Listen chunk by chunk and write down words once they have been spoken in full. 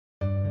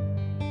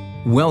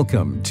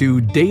Welcome to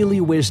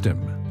Daily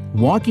Wisdom,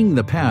 Walking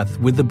the Path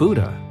with the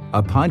Buddha,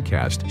 a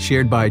podcast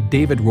shared by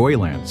David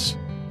Roylance.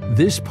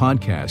 This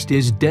podcast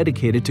is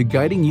dedicated to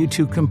guiding you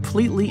to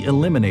completely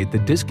eliminate the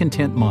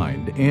discontent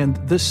mind and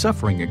the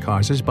suffering it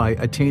causes by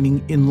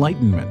attaining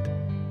enlightenment.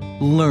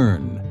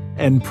 Learn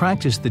and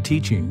practice the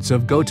teachings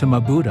of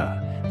Gotama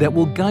Buddha that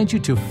will guide you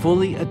to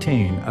fully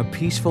attain a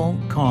peaceful,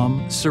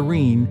 calm,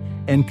 serene,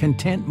 and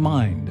content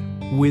mind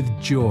with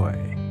joy.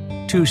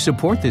 To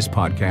support this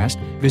podcast,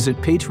 visit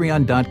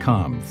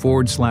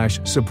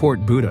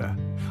patreon.com/supportbuddha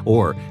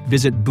or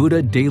visit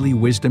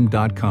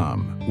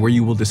buddhadailywisdom.com, where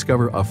you will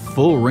discover a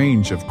full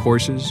range of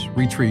courses,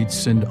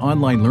 retreats, and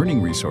online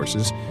learning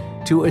resources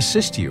to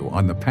assist you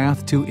on the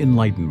path to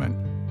enlightenment.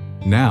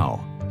 Now,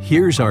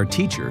 here's our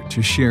teacher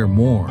to share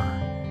more.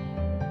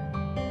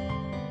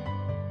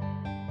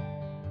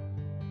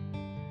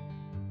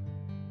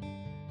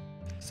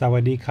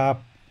 Sawadee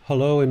Kap.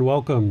 Hello and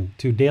welcome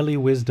to Daily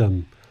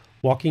Wisdom,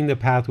 Walking the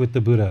Path with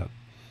the Buddha.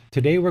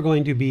 Today we're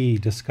going to be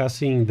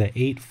discussing the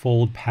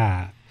Eightfold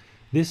Path.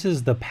 This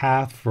is the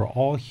path for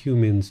all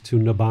humans to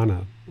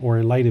Nibbana, or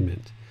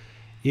enlightenment.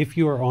 If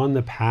you are on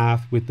the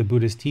path with the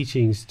Buddha's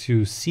teachings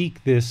to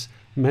seek this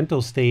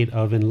mental state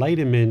of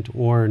enlightenment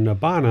or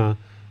Nibbana,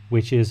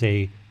 which is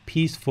a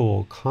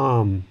peaceful,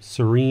 calm,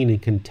 serene,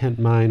 and content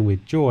mind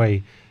with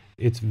joy,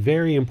 it's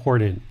very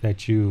important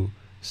that you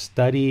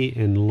study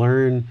and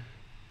learn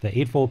the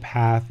Eightfold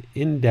Path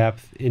in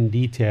depth, in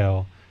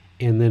detail,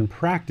 and then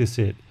practice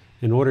it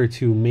in order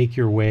to make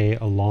your way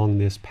along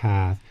this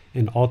path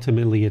and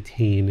ultimately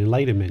attain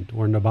enlightenment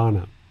or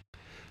Nibbana.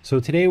 So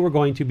today we're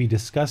going to be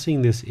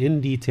discussing this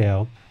in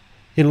detail.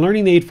 In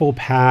learning the Eightfold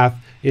Path,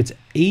 it's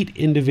 8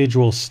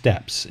 individual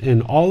steps,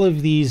 and all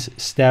of these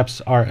steps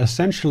are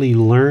essentially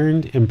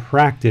learned and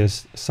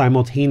practiced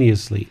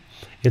simultaneously.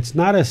 It's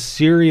not a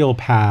serial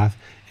path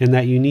in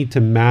that you need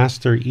to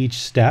master each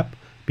step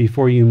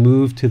before you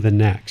move to the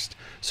next.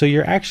 So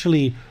you're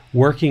actually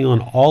working on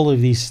all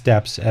of these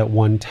steps at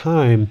one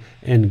time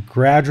and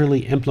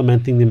gradually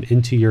implementing them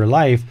into your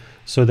life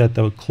so that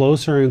the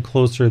closer and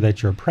closer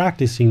that you're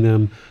practicing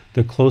them,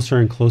 the closer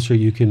and closer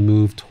you can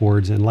move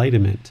towards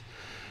enlightenment.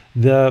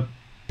 The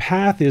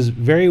path is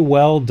very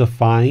well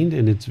defined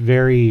and it's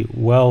very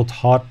well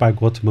taught by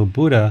Gotama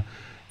Buddha,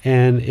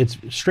 and it's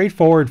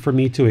straightforward for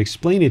me to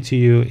explain it to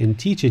you and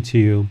teach it to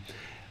you.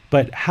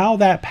 But how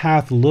that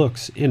path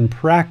looks in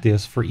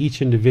practice for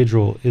each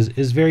individual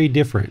is very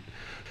different.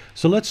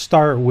 So let's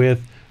start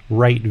with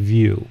right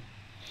view.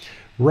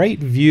 Right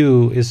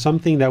view is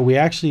something that we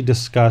actually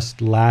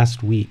discussed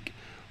last week.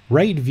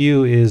 Right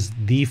view is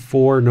the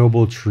Four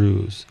Noble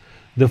Truths.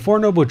 The Four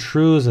Noble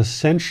Truths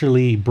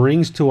essentially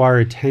brings to our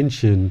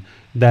attention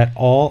that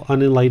all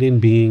unenlightened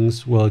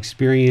beings will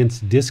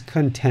experience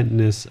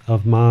discontentedness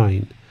of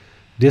mind.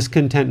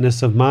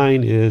 Discontentedness of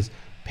mind is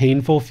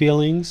painful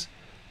feelings,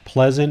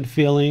 pleasant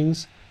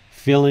feelings,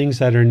 feelings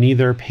that are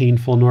neither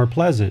painful nor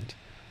pleasant.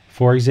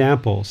 For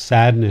example,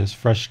 sadness,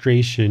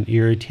 frustration,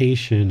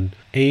 irritation,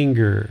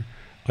 anger,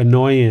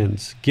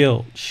 annoyance,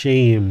 guilt,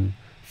 shame,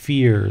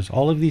 fears.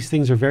 All of these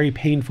things are very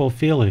painful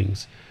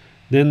feelings.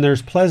 Then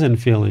there's pleasant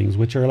feelings,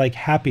 which are like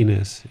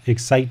happiness,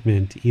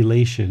 excitement,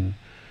 elation.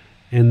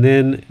 And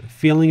then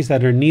feelings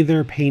that are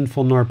neither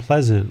painful nor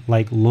pleasant,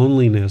 like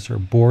loneliness or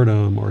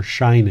boredom or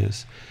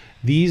shyness.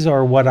 These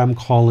are what I'm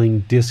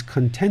calling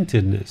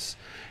discontentedness.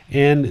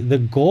 And the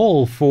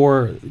goal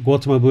for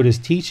Gotama Buddha's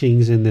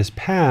teachings in this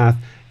path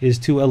is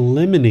to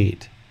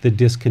eliminate the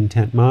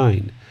discontent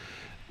mind.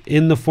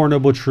 In the Four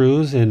Noble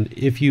Truths, and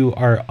if you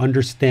are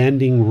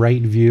understanding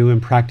right view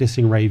and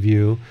practicing right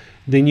view,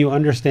 then you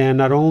understand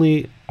not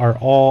only are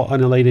all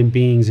unenlightened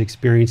beings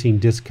experiencing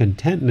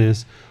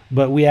discontentness,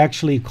 but we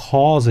actually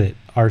cause it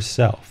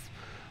ourselves.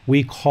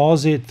 We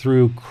cause it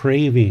through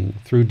craving,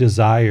 through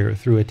desire,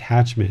 through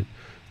attachment,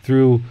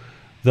 through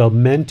the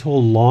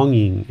mental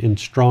longing and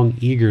strong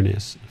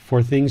eagerness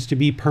for things to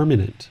be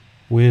permanent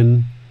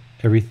when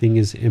everything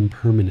is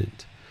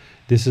impermanent.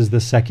 This is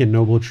the second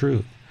noble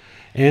truth.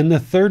 And the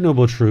third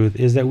noble truth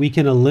is that we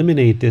can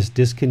eliminate this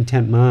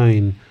discontent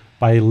mind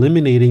by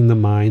eliminating the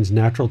mind's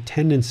natural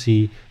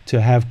tendency to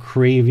have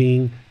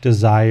craving,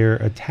 desire,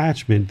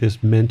 attachment,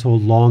 this mental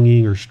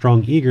longing or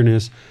strong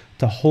eagerness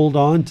to hold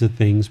on to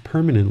things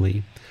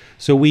permanently.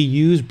 So we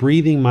use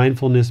breathing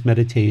mindfulness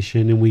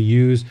meditation and we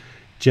use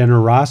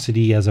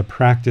generosity as a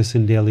practice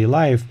in daily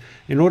life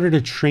in order to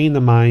train the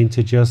mind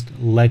to just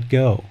let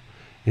go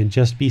and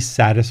just be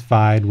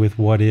satisfied with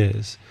what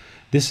is.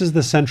 This is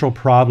the central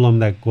problem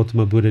that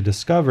Gotama Buddha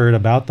discovered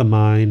about the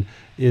mind,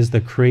 is the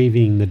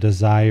craving, the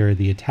desire,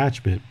 the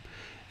attachment.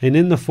 And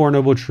in the Four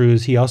Noble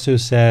Truths, he also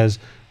says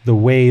the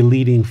way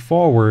leading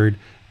forward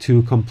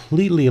to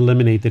completely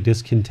eliminate the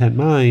discontent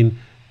mind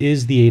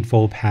is the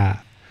Eightfold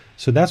Path.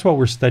 So that's what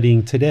we're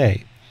studying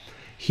today.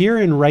 Here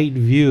in right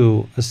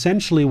view,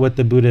 essentially what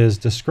the Buddha is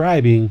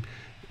describing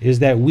is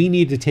that we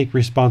need to take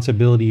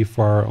responsibility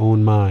for our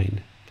own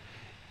mind.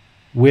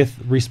 With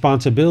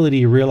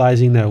responsibility,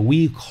 realizing that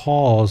we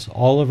cause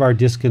all of our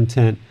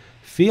discontent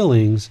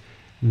feelings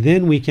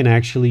then we can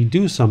actually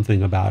do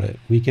something about it.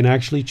 We can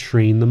actually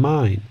train the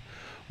mind.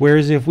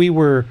 Whereas if we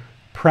were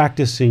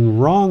practicing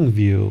wrong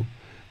view,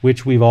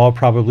 which we've all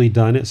probably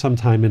done at some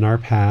time in our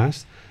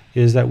past,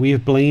 is that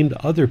we've blamed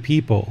other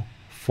people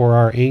for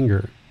our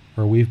anger,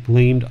 or we've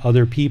blamed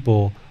other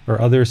people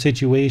or other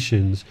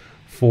situations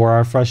for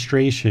our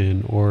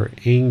frustration or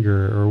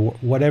anger or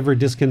whatever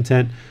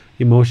discontent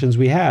emotions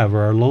we have,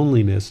 or our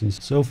loneliness and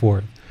so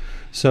forth.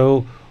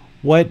 So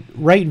what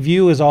right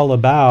view is all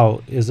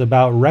about is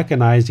about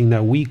recognizing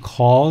that we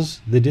cause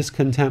the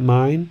discontent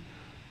mind,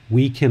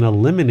 we can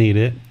eliminate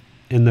it,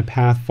 and the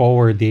path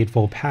forward, the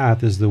Eightfold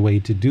Path, is the way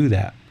to do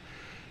that.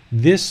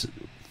 This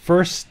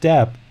first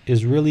step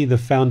is really the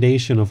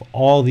foundation of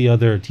all the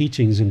other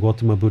teachings in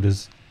Gotama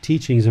Buddha's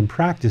teachings and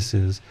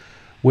practices.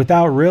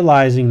 Without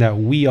realizing that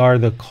we are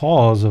the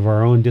cause of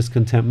our own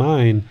discontent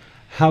mind,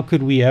 how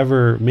could we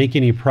ever make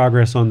any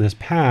progress on this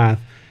path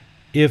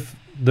if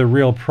the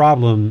real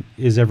problem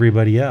is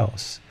everybody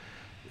else?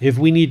 If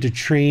we need to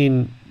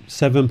train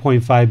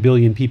 7.5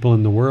 billion people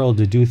in the world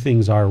to do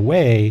things our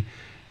way,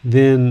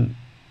 then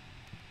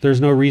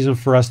there's no reason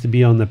for us to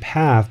be on the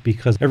path,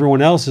 because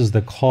everyone else is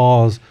the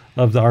cause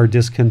of our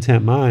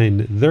discontent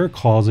mind. They're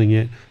causing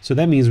it, so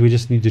that means we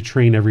just need to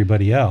train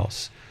everybody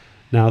else.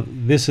 Now,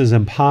 this is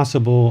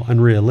impossible,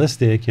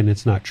 unrealistic, and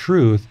it's not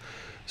truth.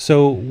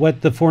 So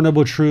what the Four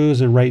Noble Truths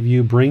and right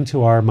view bring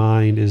to our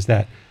mind is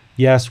that,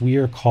 yes, we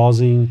are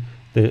causing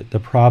the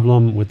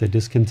problem with the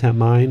discontent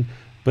mind,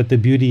 but the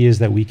beauty is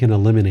that we can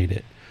eliminate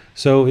it.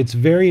 So it's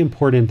very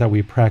important that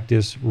we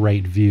practice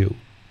right view.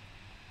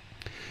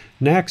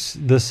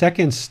 Next, the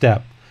second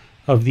step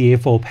of the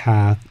Eightfold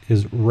Path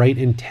is right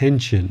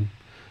intention.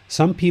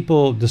 Some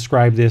people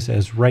describe this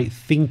as right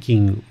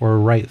thinking or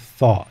right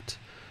thought.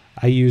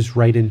 I use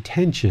right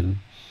intention.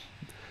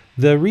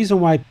 The reason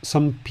why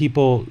some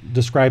people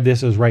describe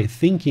this as right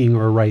thinking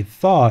or right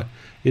thought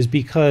is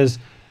because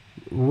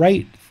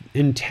right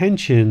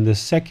intention, the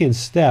second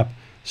step,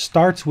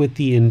 starts with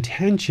the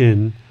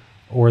intention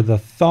or the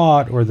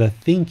thought or the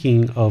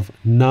thinking of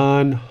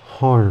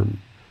non-harm,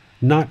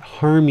 not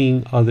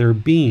harming other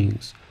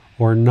beings,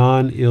 or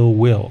non-ill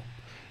will.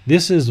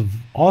 This is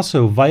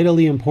also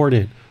vitally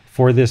important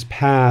for this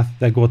path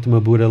that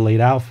Gotama Buddha laid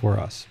out for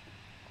us.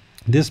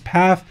 This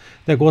path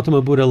that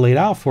Gotama Buddha laid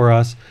out for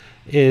us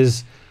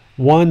is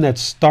one that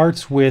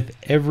starts with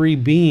every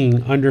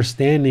being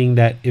understanding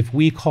that if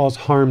we cause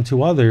harm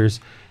to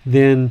others,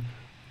 then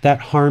that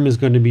harm is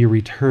going to be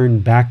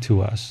returned back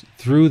to us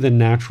through the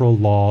natural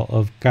law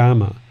of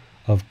karma,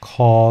 of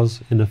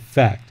cause and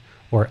effect,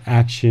 or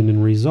action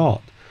and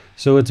result.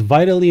 So it's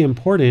vitally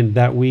important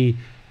that we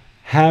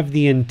have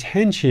the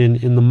intention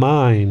in the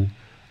mind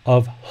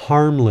of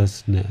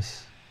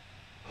harmlessness,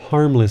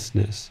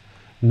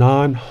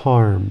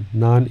 non-harm,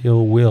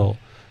 non-ill will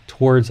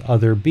towards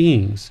other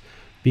beings,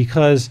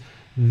 because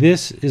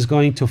this is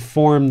going to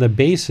form the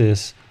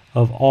basis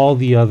of all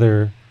the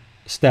other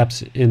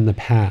steps in the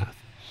path.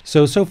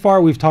 So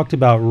far we've talked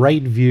about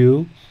right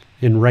view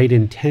and right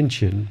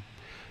intention.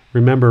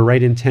 Remember,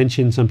 right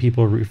intention, some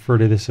people refer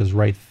to this as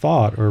right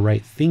thought or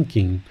right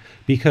thinking,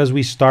 because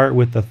we start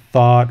with the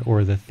thought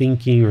or the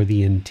thinking or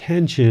the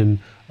intention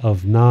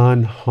of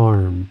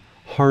non-harm,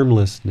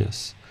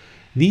 harmlessness.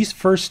 These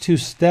first two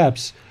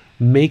steps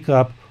make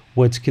up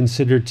what's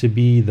considered to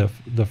be the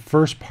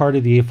first part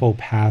of the Eightfold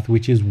Path,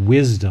 which is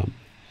wisdom.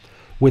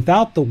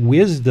 Without the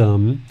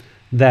wisdom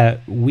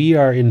that we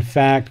are in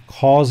fact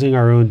causing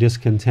our own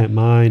discontent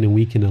mind and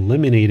we can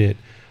eliminate it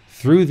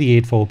through the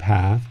Eightfold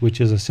Path, which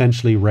is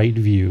essentially right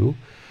view,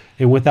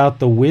 and without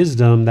the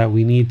wisdom that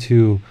we need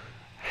to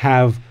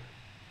have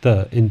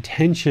the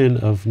intention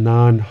of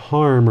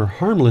non-harm or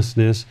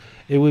harmlessness,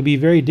 it would be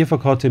very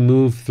difficult to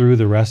move through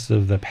the rest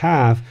of the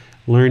path,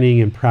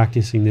 learning and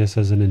practicing this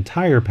as an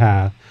entire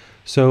path.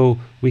 So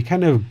we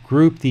kind of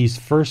group these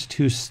first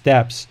two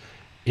steps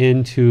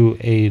into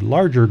a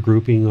larger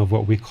grouping of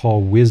what we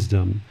call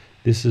wisdom.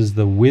 This is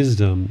the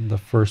wisdom, the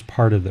first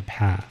part of the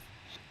path.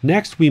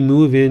 Next, we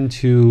move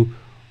into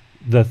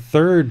the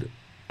third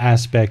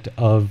aspect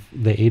of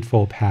the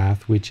Eightfold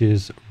Path, which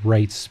is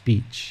right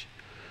speech.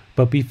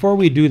 But before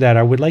we do that,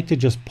 I would like to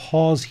just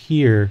pause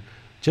here,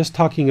 just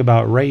talking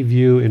about right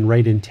view and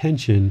right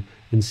intention,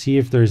 and see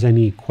if there's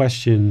any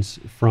questions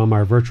from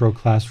our virtual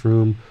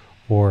classroom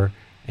or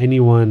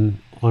anyone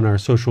on our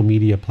social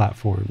media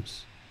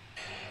platforms.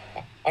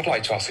 I'd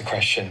like to ask a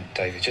question,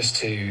 David, just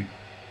to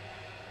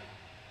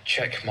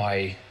check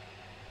my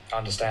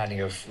understanding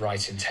of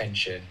right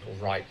intention or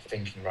right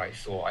thinking, right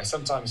thought.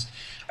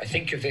 I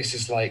think of this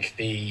as like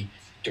the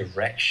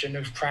direction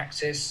of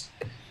practice,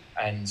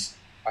 and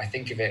I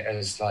think of it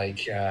as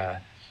like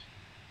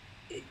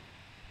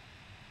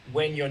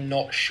when you're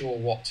not sure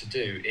what to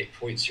do, it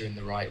points you in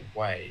the right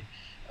way.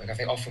 Like, I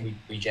think often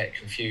we get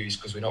confused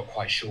because we're not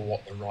quite sure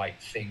what the right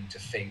thing to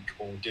think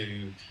or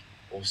do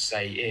or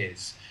say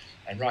is.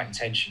 And right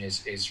intention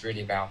is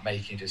really about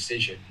making a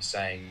decision,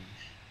 saying,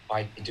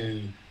 I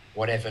do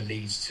whatever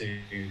leads to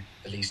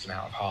the least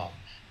amount of harm,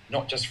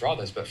 not just for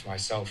others, but for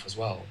myself as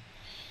well.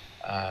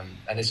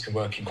 And this can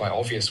work in quite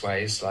obvious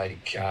ways,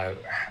 like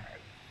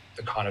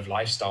the kind of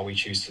lifestyle we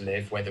choose to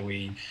live, whether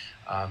we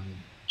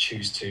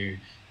choose to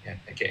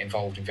get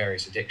involved in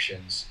various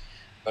addictions,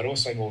 but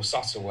also more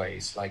subtle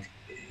ways, like,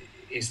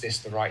 is this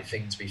the right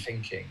thing to be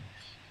thinking?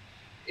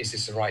 Is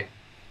this the right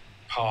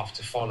path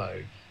to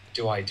follow?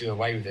 Do I do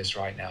away with this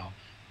right now,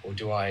 or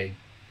do I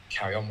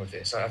carry on with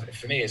this?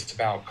 For me, it's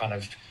about kind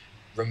of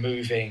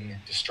removing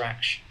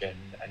distraction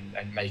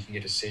and making a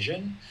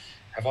decision.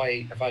 Have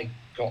I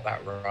got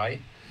that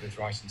right with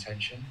right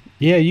intention?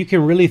 Yeah, you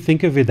can really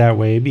think of it that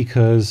way,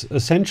 because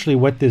essentially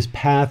what this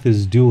path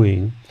is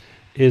doing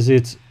is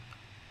it's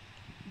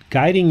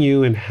guiding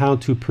you in how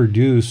to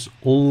produce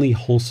only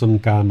wholesome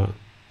karma.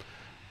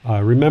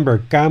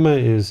 Remember, karma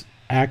is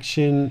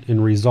action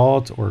and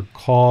result, or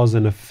cause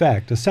and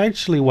effect.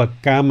 Essentially what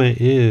karma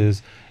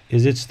is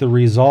it's the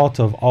result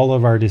of all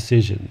of our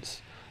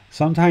decisions.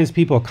 Sometimes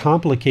people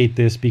complicate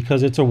this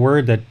because it's a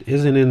word that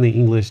isn't in the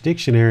English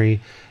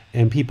dictionary,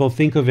 and people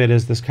think of it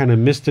as this kind of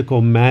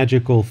mystical,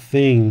 magical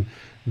thing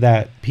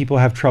that people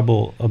have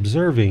trouble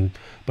observing.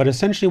 But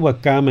essentially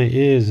what karma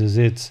is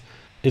it's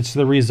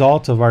the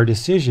result of our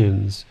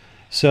decisions.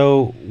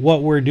 So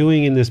what we're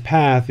doing in this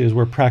path is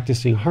we're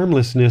practicing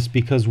harmlessness,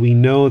 because we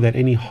know that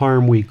any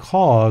harm we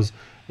cause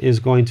is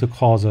going to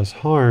cause us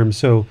harm.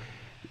 So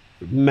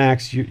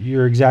Max,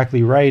 you're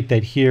exactly right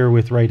that here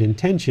with right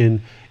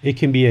intention, it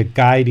can be a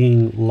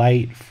guiding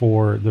light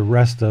for the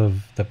rest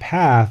of the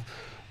path.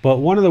 But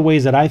one of the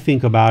ways that I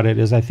think about it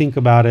is, I think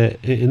about it,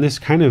 and this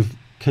kind of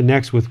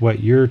connects with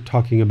what you're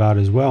talking about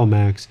as well,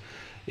 Max,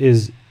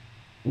 is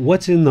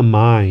what's in the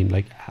mind.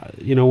 Like,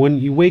 when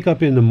you wake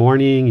up in the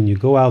morning and you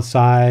go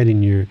outside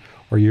and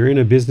you're in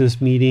a business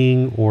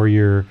meeting, or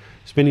you're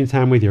spending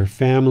time with your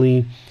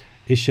family,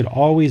 it should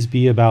always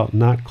be about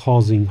not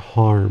causing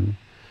harm.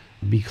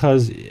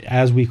 Because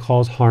as we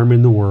cause harm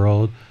in the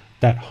world,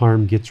 that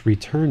harm gets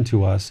returned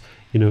to us.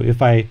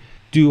 If I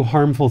do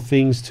harmful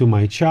things to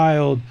my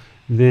child,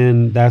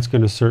 then that's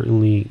going to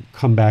certainly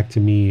come back to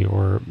me,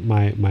 or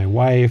my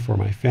wife, or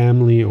my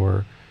family,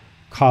 or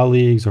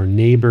colleagues, or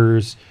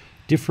neighbors,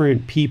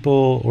 different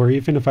people. Or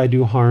even if I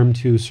do harm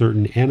to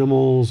certain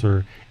animals,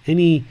 or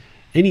any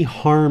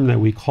harm that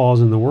we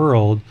cause in the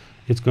world,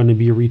 it's going to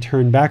be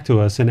returned back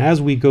to us. And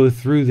as we go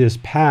through this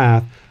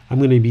path, I'm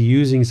going to be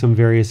using some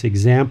various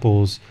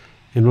examples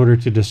in order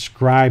to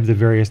describe the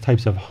various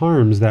types of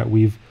harms that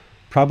we've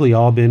probably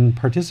all been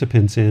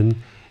participants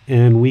in.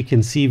 And we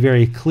can see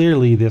very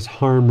clearly this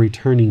harm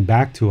returning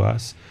back to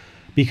us.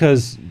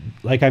 Because,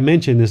 like I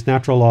mentioned, this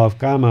natural law of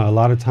karma, a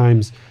lot of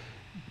times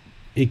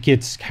it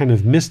gets kind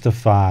of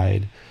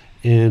mystified.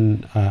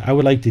 And I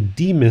would like to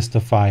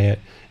demystify it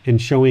in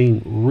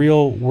showing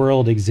real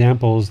world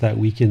examples that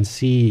we can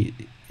see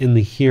in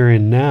the here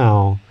and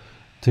now,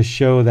 to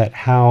show that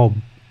how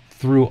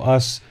through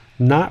us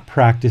not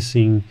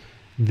practicing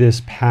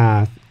this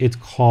path, it's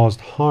caused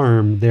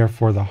harm,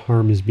 therefore the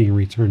harm is being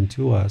returned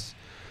to us.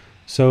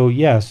 So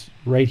yes,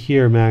 right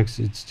here, Max,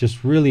 it's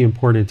just really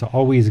important to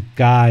always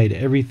guide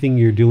everything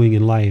you're doing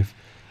in life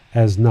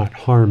as not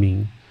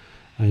harming.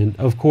 And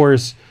of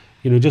course,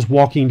 just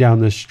walking down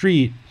the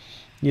street,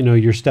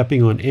 you're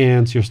stepping on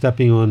ants, you're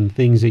stepping on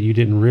things that you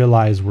didn't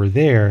realize were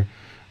there.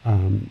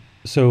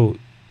 So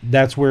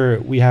that's where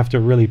we have to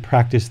really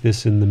practice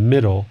this in the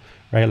middle,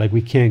 right? Like,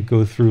 we can't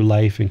go through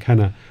life and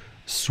kind of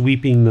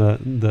sweeping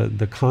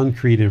the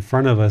concrete in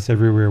front of us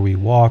everywhere we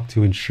walk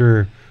to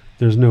ensure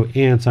there's no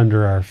ants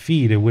under our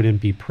feet. It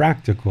wouldn't be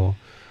practical.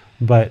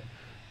 But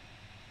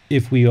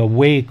if we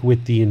awake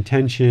with the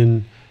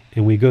intention,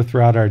 and we go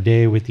throughout our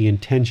day with the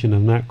intention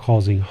of not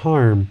causing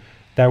harm,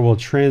 that will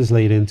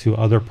translate into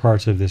other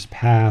parts of this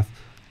path,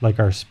 like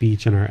our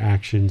speech and our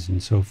actions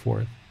and so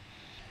forth.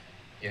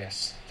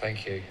 Yes,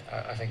 thank you.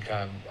 I think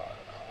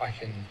I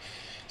can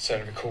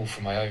certainly recall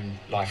from my own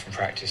life and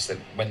practice that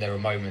when there were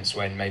moments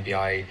when maybe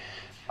I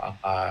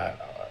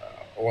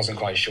wasn't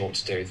quite sure what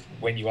to do.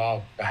 When you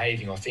are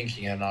behaving or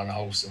thinking in an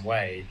unwholesome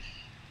way,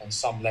 on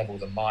some level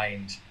the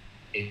mind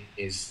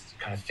is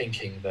kind of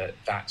thinking that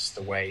that's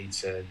the way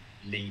to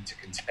lead to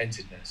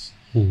contentedness.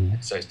 Mm-hmm.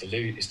 So it's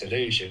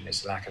delusion,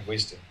 it's lack of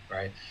wisdom,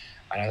 right?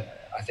 And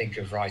I think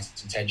of right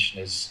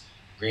intention as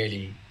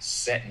really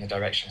setting the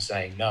direction,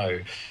 saying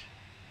no,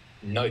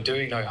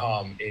 doing no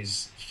harm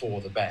is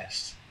for the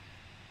best.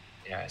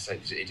 So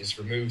it just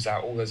removes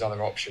out all those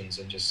other options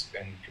and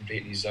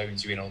completely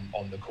zones you in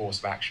on the course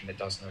of action that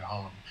does no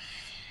harm.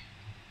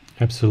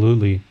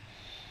 Absolutely.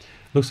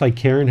 Looks like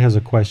Karen has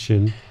a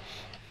question.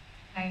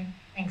 Hi,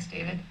 thanks,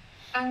 David.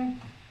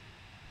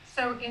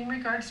 So in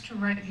regards to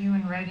right view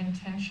and right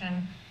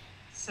intention,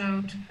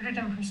 so to put it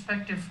in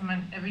perspective from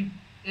an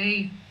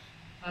everyday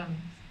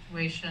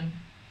situation,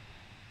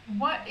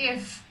 what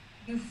if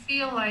you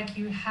feel like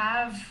you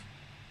have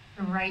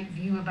the right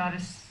view about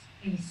a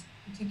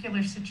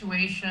particular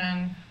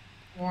situation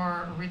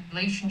or a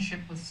relationship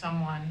with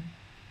someone,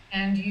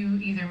 and you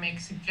either make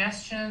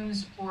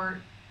suggestions or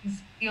you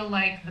feel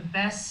like the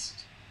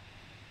best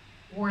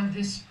for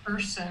this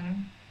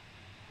person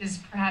is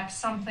perhaps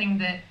something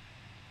that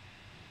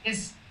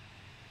is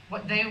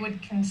what they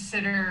would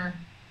consider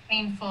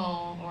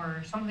painful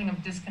or something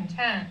of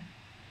discontent,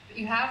 that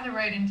you have the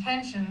right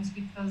intentions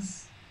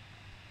because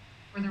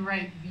for the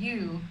right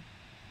view,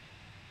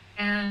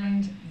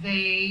 and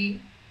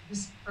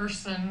this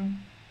person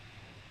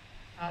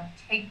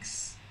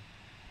takes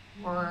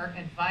your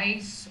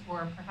advice,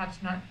 or perhaps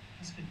not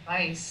just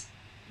advice,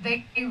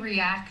 they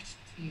react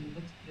to you,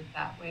 let's put it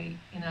that way,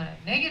 in a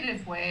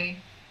negative way,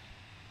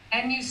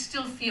 and you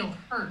still feel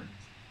hurt.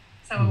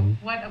 So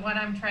what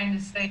I'm trying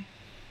to say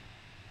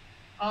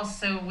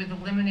also with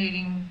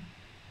eliminating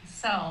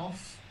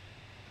self,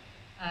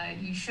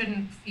 you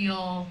shouldn't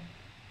feel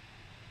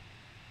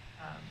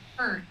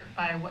hurt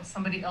by what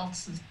somebody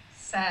else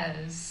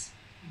says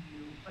to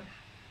you. But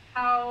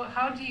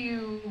how do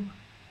you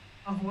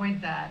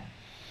avoid that?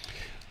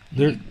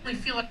 Do you really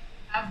feel like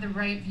you have the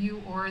right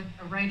view or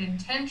the right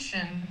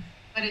intention,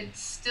 but it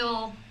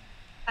still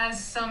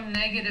has some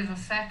negative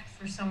effect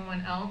for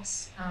someone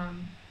else,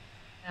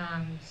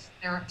 and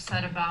they're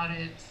upset about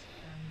it?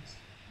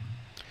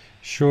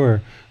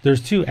 Sure.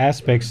 There's two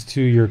aspects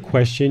to your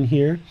question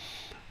here.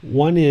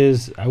 One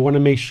is, I want to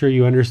make sure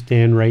you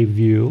understand right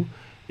view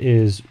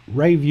is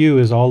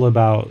all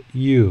about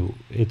you.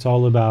 It's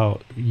all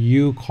about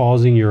you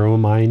causing your own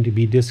mind to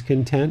be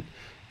discontent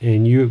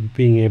and you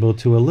being able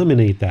to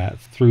eliminate that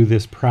through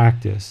this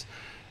practice.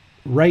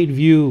 Right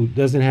view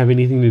doesn't have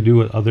anything to do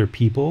with other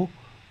people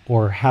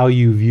or how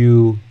you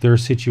view their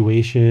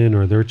situation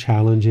or their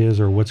challenges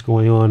or what's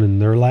going on in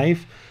their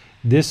life.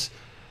 This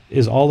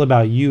is all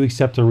about you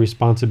accepting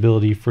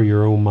responsibility for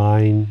your own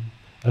mind,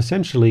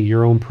 essentially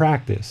your own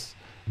practice,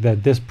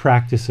 that this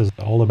practice is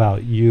all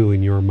about you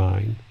and your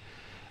mind.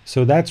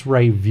 So that's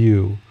right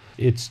view.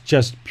 It's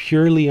just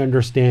purely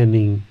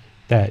understanding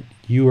that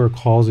you are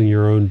causing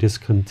your own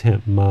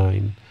discontent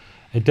mind.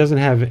 It doesn't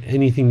have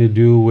anything to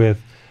do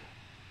with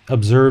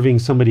observing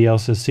somebody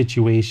else's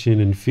situation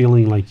and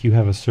feeling like you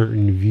have a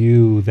certain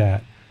view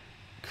that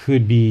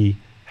could be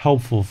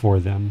helpful for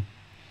them.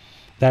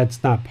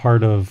 That's not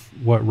part of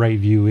what right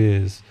view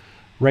is.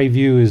 Right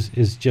view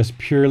is just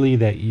purely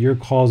that you're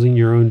causing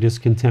your own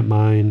discontent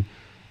mind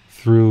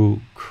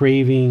through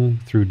craving,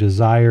 through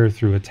desire,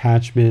 through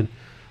attachment,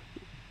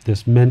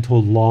 this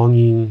mental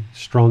longing,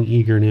 strong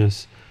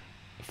eagerness,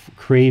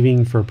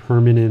 craving for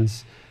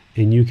permanence,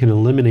 and you can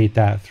eliminate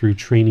that through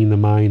training the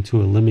mind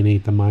to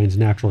eliminate the mind's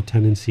natural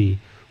tendency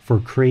for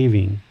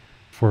craving,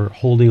 for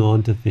holding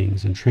on to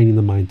things, and training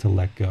the mind to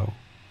let go.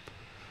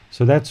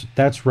 So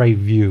that's right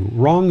view.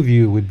 Wrong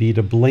view would be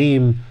to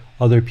blame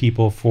other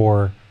people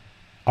for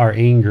our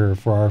anger,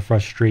 for our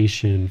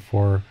frustration,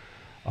 for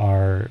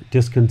our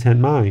discontent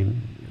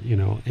mind,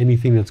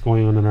 anything that's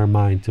going on in our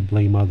mind, to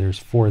blame others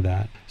for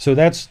that. So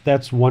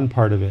that's one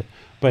part of it.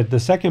 But the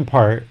second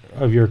part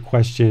of your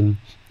question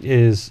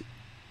is,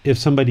 if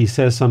somebody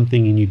says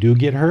something and you do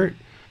get hurt,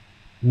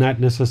 not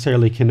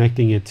necessarily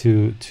connecting it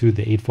to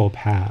the Eightfold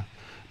Path.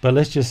 But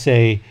let's just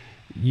say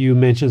you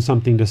mention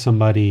something to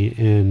somebody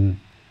and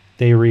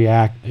they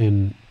react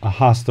in a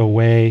hostile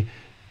way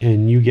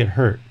and you get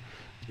hurt.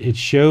 It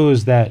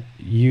shows that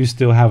you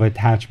still have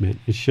attachment.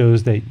 It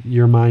shows that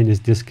your mind is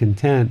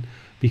discontent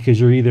because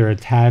you're either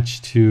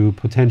attached to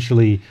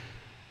potentially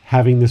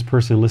having this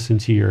person listen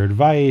to your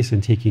advice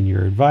and taking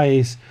your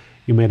advice.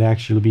 You might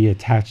actually be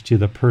attached to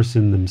the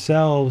person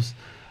themselves.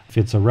 If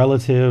it's a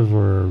relative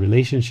or a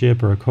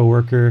relationship or a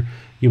coworker,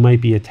 you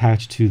might be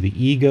attached to the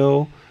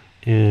ego,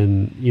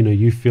 and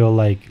you feel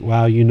like,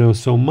 wow, you know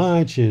so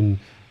much, and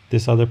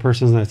this other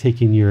person's not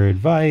taking your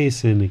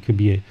advice, and it could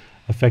be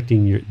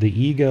affecting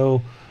the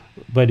ego.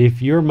 But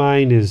if your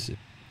mind is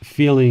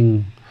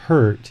feeling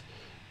hurt,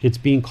 it's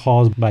being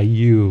caused by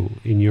you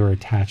in your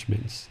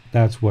attachments.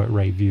 That's what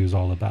right view is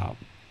all about.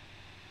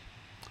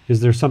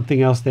 Is there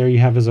something else there you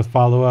have as a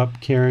follow-up,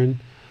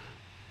 Karen?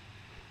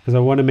 Because I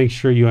want to make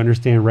sure you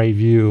understand right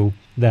view,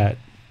 that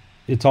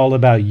it's all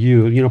about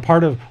you.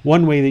 Part of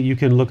one way that you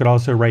can look at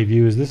also right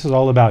view is this is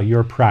all about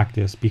your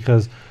practice,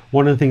 because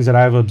one of the things that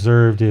I've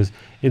observed is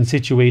in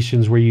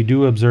situations where you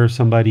do observe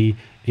somebody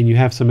and you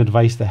have some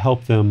advice to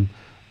help them,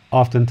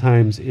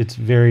 oftentimes it's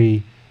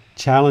very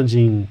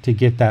challenging to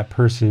get that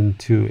person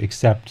to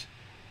accept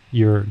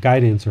your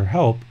guidance or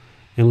help,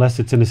 unless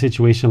it's in a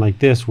situation like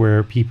this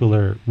where people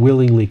are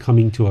willingly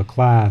coming to a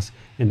class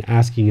and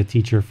asking a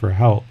teacher for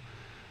help,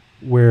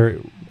 where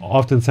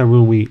oftentimes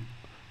when we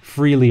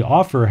freely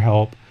offer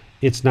help,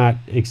 it's not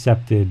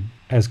accepted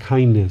as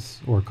kindness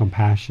or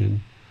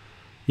compassion,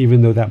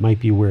 even though that might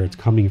be where it's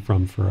coming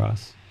from for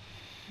us.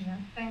 Yeah,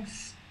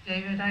 thanks,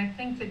 David. I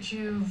think that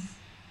you've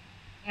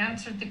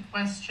answered the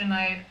question.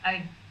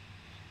 I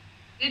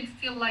did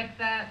feel like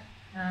that.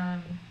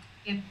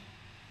 The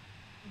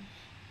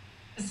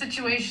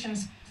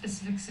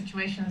specific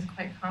situation is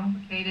quite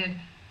complicated,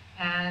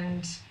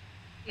 and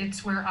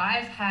it's where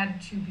I've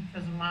had to,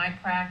 because of my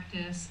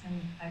practice,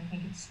 and I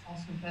think it's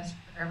also best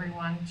for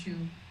everyone, to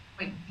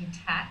quite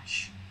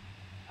detach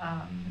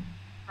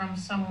from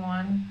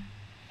someone,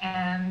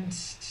 and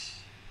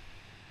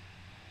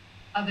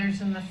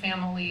others in the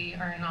family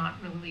are not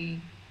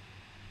really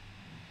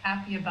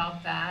happy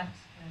about that,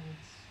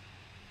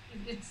 and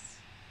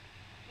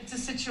it's a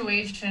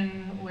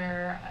situation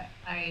where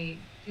I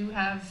do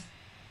have,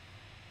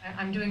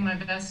 I'm doing my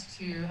best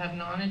to have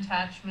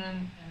non-attachment,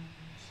 and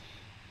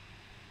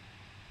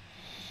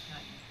it's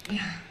not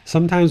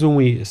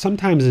easy.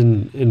 Sometimes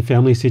in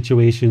family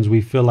situations,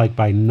 we feel like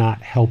by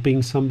not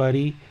helping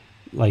somebody,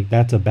 like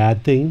that's a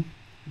bad thing,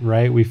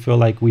 right? We feel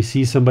like we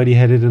see somebody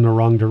headed in the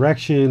wrong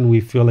direction. We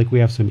feel like we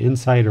have some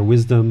insight or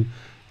wisdom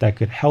that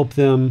could help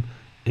them.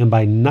 And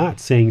by not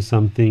saying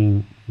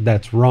something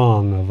that's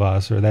wrong of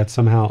us or that's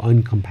somehow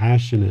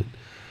uncompassionate.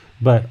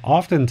 But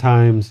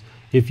oftentimes,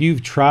 if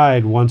you've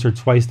tried once or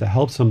twice to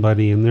help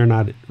somebody and they're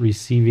not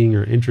receiving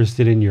or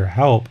interested in your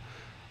help,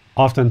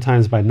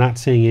 oftentimes by not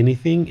saying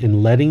anything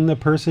and letting the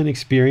person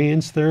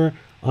experience their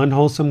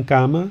unwholesome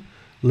karma,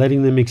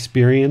 letting them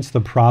experience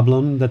the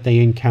problem that they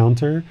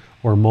encounter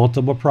or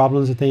multiple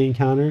problems that they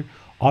encounter,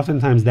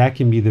 oftentimes that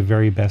can be the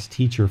very best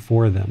teacher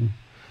for them.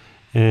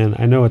 And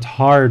I know it's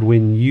hard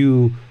when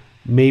you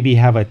maybe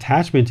have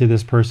attachment to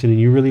this person and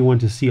you really want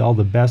to see all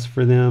the best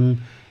for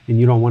them and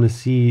you don't want to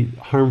see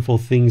harmful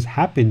things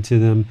happen to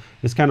them.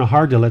 It's kind of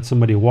hard to let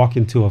somebody walk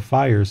into a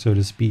fire, so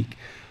to speak.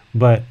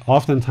 But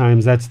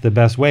oftentimes that's the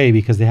best way,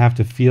 because they have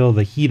to feel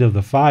the heat of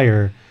the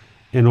fire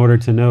in order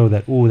to know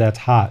that, oh, that's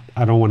hot.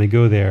 I don't want to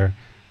go there.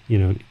 You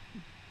know,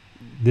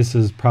 this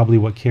is probably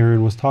what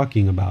Karen was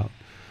talking about.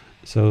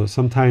 So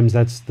sometimes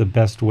that's the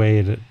best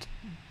way to,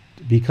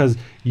 because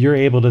you're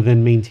able to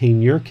then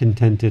maintain your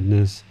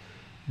contentedness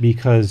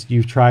because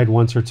you've tried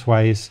once or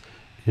twice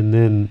and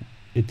then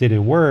it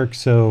didn't work.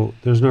 So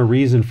there's no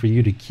reason for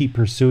you to keep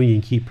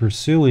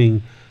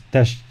pursuing.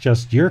 That's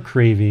just your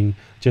craving,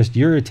 just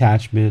your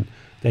attachment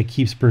that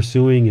keeps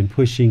pursuing and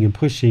pushing,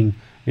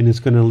 and it's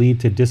going to lead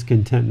to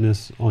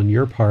discontentness on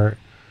your part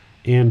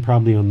and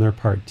probably on their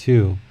part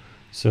too.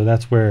 So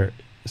that's where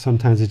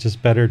sometimes it's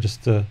just better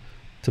just to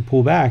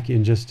pull back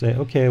and just say,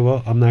 okay,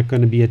 well, I'm not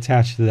going to be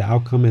attached to the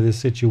outcome of this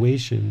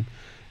situation,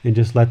 and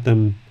just let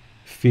them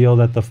feel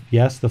that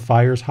the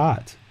fire's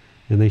hot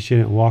and they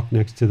shouldn't walk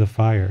next to the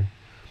fire.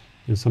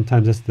 And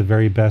sometimes that's the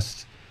very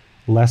best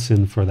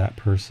lesson for that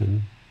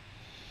person.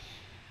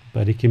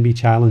 But it can be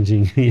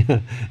challenging. Yeah,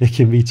 it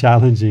can be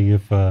challenging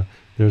if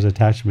there's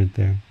attachment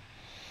there.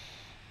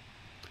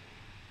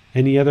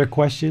 Any other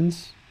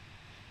questions?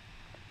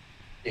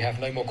 We have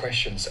no more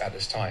questions at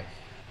this time.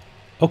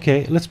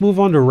 Okay, let's move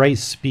on to right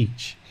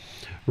speech.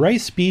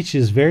 Right speech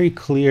is very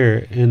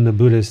clear in the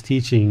Buddha's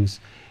teachings.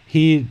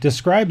 He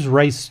describes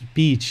right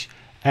speech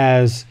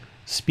as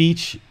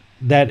speech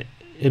that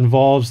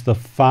involves the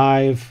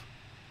 5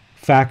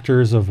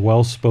 factors of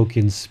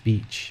well-spoken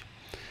speech.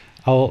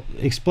 I'll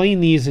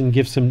explain these and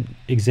give some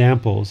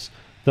examples.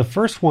 The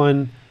first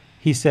one,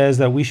 he says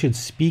that we should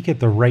speak at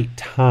the right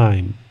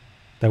time,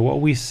 that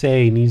what we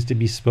say needs to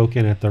be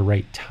spoken at the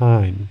right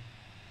time.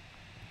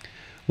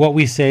 What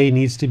we say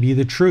needs to be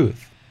the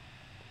truth.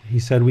 He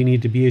said we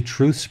need to be a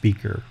truth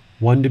speaker,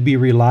 one to be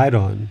relied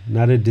on,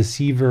 not a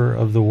deceiver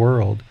of the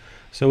world.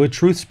 So a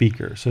truth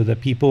speaker, so that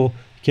people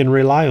can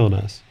rely on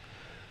us.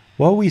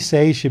 What we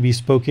say should be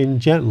spoken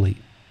gently,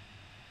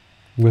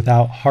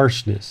 without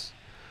harshness.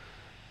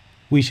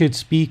 We should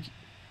speak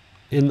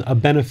in a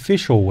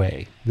beneficial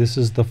way. This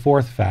is the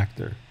 4th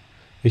factor.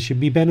 It should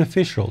be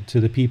beneficial to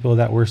the people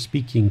that we're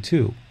speaking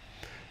to.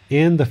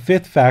 And the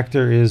 5th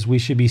factor is we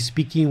should be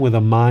speaking with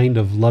a mind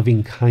of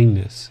loving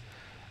kindness.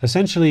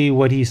 Essentially,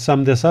 what he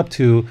summed this up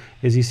to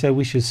is he said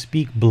we should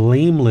speak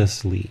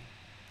blamelessly,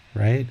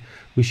 right?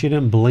 We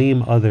shouldn't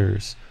blame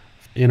others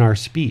in our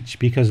speech,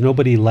 because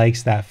nobody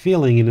likes that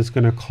feeling and it's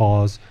going to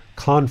cause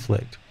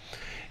conflict.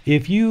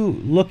 If you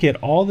look at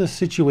all the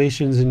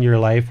situations in your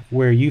life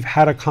where you've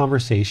had a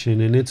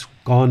conversation and it's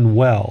gone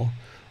well,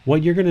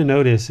 what you're going to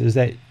notice is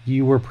that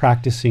you were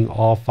practicing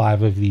all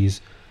 5 of these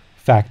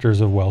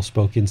factors of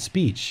well-spoken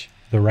speech.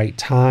 The right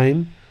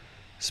time,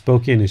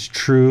 spoken is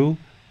true,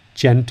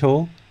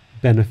 gentle,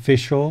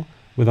 beneficial,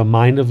 with a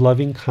mind of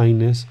loving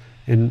kindness,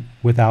 and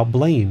without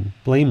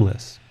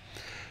blameless.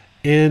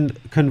 And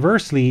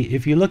conversely,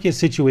 if you look at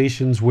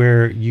situations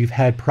where you've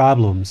had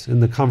problems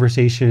and the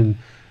conversation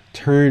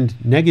turned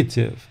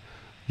negative,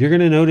 you're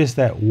going to notice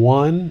that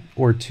 1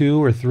 or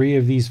 2 or 3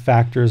 of these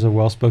factors of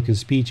well-spoken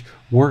speech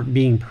weren't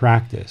being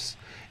practiced.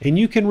 And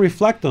you can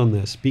reflect on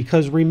this,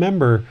 because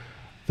remember,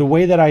 the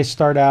way that I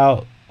start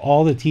out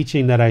all the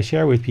teaching that I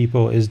share with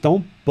people is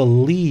don't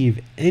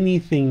believe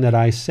anything that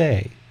I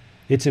say.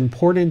 It's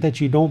important that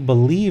you don't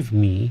believe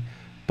me,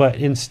 but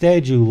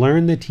instead you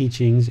learn the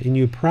teachings and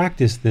you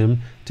practice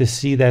them to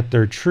see that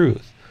they're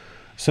truth.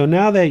 So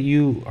now that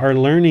you are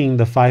learning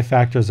the 5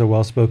 factors of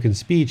well-spoken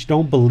speech,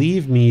 don't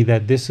believe me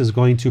that this is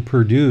going to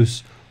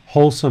produce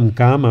wholesome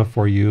karma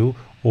for you,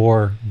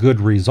 or good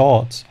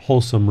results,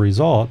 wholesome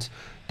results.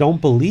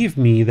 Don't believe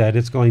me that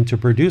it's going to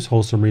produce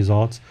wholesome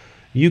results.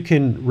 You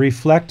can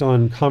reflect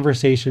on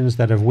conversations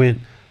that have went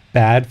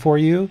bad for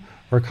you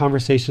or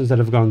conversations that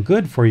have gone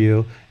good for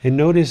you, and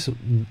notice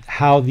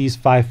how these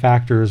 5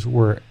 factors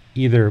were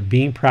either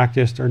being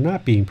practiced or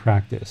not being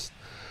practiced.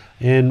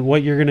 And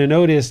what you're going to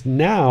notice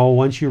now,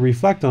 once you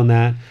reflect on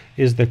that,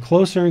 is the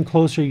closer and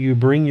closer you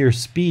bring your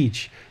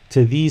speech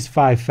to these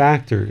 5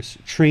 factors,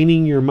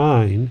 training your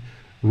mind,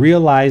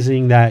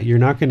 realizing that you're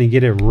not going to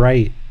get it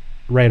right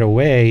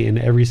away in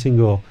every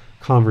single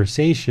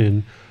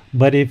conversation.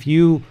 But if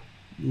you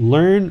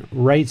learn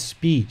right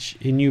speech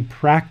and you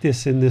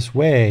practice in this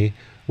way,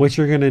 what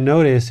you're going to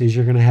notice is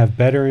you're going to have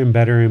better and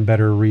better and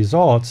better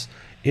results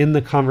in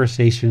the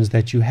conversations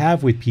that you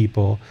have with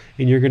people,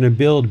 and you're going to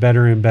build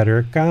better and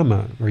better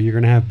karma, or you're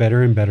going to have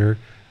better and better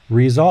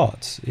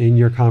results in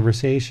your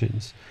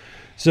conversations.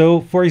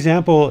 So, for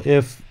example,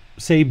 if,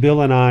 say,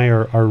 Bill and I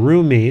are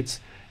roommates,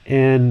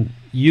 and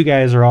you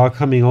guys are all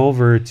coming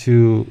over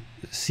to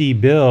see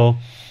Bill,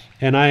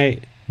 and I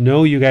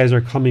know you guys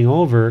are coming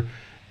over,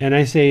 and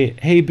I say,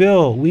 hey,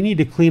 Bill, we need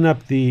to clean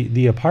up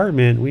the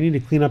apartment. We need to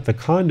clean up the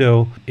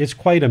condo. It's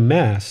quite a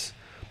mess.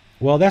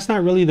 Well, that's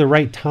not really the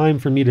right time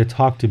for me to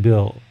talk to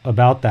Bill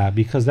about that,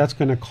 because that's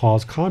going to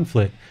cause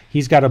conflict.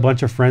 He's got a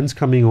bunch of friends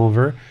coming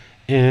over,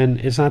 and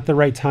it's not the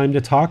right time to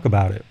talk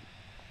about it.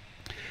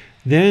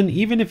 Then,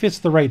 even if it's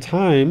the right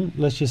time,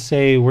 let's just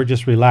say we're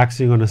just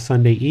relaxing on a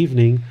Sunday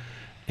evening,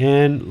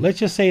 and let's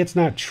just say it's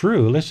not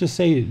true. Let's just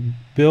say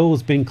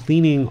Bill's been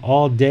cleaning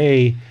all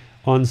day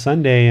on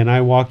Sunday, and I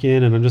walk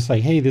in and I'm just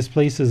like, hey, this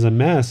place is a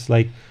mess.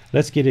 Like,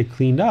 let's get it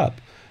cleaned up.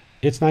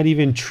 It's not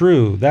even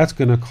true. That's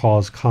going to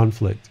cause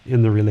conflict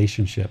in the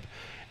relationship.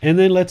 And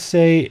then let's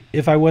say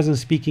if I wasn't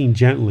speaking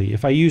gently,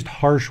 if I used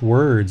harsh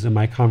words in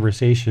my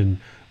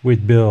conversation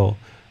with Bill,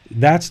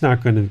 that's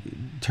not going to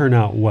turn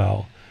out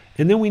well.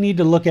 And then we need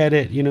to look at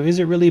it, is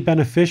it really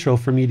beneficial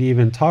for me to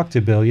even talk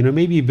to Bill?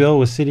 Maybe Bill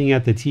was sitting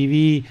at the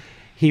TV,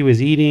 he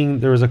was eating,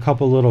 there was a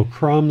couple little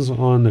crumbs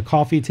on the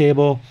coffee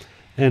table,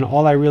 and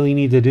all I really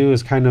need to do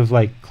is kind of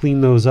like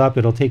clean those up.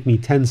 It'll take me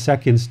 10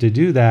 seconds to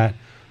do that,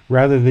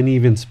 rather than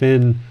even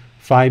spend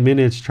 5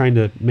 minutes trying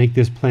to make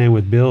this plan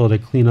with Bill to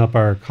clean up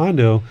our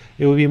condo.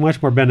 It would be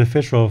much more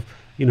beneficial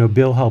if,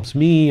 Bill helps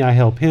me, I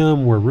help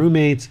him, we're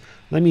roommates.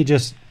 Let me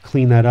just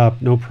clean that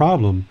up, no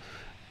problem.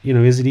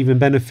 Is it even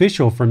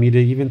beneficial for me to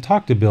even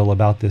talk to Bill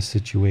about this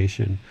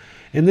situation?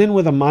 And then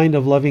with a mind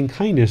of loving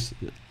kindness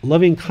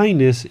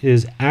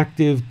is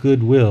active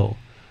goodwill.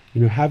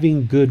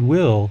 Having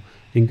goodwill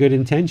and good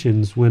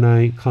intentions when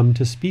I come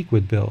to speak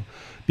with Bill.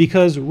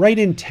 Because right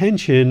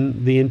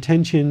intention, the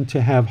intention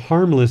to have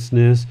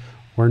harmlessness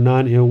or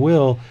non-ill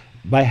will,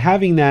 by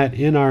having that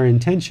in our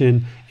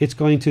intention, it's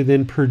going to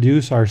then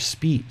produce our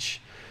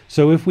speech.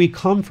 So if we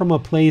come from a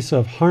place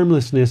of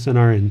harmlessness in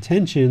our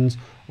intentions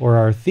or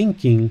our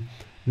thinking,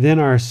 then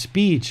our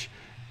speech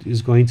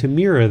is going to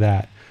mirror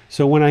that.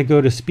 So when I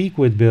go to speak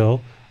with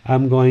Bill,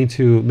 I'm going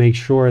to make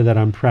sure that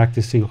I'm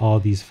practicing all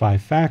these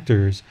 5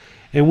 factors.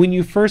 And when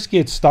you first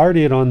get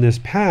started on this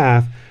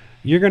path,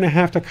 you're going to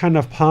have to kind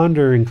of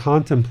ponder and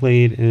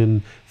contemplate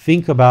and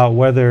think about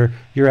whether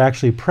you're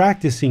actually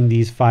practicing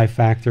these 5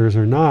 factors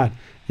or not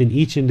in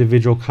each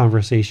individual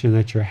conversation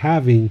that you're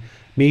having,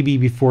 maybe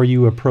before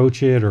you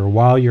approach it or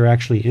while you're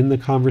actually in the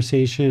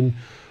conversation.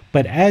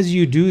 But as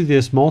you do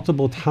this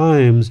multiple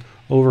times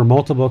over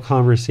multiple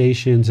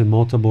conversations and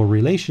multiple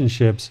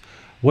relationships,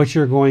 what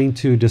you're going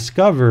to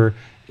discover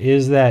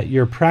is that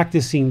you're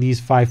practicing these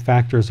 5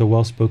 factors of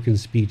well-spoken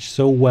speech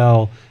so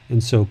well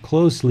and so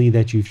closely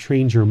that you've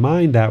trained your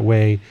mind that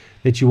way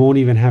that you won't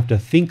even have to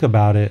think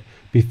about it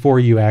before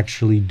you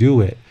actually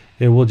do it.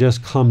 It will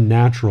just come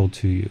natural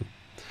to you.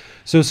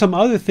 So some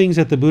other things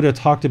that the Buddha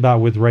talked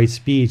about with right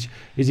speech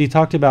is he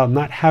talked about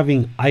not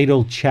having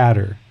idle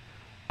chatter.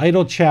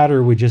 Idle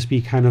chatter would just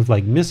be kind of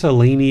like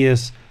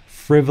miscellaneous,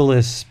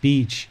 frivolous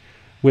speech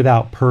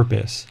without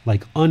purpose,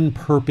 like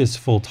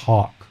unpurposeful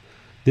talk.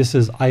 This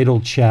is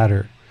idle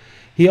chatter.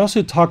 He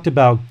also talked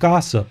about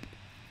gossip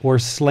or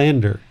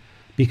slander,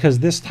 because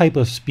this type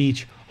of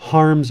speech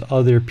harms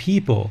other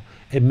people.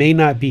 It may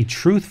not be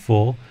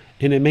truthful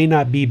and it may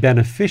not be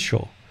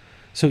beneficial.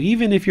 So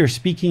even if you're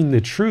speaking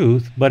the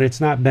truth, but it's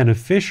not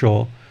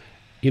beneficial,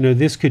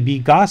 this could be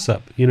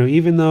gossip.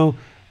 Even though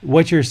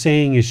what you're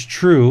saying is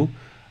true,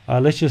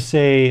 let's just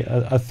say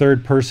a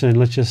third person,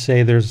 let's just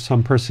say there's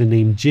some person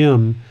named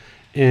Jim,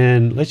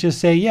 and let's just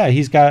say, yeah,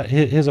 he's got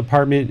his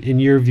apartment, in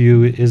your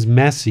view, is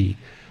messy.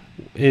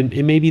 And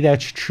maybe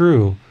that's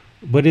true,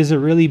 but is it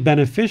really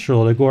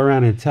beneficial to go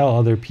around and tell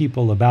other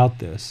people about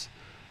this,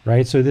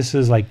 right? So this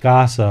is like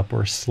gossip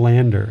or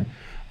slander.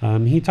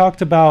 He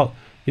talked about,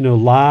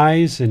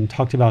 lies, and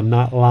talked about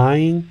not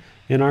lying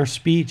in our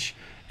speech.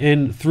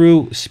 And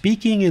through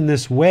speaking in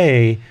this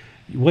way,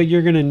 what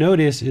you're going to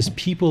notice is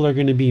people are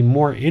going to be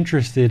more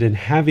interested in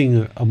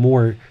having a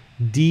more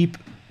deep,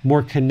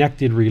 more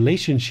connected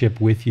relationship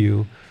with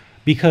you.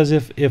 Because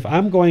if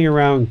I'm going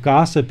around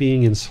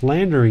gossiping and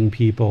slandering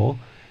people,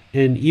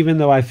 and even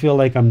though I feel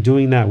like I'm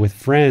doing that with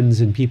friends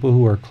and people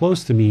who are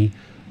close to me,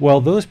 well,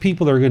 those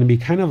people are going to be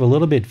kind of a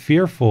little bit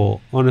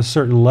fearful on a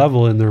certain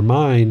level in their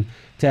mind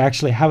to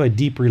actually have a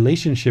deep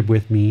relationship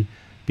with me,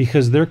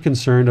 because they're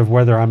concerned of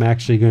whether I'm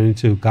actually going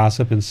to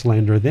gossip and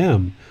slander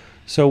them.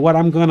 So what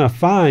I'm going to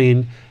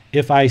find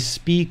if I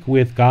speak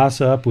with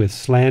gossip, with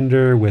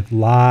slander, with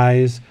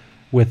lies,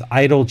 with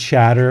idle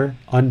chatter,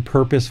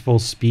 unpurposeful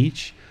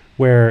speech,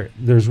 where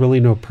there's really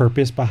no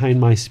purpose behind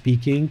my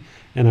speaking,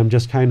 and I'm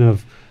just kind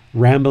of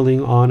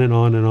rambling on and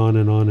on and on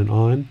and on and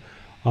on,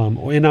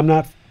 and I'm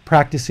not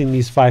practicing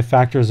these 5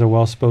 factors of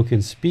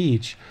well-spoken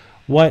speech,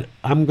 what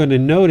I'm going to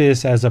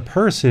notice as a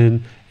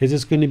person is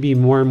it's going to be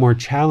more and more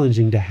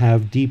challenging to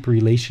have deep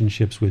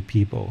relationships with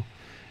people.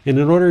 And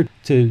in order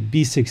to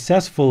be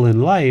successful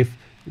in life,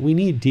 we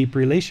need deep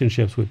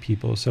relationships with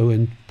people. So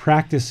in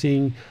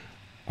practicing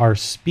our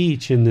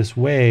speech in this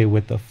way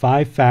with the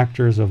 5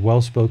 factors of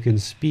well-spoken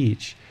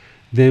speech,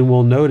 then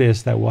we'll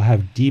notice that we'll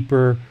have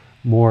deeper,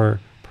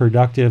 more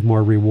productive,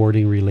 more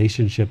rewarding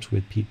relationships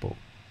with people.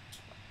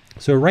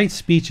 So right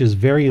speech is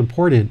very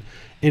important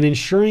in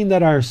ensuring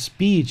that our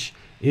speech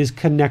is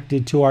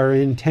connected to our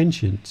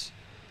intentions.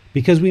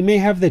 Because we may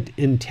have the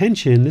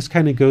intention, this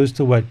kind of goes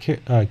to what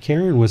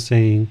Karen was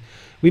saying,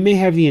 we may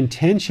have the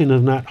intention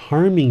of not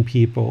harming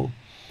people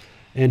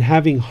and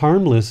having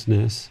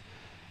harmlessness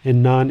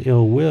and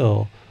non-ill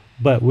will,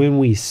 but when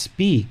we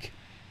speak,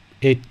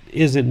 it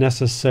isn't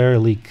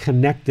necessarily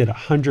connected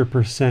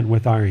 100%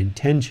 with our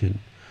intention.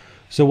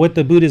 So what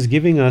the Buddha is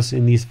giving us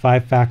in these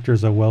 5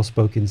 factors of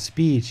well-spoken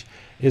speech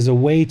is a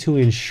way to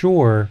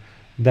ensure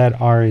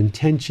that our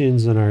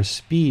intentions and our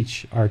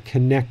speech are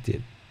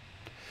connected.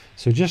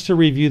 So just to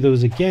review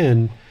those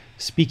again,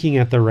 speaking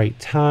at the right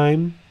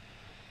time,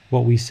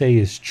 what we say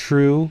is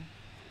true,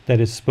 that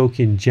it's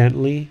spoken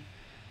gently,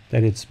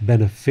 that it's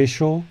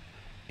beneficial,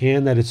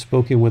 and that it's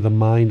spoken with a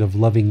mind of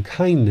loving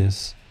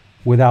kindness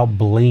without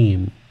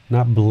blame,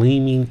 not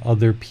blaming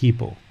other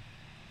people,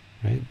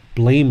 right?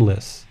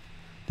 Blameless.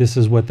 This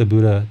is what the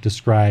Buddha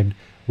described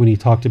when he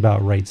talked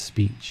about right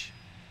speech.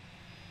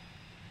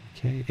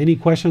 Okay, any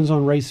questions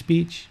on right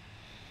speech?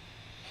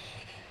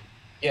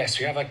 Yes,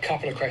 we have a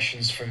couple of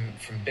questions from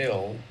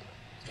Bill.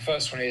 The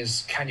first one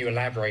is, can you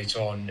elaborate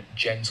on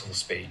gentle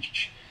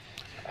speech?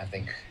 I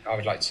think I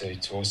would like to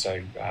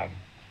also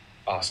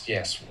ask,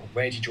 yes,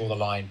 where do you draw the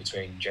line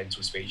between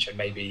gentle speech and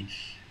maybe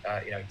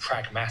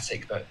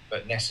pragmatic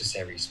but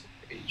necessary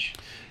speech?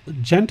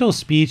 Gentle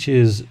speech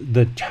is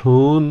the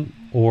tone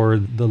or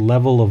the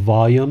level of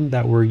volume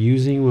that we're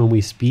using when we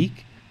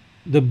speak.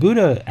 The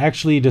Buddha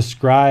actually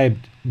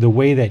described the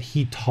way that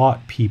he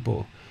taught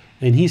people.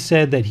 And he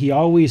said that he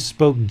always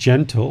spoke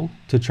gentle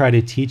to try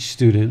to teach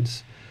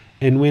students.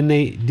 And when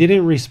they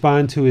didn't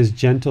respond to his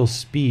gentle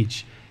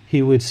speech,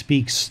 he would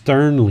speak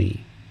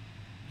sternly,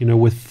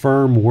 with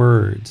firm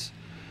words.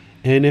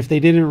 And if they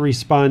didn't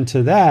respond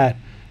to that,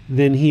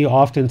 then he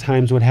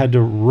oftentimes would have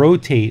to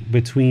rotate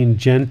between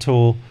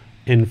gentle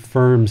and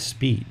firm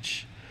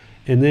speech.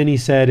 And then he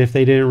said if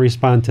they didn't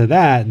respond to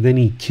that, then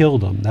he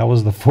killed them. That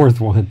was the 4th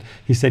one.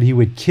 He said he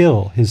would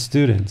kill his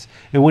students.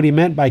 And what he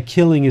meant by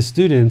killing his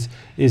students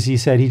is he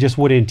said he just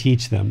wouldn't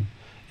teach them.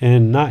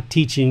 And not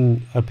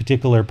teaching a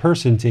particular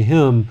person to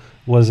him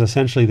was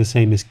essentially the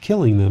same as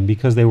killing them,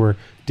 because they were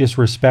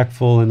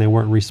disrespectful and they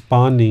weren't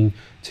responding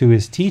to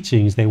his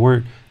teachings. They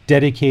weren't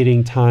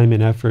dedicating time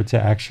and effort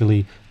to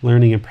actually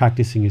learning and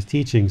practicing his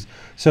teachings.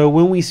 So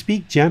when we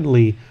speak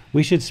gently,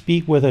 we should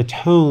speak with a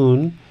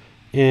tone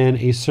and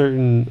a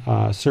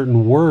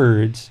certain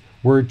word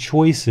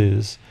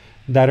choices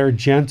that are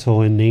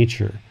gentle in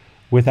nature,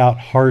 without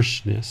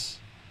harshness.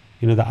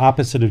 The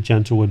opposite of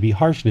gentle would be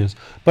harshness.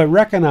 But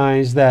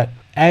recognize that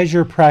as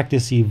your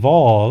practice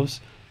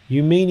evolves,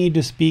 you may need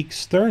to speak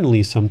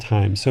sternly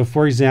sometimes. So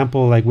for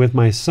example, like with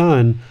my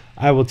son,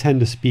 I will tend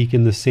to speak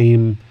in the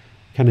same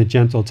kind of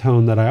gentle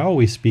tone that I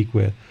always speak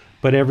with.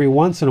 But every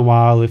once in a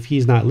while, if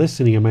he's not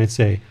listening, I might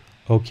say,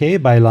 okay,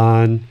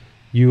 Bailan,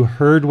 you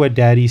heard what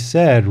Daddy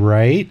said,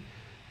 right?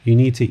 You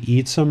need to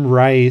eat some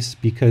rice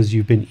because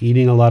you've been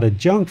eating a lot of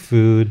junk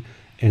food,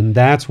 and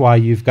that's why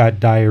you've got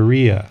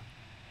diarrhea,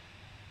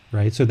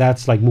 right? So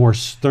that's like more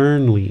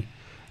sternly,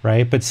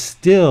 right? But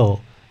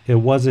still, it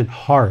wasn't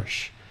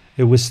harsh.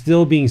 It was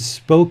still being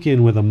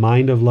spoken with a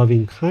mind of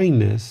loving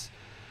kindness,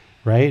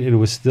 right? And it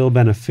was still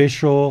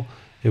beneficial.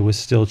 It was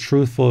still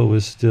truthful. It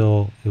was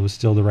still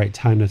the right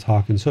time to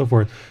talk and so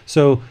forth.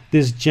 So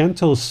this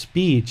gentle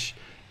speech,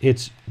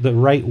 it's the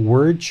right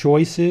word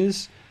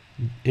choices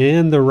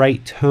and the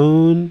right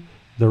tone,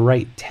 the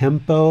right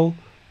tempo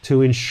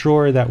to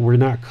ensure that we're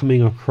not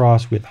coming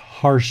across with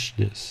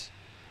harshness,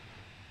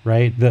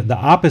 right? The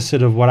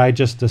opposite of what I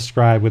just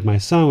described with my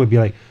son would be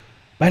like,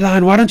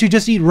 Bailan, why don't you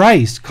just eat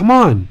rice? Come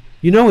on,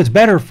 it's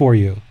better for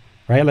you,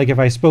 right? Like if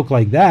I spoke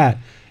like that,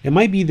 it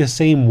might be the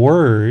same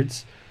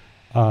words,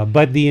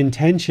 but the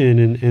intention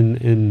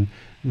and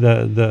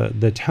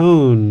the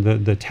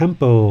tone, the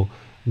tempo,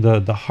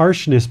 the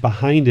harshness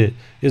behind it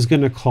is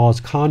going to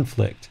cause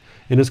conflict,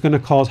 and it's going to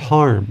cause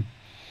harm.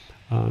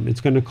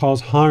 It's going to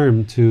cause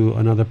harm to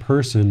another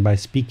person by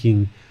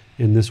speaking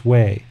in this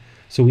way.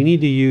 So we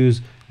need to use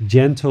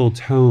gentle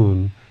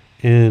tone,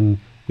 and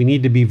we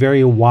need to be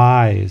very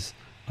wise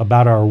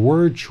about our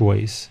word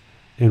choice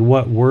and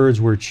what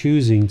words we're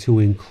choosing to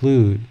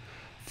include.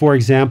 For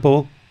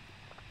example,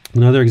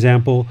 another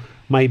example,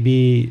 might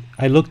be,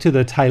 I look to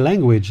the Thai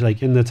language,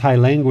 like in the Thai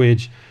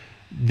language,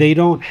 they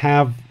don't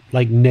have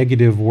like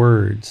negative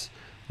words.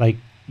 Like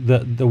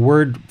the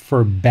word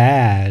for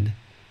bad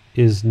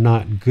is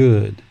not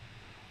good,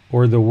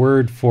 or the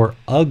word for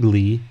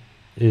ugly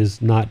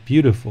is not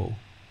beautiful.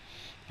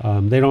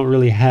 They don't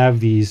really have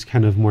these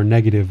kind of more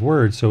negative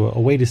words. So a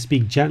way to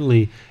speak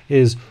gently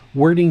is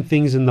wording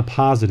things in the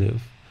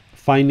positive,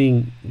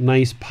 finding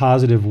nice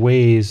positive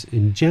ways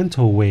and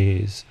gentle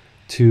ways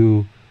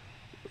to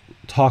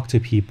talk to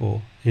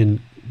people. And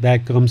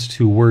that comes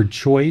to word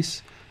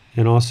choice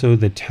and also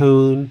the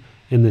tone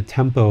and the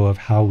tempo of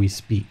how we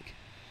speak.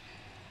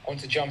 I want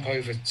to jump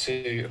over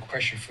to a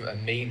question from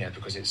Amina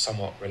because it's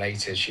somewhat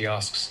related. She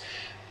asks,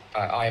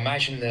 I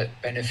imagine that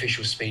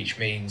beneficial speech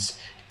means,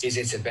 is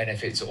it a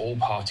benefit to all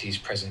parties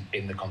present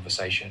in the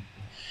conversation?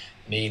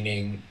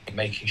 Meaning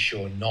making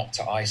sure not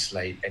to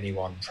isolate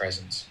anyone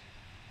present.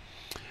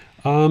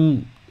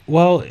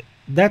 Well,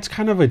 that's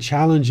kind of a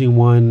challenging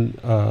one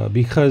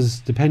because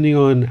depending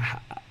on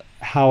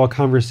how a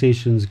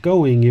conversation's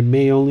going, it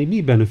may only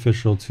be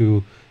beneficial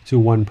to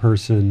one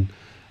person.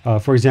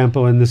 For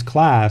example, in this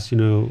class,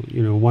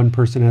 one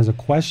person has a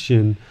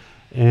question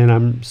and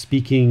I'm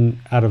speaking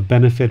out of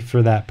benefit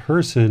for that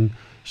person.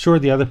 Sure,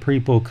 the other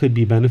people could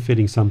be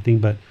benefiting something,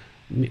 but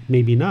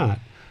maybe not.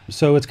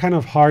 So it's kind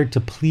of hard to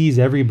please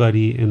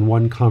everybody in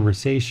one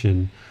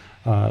conversation.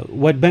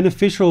 What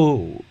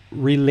beneficial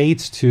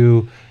relates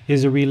to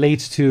is it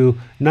relates to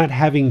not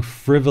having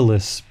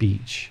frivolous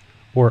speech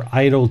or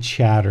idle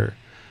chatter.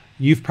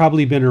 You've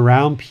probably been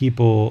around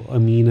people,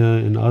 Amina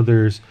and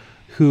others,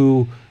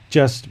 who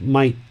just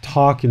might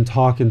talk and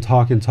talk and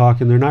talk and talk,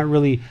 and they're not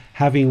really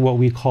having what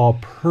we call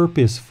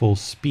purposeful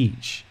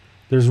speech.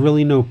 There's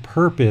really no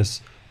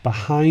purpose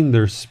behind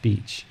their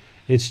speech.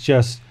 It's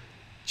just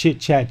chit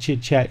chat,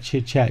 chit chat,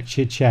 chit chat,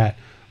 chit chat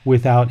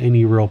without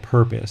any real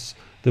purpose.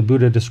 The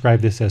Buddha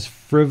described this as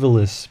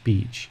frivolous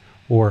speech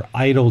or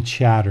idle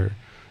chatter.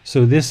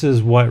 So this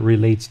is what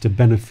relates to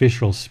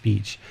beneficial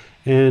speech.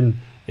 And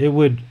it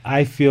would,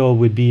 I feel,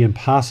 would be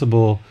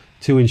impossible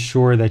to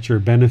ensure that you're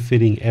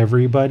benefiting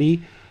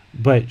everybody.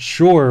 But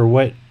sure,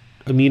 what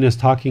Amina's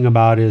talking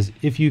about is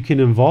if you can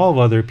involve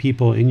other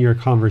people in your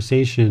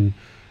conversation,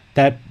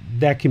 that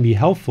can be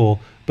helpful,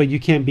 but you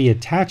can't be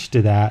attached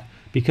to that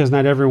because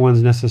not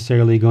everyone's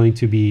necessarily going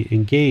to be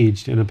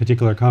engaged in a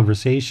particular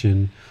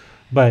conversation.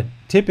 But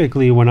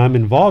typically when I'm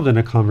involved in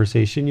a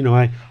conversation,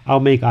 I'll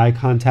make eye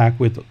contact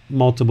with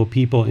multiple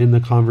people in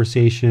the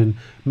conversation,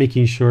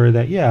 making sure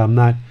that, I'm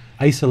not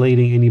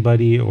isolating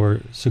anybody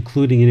or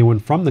secluding anyone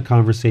from the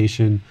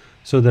conversation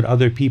so that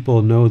other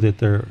people know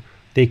that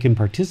they can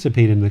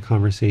participate in the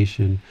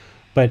conversation.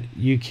 But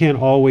you can't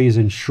always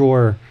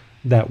ensure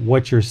that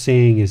what you're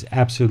saying is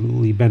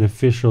absolutely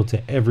beneficial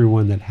to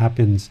everyone that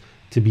happens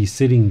to be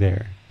sitting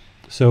there.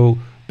 So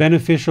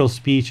beneficial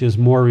speech is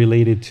more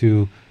related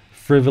to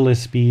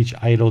frivolous speech,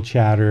 idle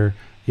chatter,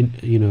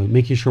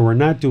 making sure we're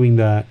not doing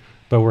that,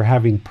 but we're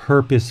having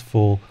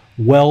purposeful,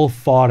 well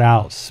thought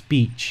out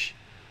speech,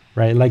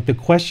 right? Like the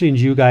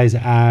questions you guys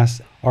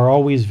ask are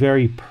always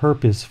very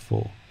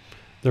purposeful.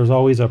 There's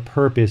always a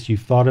purpose.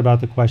 You've thought about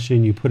the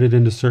question, you put it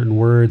into certain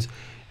words,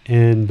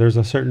 and there's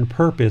a certain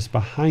purpose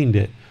behind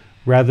it,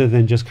 rather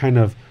than just kind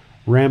of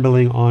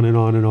rambling on and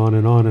on and on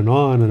and on and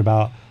on and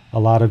about a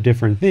lot of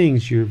different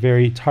things. You're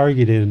very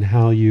targeted in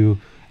how you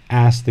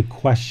ask the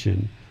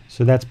question.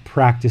 So that's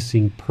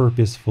practicing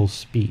purposeful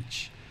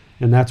speech.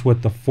 And that's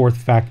what the fourth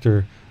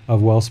factor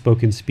of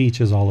well-spoken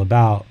speech is all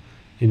about,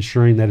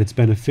 ensuring that it's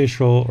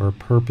beneficial or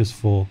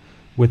purposeful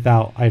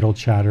without idle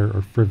chatter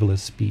or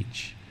frivolous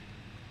speech.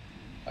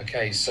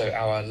 Okay, so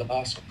our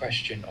last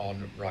question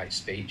on right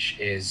speech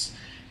is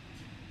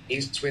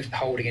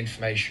withholding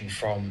information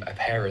from a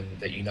parent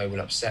that you know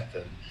will upset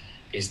them,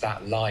 is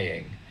that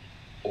lying,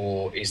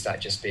 or is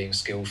that just being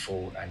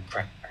skillful and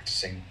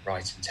practicing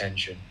right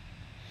intention?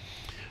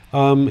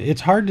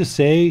 It's hard to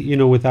say,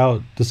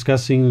 without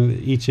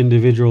discussing each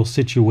individual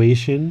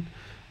situation,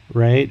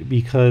 right?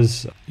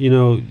 Because,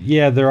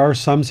 there are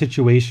some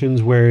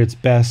situations where it's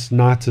best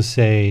not to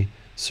say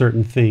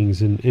certain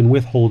things and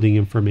withholding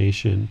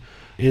information,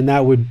 and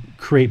that would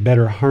create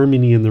better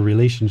harmony in the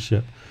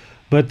relationship.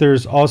 But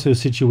there's also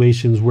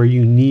situations where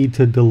you need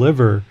to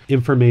deliver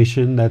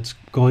information that's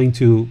going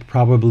to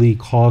probably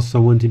cause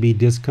someone to be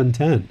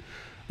discontent,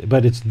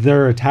 but it's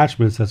their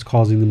attachments that's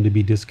causing them to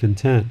be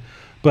discontent.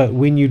 But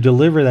when you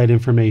deliver that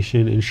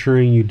information,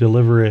 ensuring you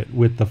deliver it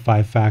with the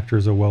 5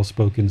 factors of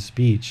well-spoken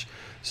speech.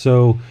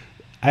 So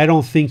I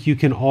don't think you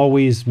can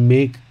always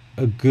make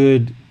a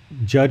good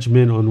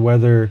judgment on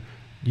whether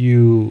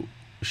you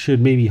should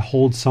maybe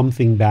hold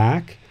something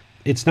back.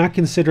 It's not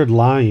considered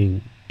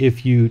lying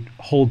if you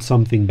hold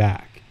something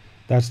back.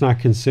 That's not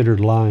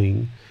considered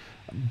lying.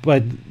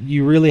 But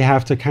you really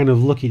have to kind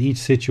of look at each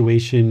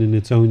situation in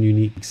its own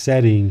unique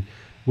setting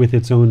with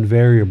its own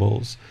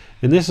variables.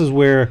 And this is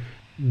where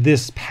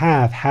this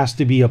path has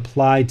to be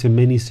applied to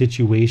many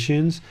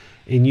situations,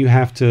 and you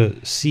have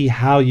to see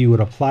how you would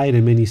apply it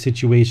in many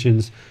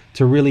situations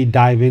to really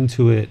dive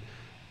into it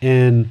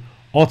and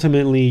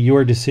ultimately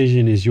your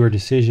decision is your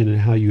decision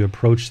and how you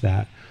approach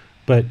that.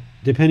 But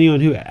depending on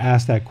who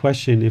asked that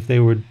question, if they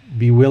would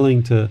be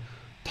willing to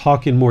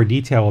talk in more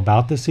detail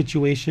about the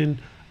situation,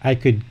 I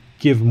could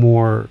give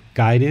more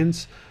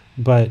guidance.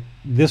 But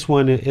this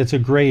one, it's a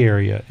gray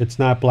area. It's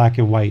not black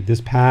and white.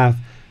 This path,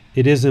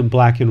 it isn't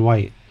black and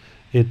white.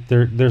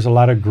 There's a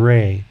lot of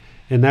gray.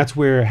 And that's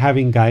where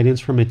having guidance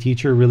from a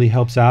teacher really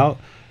helps out.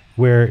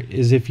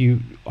 Whereas if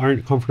you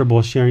aren't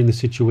comfortable sharing the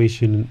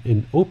situation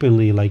in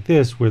openly like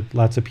this with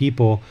lots of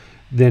people,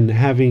 then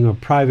having a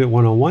private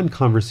one-on-one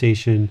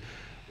conversation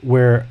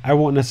where I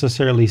won't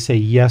necessarily say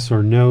yes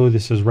or no,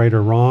 this is right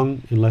or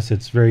wrong, unless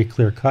it's very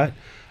clear cut.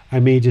 I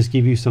may just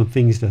give you some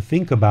things to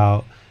think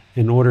about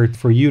in order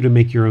for you to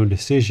make your own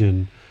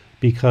decision,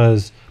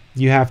 because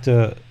you have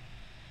to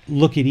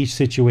look at each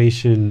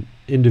situation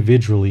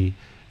individually.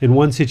 In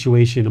one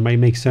situation, it might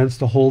make sense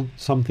to hold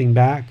something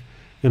back.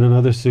 In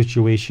another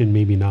situation,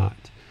 maybe not.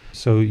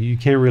 So you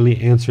can't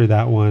really answer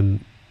that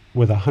one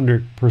with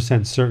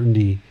 100%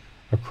 certainty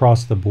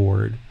across the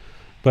board.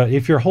 But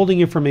if you're holding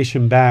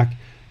information back,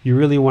 you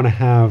really want to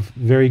have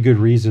very good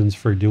reasons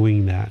for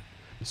doing that.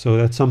 So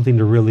that's something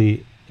to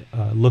really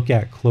look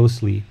at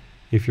closely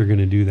if you're going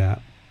to do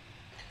that.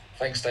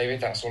 Thanks, David.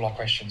 That's all our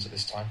questions at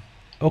this time.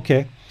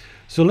 Okay,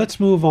 so let's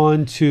move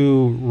on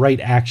to right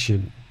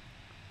action.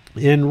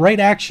 And right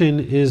action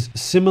is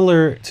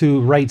similar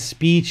to right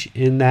speech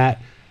in that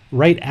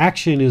right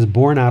action is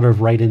born out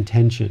of right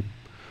intention.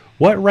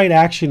 What right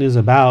action is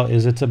about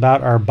is it's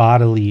about our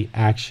bodily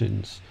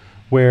actions,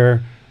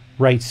 where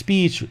right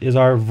speech is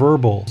our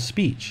verbal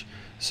speech.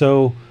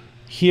 So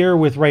here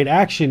with right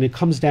action, it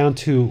comes down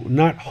to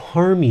not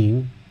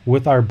harming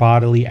with our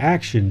bodily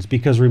actions,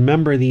 because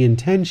remember, the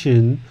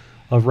intention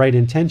of right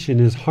intention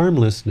is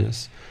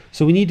harmlessness.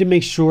 So we need to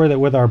make sure that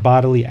with our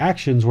bodily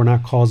actions, we're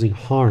not causing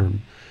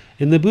harm.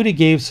 And the Buddha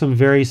gave some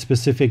very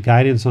specific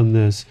guidance on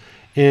this,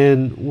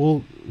 and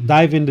we'll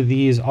dive into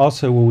these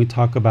also when we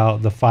talk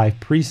about the 5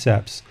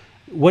 precepts.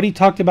 What he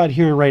talked about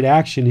here in right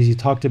action is he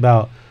talked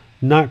about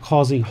not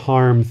causing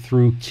harm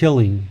through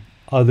killing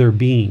other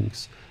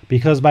beings.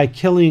 Because by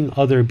killing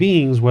other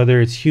beings,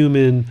 whether it's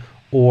human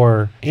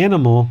or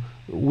animal,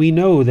 we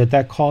know that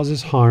that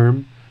causes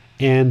harm,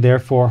 and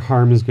therefore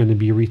harm is going to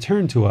be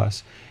returned to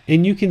us.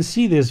 And you can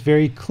see this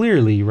very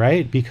clearly,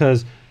 right?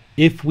 Because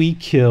if we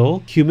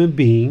kill a human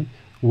being,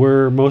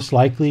 we're most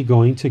likely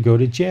going to go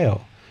to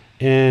jail.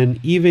 And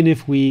even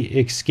if we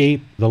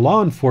escape the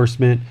law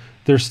enforcement,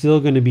 there's still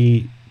going to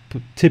be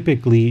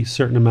typically a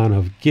certain amount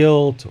of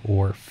guilt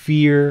or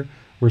fear,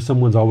 where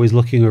someone's always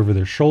looking over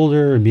their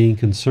shoulder and being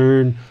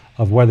concerned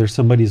of whether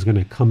somebody's going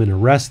to come and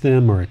arrest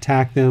them or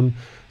attack them.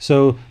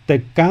 So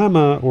the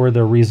karma, or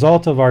the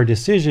result of our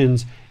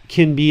decisions,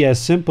 can be as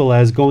simple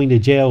as going to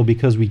jail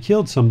because we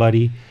killed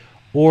somebody,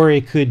 or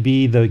it could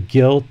be the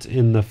guilt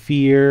and the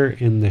fear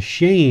and the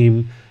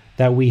shame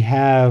that we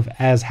have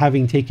as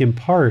having taken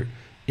part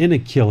in a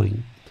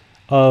killing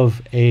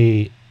of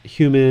a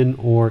human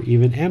or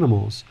even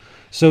animals.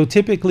 So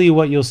typically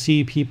what you'll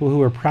see people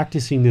who are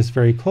practicing this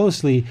very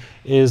closely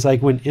is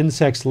like when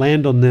insects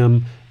land on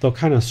them, they'll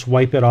kind of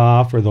swipe it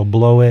off or they'll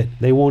blow it.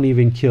 They won't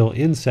even kill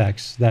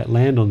insects that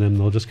land on them.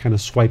 They'll just kind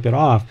of swipe it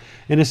off.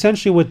 And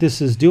essentially what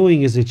this is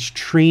doing is it's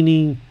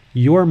training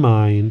your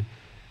mind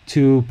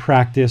to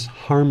practice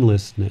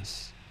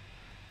harmlessness,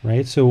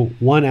 right? So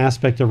one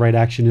aspect of right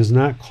action is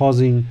not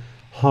causing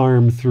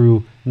harm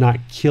through not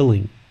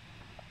killing.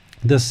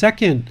 The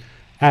second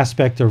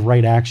aspect of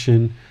right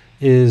action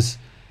is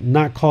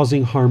not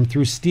causing harm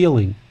through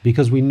stealing,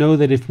 because we know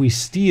that if we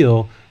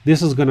steal,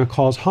 this is going to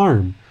cause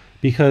harm,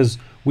 because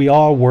we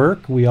all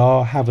work, we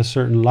all have a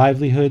certain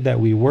livelihood that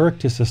we work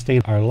to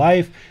sustain our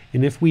life,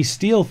 and if we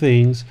steal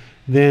things,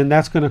 then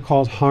that's going to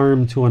cause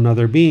harm to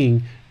another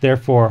being.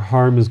 Therefore,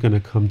 harm is going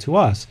to come to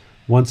us.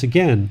 Once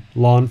again,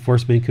 law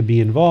enforcement could be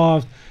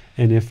involved,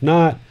 and if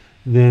not,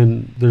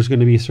 then there's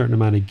going to be a certain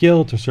amount of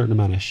guilt, a certain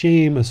amount of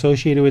shame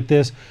associated with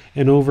this.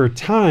 And over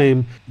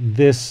time,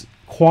 this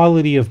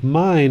quality of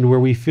mind where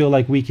we feel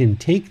like we can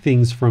take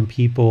things from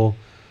people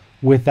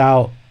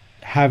without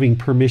having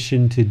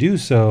permission to do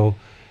so,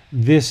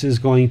 this is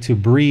going to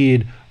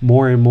breed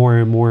more and more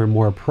and more and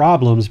more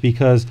problems,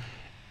 because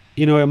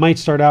it might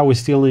start out with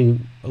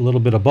stealing a little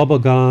bit of bubble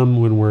gum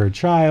when we're a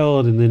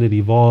child, and then it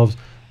evolves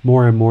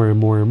more and more and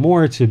more and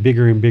more to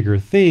bigger and bigger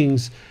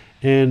things.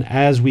 And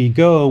as we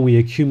go and we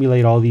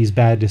accumulate all these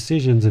bad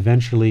decisions,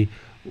 eventually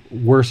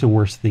worse and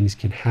worse things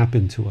can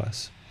happen to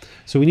us.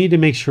 So we need to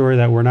make sure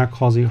that we're not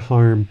causing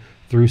harm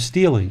through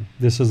stealing.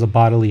 This is a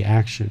bodily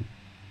action.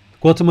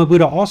 Gotama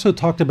Buddha also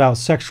talked about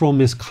sexual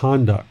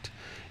misconduct.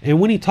 And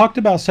when he talked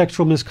about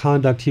sexual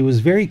misconduct, he was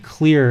very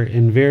clear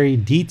and very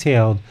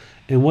detailed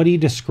in what he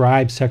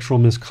described sexual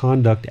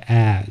misconduct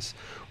as.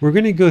 We're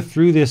going to go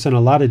through this in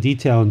a lot of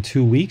detail in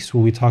 2 weeks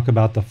when we talk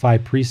about the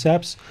 5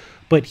 precepts.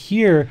 But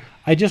here,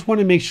 I just want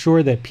to make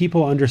sure that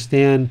people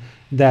understand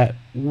that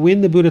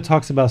when the Buddha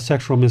talks about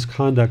sexual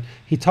misconduct,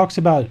 he talks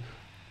about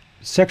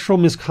sexual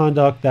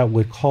misconduct that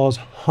would cause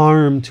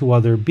harm to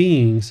other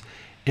beings.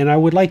 And I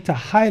would like to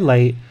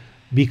highlight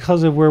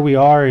because of where we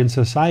are in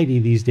society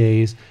these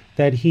days,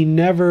 that he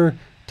never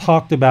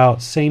talked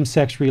about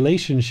same-sex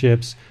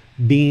relationships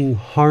being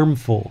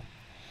harmful.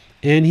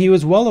 And he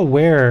was well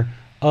aware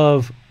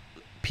of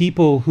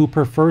people who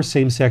prefer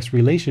same-sex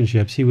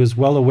relationships. He was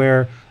well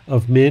aware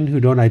of men who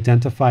don't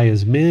identify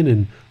as men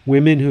and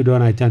women who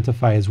don't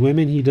identify as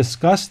women. He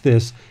discussed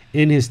this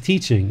in his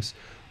teachings.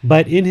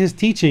 But in his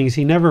teachings,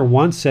 he never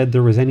once said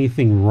there was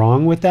anything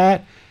wrong with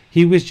that.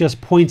 He was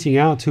just pointing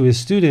out to his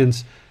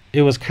students,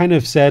 it was kind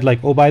of said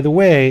like, oh, by the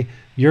way,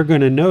 you're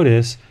going to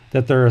notice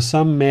that there are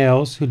some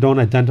males who don't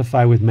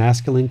identify with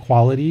masculine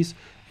qualities,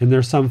 and there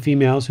are some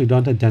females who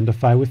don't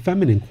identify with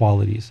feminine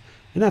qualities.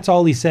 And that's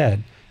all he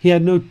said. He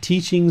had no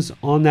teachings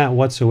on that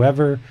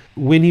whatsoever.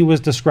 When he was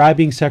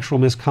describing sexual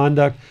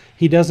misconduct,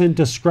 he doesn't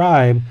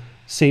describe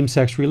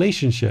same-sex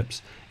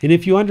relationships. And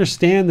if you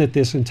understand that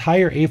this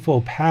entire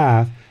Eightfold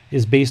Path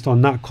is based on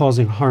not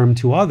causing harm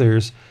to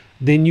others,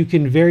 then you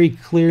can very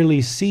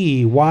clearly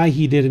see why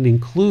he didn't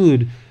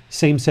include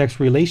same-sex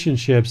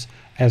relationships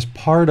as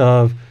part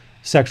of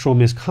sexual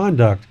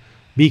misconduct,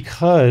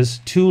 because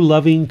two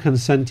loving,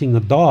 consenting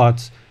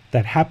adults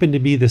that happen to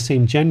be the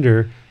same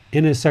gender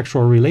in a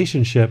sexual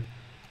relationship,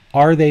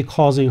 are they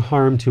causing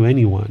harm to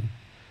anyone?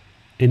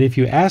 And if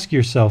you ask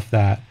yourself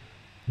that,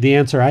 the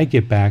answer I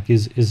get back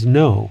is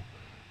no.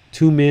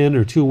 Two men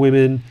or two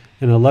women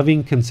in a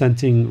loving,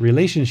 consenting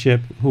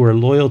relationship who are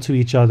loyal to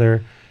each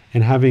other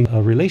and having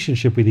a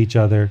relationship with each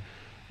other,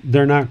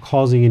 they're not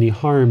causing any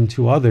harm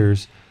to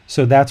others.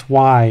 So that's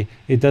why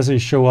it doesn't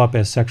show up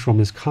as sexual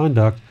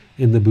misconduct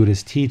in the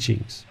Buddhist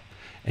teachings.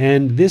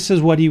 And this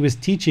is what he was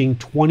teaching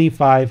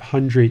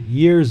 2,500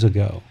 years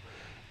ago.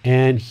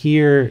 And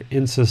here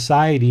in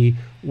society,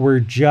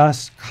 we're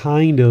just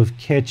kind of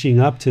catching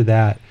up to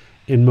that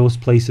in most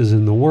places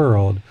in the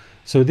world.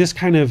 So this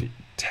kind of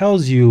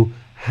tells you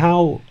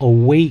how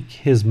awake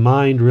his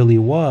mind really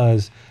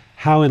was,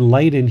 how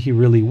enlightened he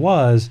really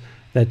was,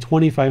 that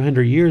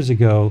 2,500 years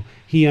ago,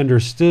 he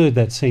understood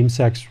that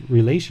same-sex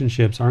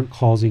relationships aren't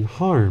causing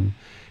harm.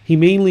 He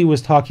mainly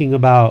was talking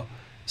about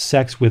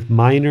sex with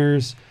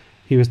minors.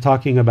 He was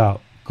talking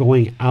about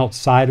going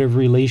outside of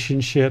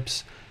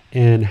relationships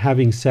and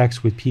having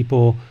sex with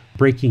people,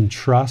 breaking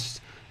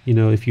trust. You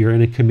know, if you're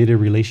in a committed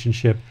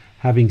relationship,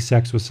 having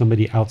sex with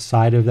somebody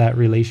outside of that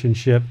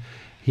relationship.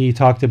 He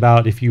talked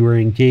about if you were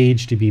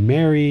engaged to be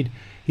married.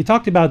 He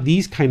talked about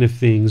these kind of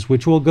things,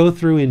 which we'll go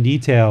through in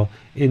detail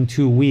in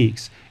 2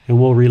 weeks, and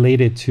we'll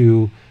relate it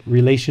to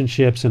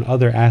relationships and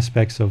other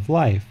aspects of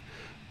life.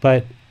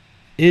 But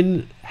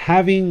in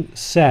having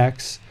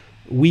sex,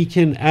 we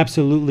can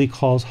absolutely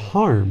cause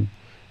harm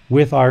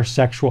with our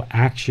sexual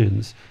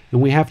actions.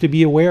 And we have to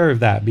be aware of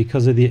that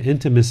because of the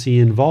intimacy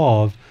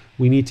involved.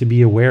 We need to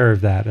be aware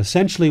of that.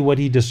 Essentially, what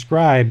he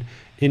described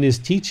in his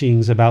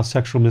teachings about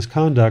sexual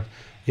misconduct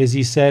is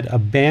he said,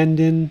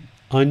 abandon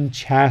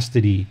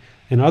unchastity.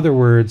 In other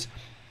words,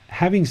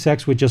 having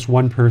sex with just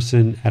one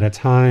person at a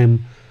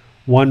time,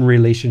 one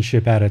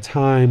relationship at a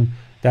time,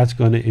 that's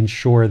going to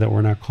ensure that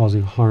we're not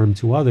causing harm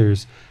to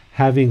others.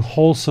 Having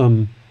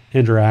wholesome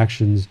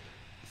interactions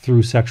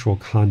through sexual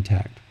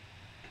contact.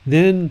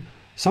 Then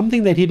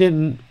something that he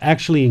didn't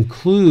actually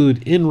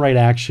include in right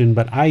action,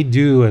 but I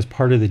do as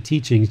part of the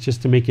teachings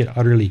just to make it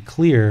utterly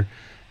clear,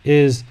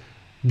 is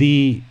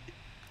the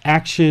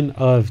action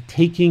of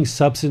taking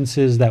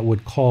substances that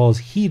would cause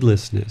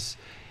heedlessness.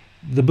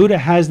 The Buddha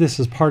has this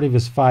as part of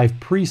his 5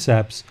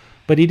 precepts,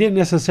 but he didn't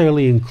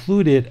necessarily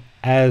include it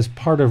as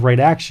part of right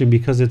action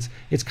because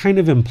it's kind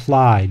of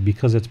implied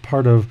because it's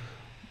part of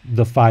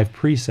the 5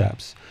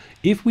 precepts.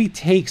 If we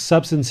take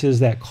substances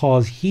that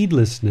cause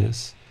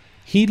heedlessness,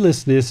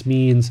 heedlessness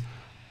means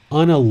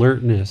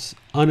unalertness,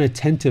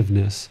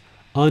 unattentiveness,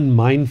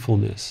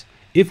 unmindfulness.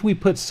 If we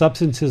put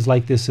substances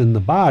like this in the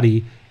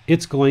body,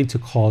 it's going to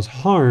cause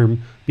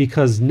harm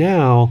because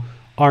now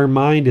our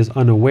mind is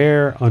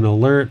unaware,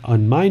 unalert,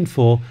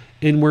 unmindful,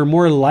 and we're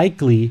more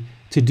likely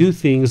to do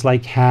things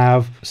like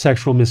have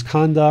sexual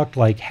misconduct,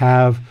 like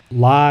have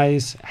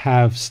lies,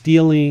 have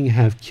stealing,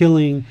 have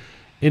killing.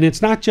 And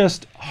it's not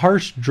just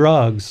harsh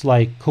drugs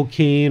like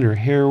cocaine or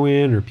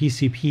heroin or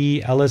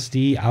PCP,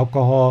 LSD,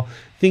 alcohol,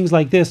 things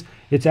like this.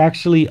 It's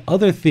actually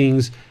other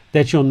things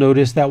that you'll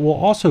notice that will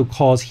also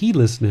cause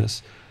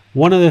heedlessness.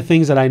 One of the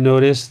things that I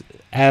noticed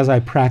as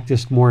I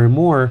practiced more and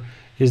more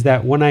is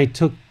that when I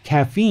took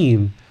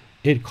caffeine,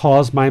 it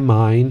caused my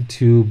mind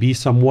to be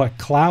somewhat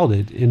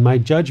clouded in my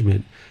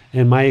judgment,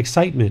 and my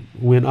excitement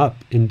went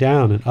up and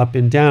down and up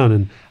and down,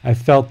 and I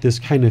felt this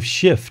kind of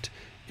shift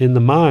in the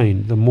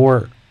mind. The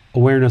more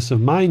awareness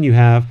of mind you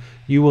have,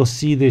 you will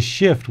see this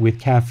shift with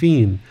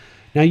caffeine.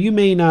 Now, you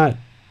may not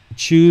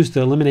choose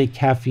to eliminate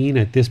caffeine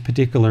at this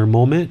particular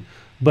moment,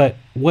 but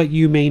what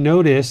you may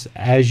notice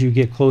as you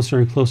get closer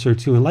and closer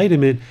to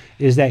enlightenment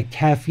is that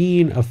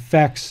caffeine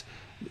affects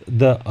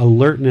the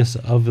alertness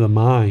of the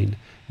mind.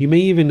 You may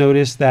even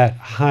notice that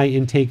high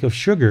intake of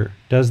sugar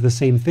does the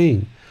same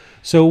thing.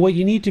 So what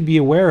you need to be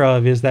aware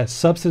of is that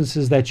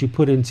substances that you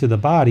put into the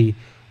body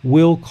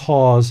will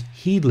cause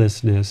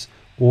heedlessness,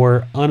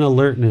 or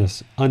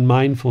unalertness,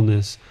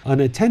 unmindfulness,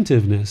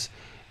 unattentiveness.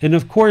 And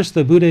of course,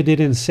 the Buddha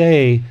didn't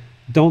say,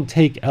 don't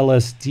take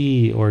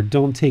LSD or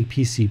don't take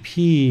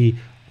PCP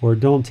or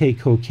don't take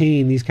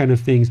cocaine, these kind of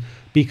things,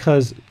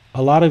 because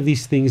a lot of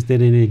these things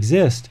didn't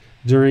exist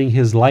during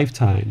his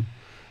lifetime.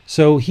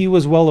 So he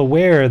was well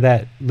aware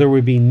that there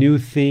would be new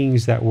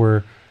things that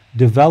were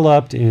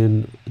developed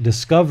and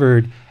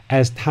discovered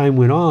as time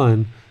went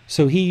on.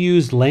 So he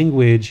used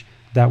language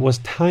that was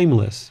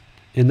timeless.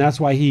 And that's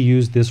why he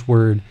used this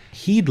word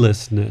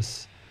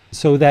heedlessness,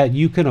 so that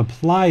you can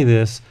apply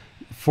this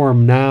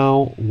from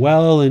now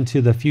well into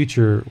the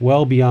future,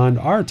 well beyond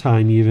our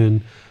time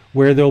even,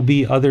 where there'll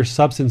be other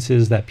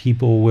substances that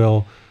people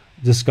will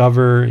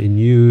discover and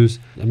use.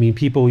 I mean,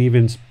 people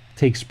even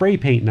take spray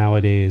paint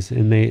nowadays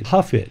and they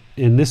huff it,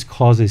 and this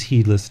causes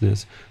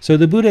heedlessness. So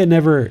the Buddha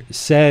never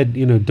said,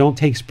 don't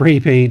take spray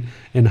paint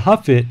and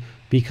huff it,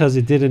 because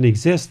it didn't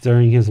exist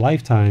during his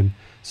lifetime.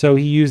 So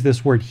he used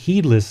this word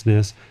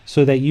heedlessness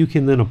so that you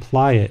can then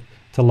apply it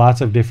to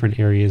lots of different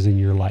areas in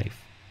your life.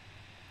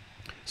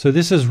 So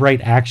this is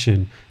right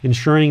action,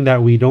 ensuring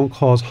that we don't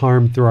cause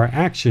harm through our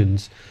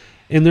actions.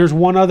 And there's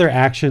one other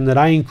action that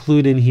I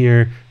include in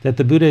here that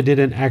the Buddha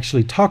didn't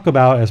actually talk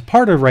about as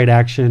part of right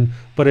action,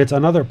 but it's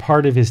another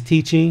part of his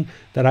teaching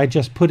that I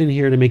just put in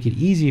here to make it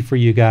easy for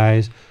you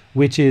guys,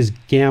 which is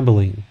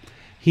gambling.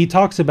 He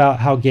talks about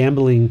how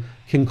gambling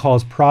can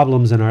cause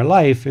problems in our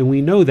life, and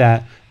we know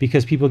that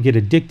because people get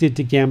addicted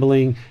to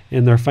gambling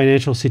and their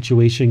financial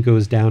situation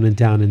goes down and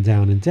down and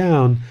down and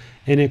down,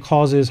 and it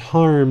causes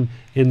harm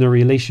in their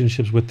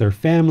relationships with their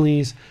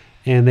families,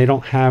 and they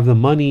don't have the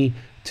money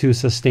to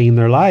sustain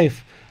their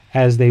life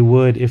as they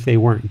would if they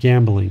weren't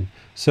gambling.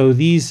 So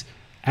these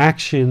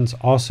actions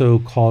also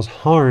cause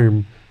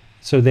harm.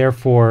 So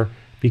therefore,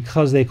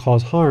 because they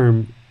cause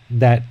harm,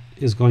 that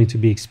is going to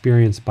be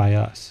experienced by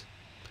us.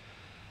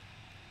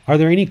 Are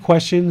there any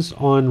questions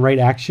on right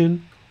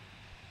action?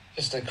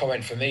 Just a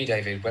comment from me,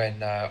 David.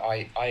 When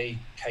I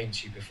came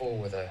to you before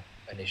with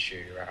an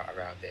issue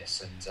around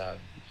this, and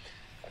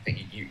I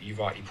think you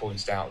rightly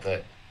pointed out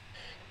that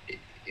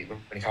when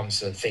it comes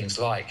to things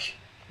like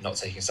not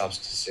taking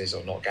substances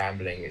or not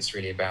gambling, it's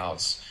really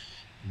about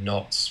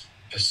not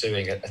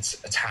pursuing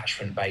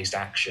attachment-based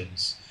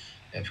actions,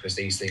 because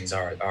these things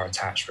are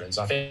attachments.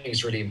 I think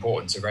it's really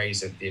important to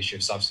raise the issue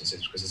of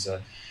substances, because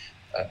there's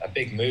a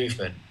big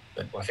movement.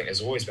 Well, I think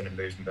there's always been a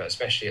movement, but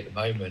especially at the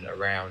moment,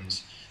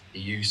 around the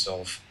use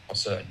of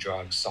certain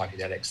drugs,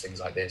 psychedelics, things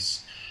like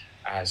this,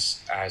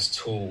 as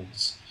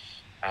tools.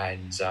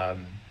 And I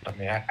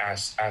mean,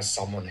 as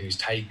someone who's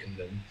taken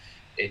them,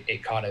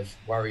 it kind of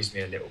worries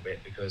me a little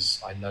bit,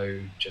 because I know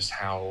just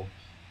how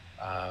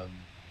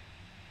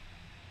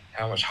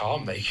much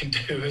harm they can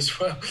do as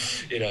well.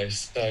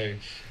 So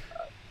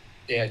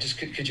yeah, just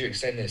could you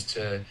extend this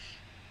to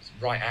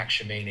right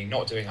action, meaning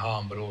not doing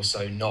harm, but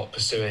also not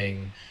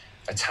pursuing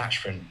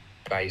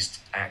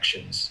attachment-based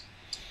actions?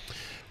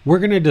 We're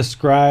going to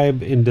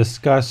describe and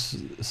discuss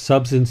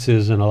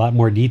substances in a lot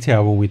more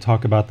detail when we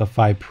talk about the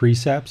 5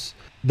 precepts.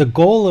 The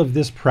goal of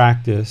this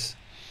practice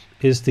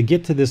is to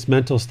get to this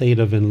mental state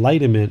of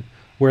enlightenment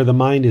where the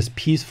mind is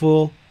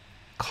peaceful,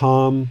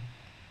 calm,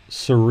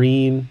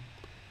 serene,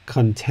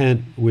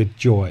 content with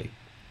joy.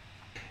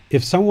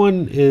 If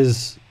someone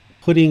is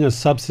putting a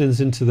substance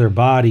into their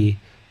body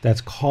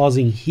that's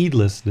causing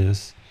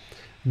heedlessness,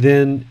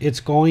 then it's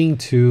going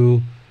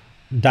to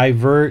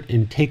divert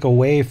and take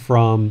away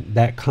from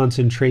that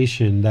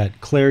concentration,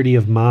 that clarity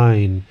of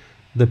mind,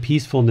 the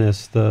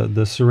peacefulness,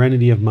 the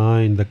serenity of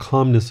mind, the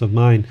calmness of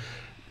mind.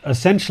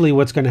 Essentially,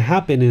 what's going to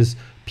happen is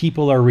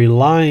people are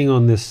relying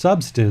on this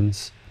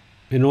substance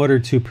in order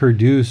to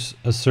produce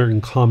a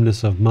certain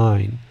calmness of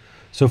mind.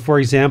 So, for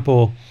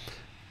example,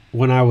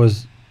 when I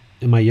was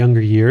in my younger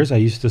years, I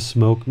used to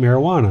smoke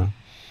marijuana,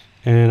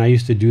 and I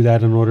used to do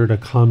that in order to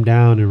calm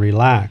down and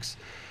relax.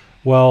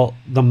 Well,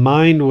 the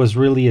mind was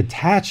really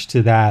attached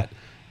to that,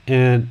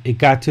 and it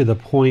got to the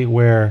point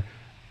where,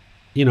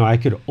 I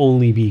could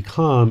only be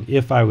calm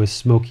if I was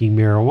smoking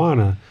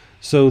marijuana.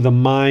 So the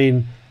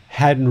mind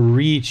hadn't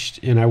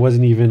reached, and I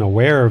wasn't even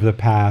aware of the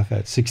path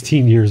at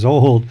 16 years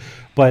old,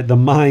 but the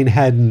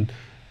mind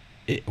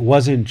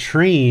wasn't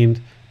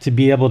trained to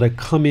be able to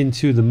come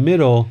into the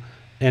middle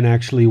and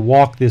actually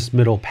walk this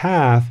middle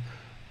path.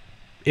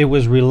 It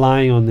was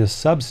relying on this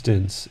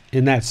substance,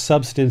 and that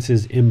substance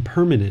is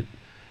impermanent.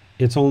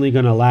 It's only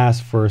going to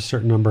last for a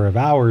certain number of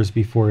hours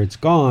before it's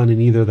gone,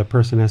 and either the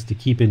person has to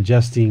keep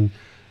ingesting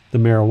the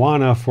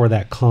marijuana for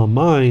that calm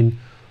mind,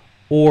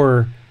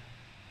 or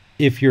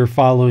if you're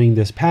following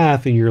this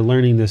path and you're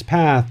learning this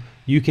path,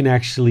 you can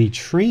actually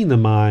train the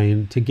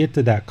mind to get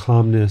to that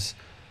calmness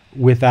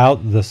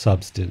without the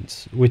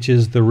substance, which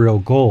is the real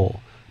goal,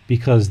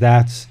 because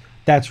that's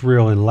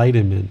real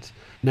enlightenment.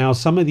 Now,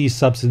 some of these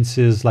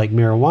substances like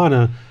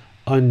marijuana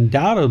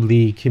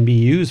undoubtedly can be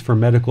used for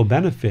medical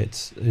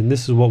benefits. And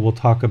this is what we'll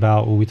talk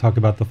about when we talk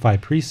about the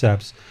 5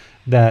 precepts,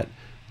 that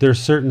there's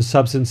certain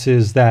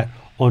substances that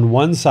on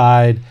one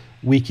side,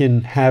 we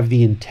can have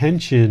the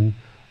intention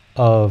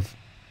of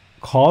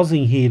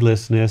causing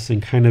heedlessness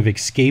and kind of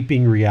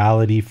escaping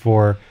reality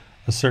for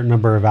a certain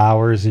number of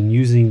hours and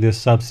using this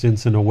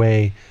substance in a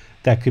way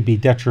that could be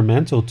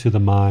detrimental to the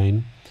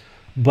mind.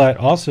 But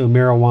also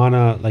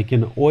marijuana, like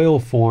in oil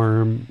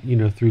form,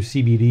 through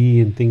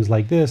CBD and things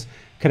like this,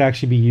 could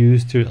actually be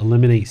used to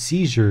eliminate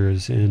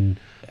seizures and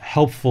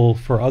helpful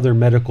for other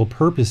medical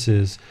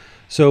purposes.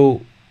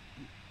 So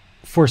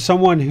for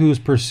someone who's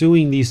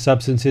pursuing these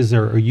substances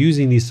or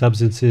using these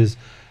substances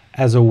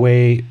as a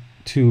way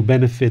to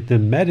benefit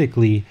them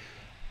medically,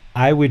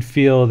 I would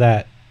feel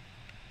that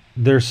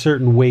there's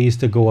certain ways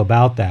to go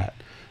about that.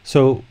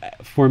 So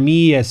for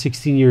me at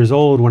 16 years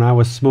old, when I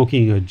was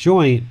smoking a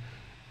joint,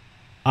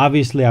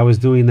 obviously I was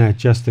doing that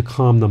just to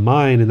calm the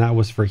mind, and that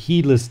was for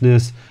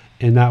heedlessness,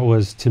 and that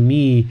was, to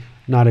me,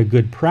 not a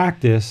good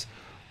practice.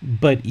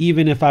 But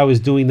even if I was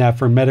doing that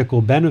for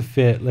medical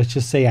benefit, let's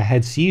just say I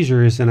had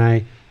seizures and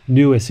I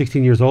knew at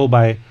 16 years old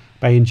by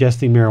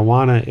ingesting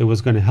marijuana it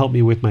was going to help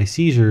me with my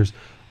seizures.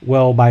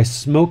 Well, by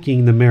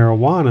smoking the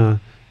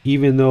marijuana,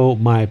 even though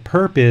my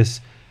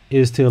purpose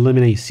is to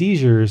eliminate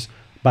seizures,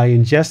 by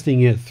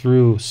ingesting it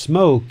through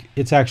smoke,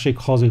 it's actually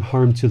causing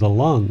harm to the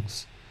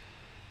lungs.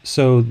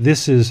 So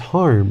this is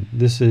harm.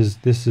 This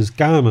is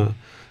gamma.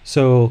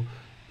 So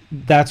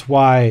that's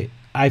why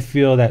I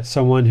feel that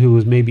someone who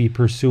is maybe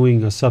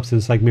pursuing a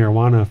substance like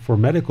marijuana for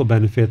medical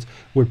benefits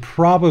would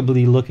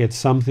probably look at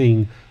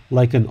something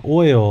like an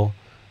oil,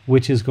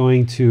 which is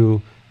going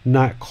to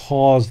not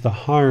cause the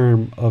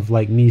harm of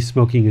like me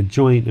smoking a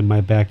joint in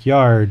my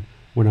backyard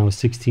when I was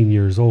 16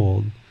 years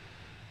old.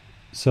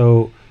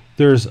 So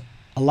there's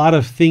a lot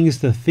of things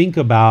to think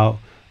about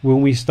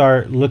when we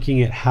start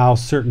looking at how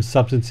certain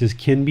substances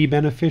can be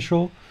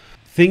beneficial.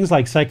 Things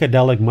like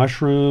psychedelic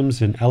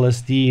mushrooms and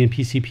LSD and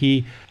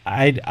PCP,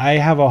 I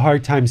have a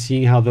hard time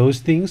seeing how those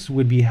things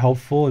would be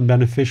helpful and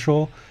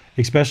beneficial,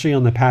 especially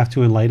on the path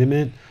to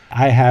enlightenment.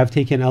 I have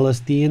taken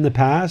LSD in the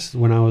past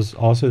when I was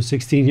also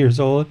 16 years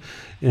old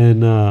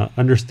and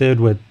understood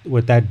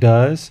what that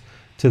does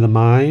to the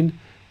mind.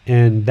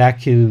 And that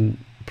can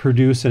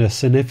produce a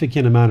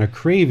significant amount of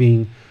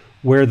craving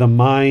where the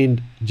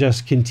mind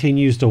just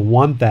continues to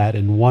want that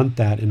and want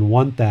that and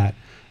want that.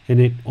 And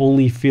it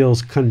only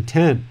feels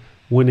content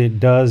when it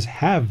does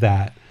have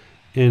that.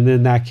 And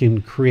then that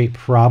can create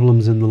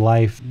problems in the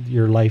life.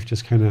 Your life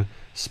just kind of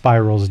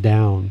spirals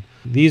down.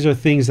 These are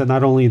things that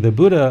not only the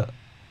Buddha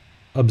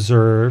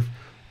observed,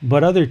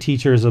 but other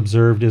teachers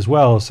observed as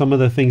well. Some of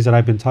the things that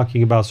I've been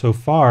talking about so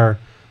far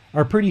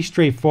are pretty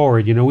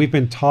straightforward. We've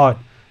been taught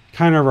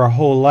kind of our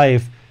whole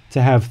life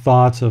to have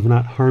thoughts of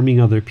not harming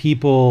other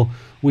people.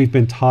 We've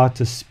been taught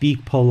to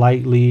speak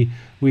politely.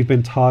 We've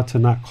been taught to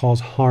not cause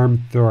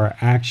harm through our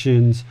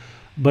actions.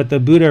 But the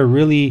Buddha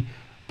really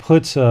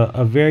puts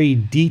a very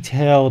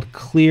detailed,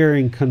 clear,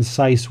 and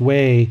concise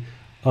way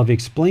of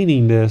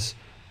explaining this,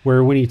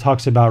 where when he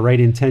talks about right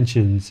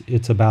intentions,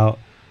 it's about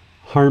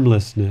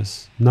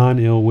harmlessness,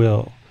 non-ill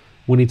will.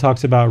 When he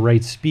talks about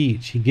right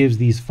speech, he gives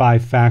these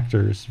 5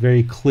 factors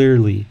very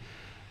clearly,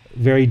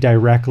 very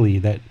directly,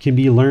 that can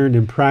be learned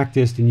and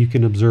practiced, and you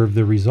can observe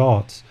the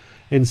results.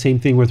 And same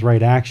thing with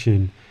right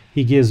action.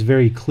 He gives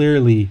very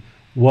clearly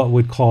what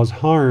would cause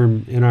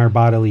harm in our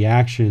bodily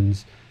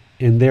actions,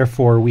 and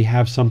therefore we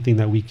have something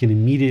that we can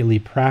immediately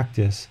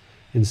practice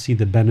and see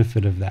the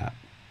benefit of that.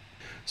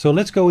 So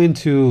let's go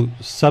into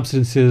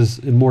substances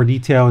in more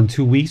detail in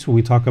 2 weeks when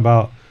we talk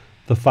about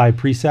the 5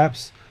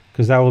 precepts,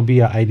 because that will be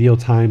an ideal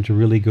time to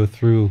really go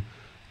through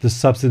the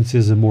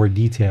substances in more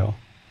detail.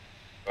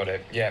 Got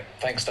it. Yeah.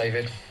 Thanks,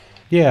 David.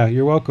 Yeah,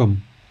 you're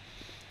welcome.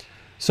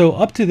 So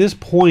up to this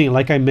point,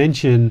 like I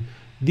mentioned,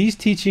 these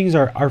teachings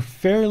are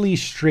fairly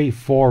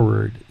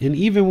straightforward. And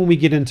even when we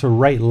get into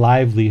right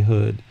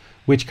livelihood,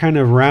 which kind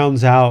of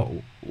rounds out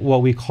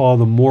what we call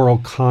the moral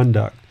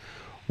conduct.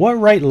 What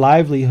right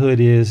livelihood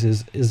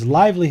is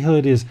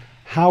livelihood is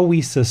how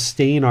we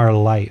sustain our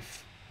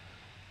life.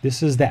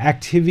 This is the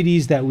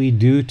activities that we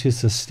do to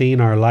sustain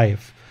our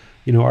life.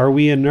 Are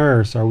we a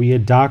nurse? Are we a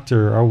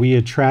doctor? Are we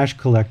a trash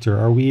collector?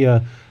 Are we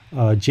a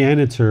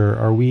janitor?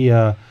 Are we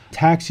a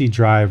taxi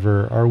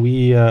driver? Are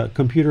we a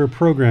computer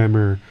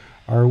programmer?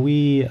 Are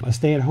we a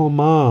stay-at-home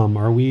mom?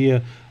 Are we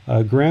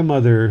a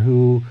grandmother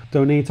who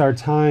donates our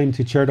time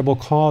to charitable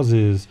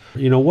causes?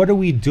 What are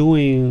we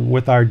doing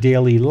with our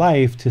daily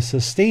life to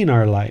sustain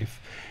our life?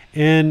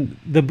 And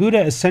the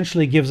Buddha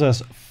essentially gives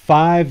us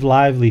 5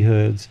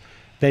 livelihoods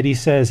that he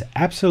says,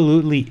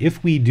 absolutely,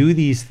 if we do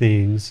these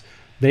things,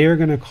 they are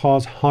going to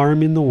cause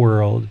harm in the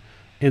world,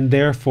 and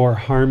therefore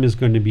harm is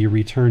going to be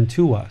returned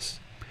to us.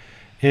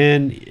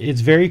 And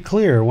it's very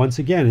clear. Once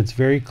again, it's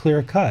very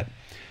clear cut.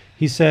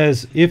 He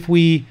says, if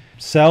we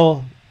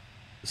sell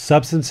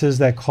substances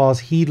that cause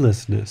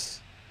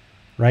heedlessness,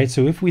 right?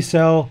 So if we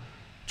sell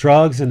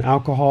drugs and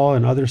alcohol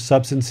and other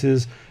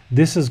substances,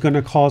 this is going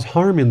to cause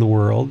harm in the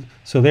world.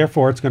 So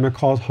therefore, it's going to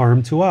cause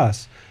harm to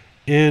us.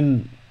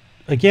 And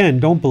again,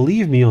 don't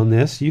believe me on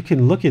this. You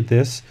can look at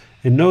this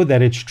and know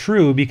that it's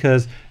true,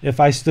 because if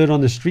I stood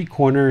on the street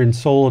corner and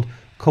sold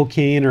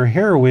cocaine or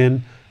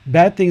heroin,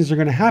 bad things are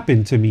going to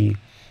happen to me.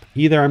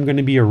 Either I'm going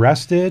to be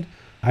arrested,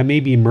 I may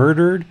be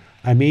murdered,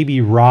 I may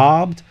be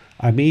robbed,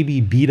 I may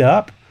be beat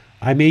up,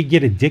 I may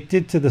get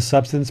addicted to the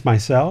substance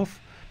myself.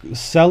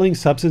 Selling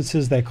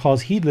substances that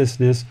cause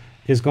heedlessness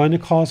is going to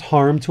cause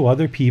harm to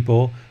other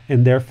people,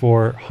 and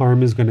therefore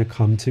harm is going to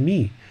come to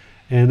me.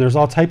 And there's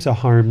all types of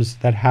harms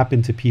that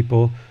happen to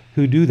people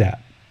who do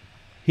that.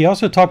 He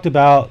also talked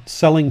about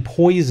selling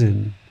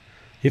poison.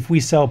 If we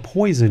sell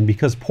poison,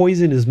 because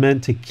poison is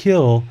meant to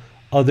kill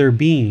other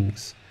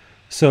beings.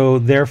 So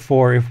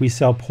therefore, if we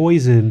sell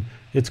poison,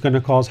 it's going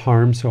to cause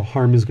harm, so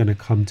harm is going to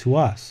come to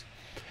us.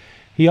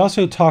 He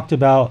also talked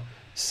about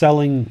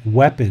selling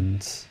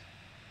weapons,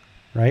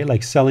 right?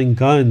 Like selling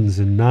guns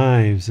and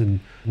knives and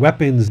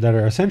weapons that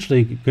are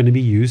essentially going to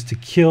be used to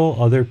kill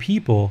other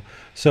people.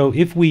 So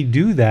if we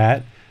do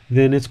that,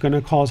 then it's going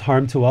to cause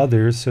harm to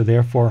others, so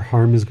therefore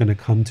harm is going to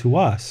come to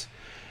us.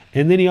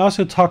 And then he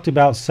also talked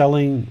about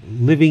selling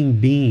living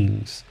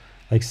beings,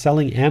 like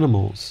selling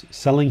animals,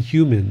 selling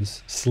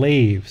humans,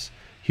 slaves,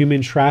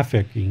 human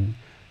trafficking,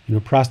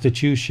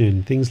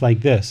 prostitution, things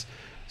like this.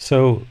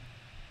 So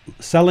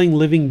selling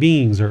living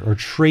beings or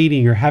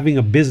trading or having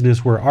a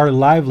business where our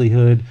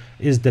livelihood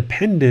is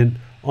dependent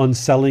on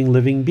selling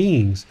living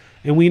beings.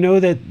 And we know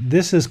that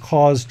this has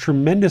caused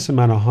tremendous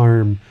amount of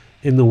harm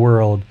in the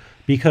world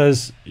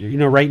because,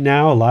 right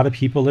now a lot of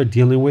people are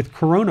dealing with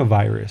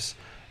coronavirus.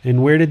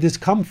 And where did this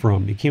come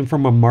from? It came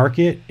from a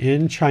market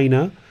in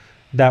China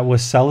that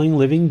was selling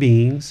living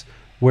beings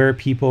where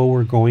people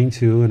were going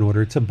to in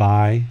order to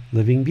buy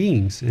living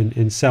beings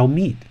and sell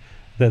meat.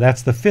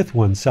 That's the fifth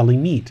one,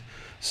 selling meat.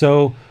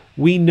 So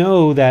we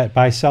know that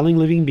by selling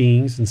living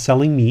beings and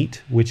selling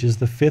meat, which is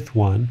the fifth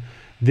one,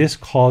 this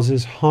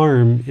causes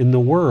harm in the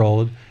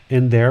world,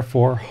 and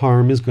therefore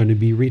harm is going to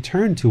be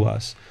returned to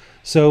us.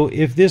 So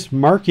if this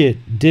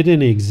market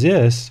didn't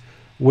exist,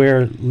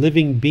 where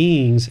living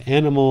beings,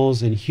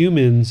 animals, and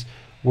humans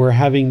were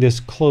having this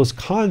close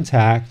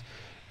contact,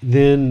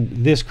 then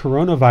this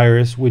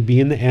coronavirus would be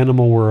in the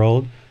animal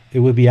world. It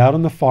would be out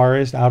in the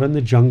forest, out in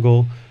the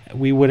jungle.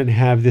 We wouldn't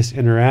have this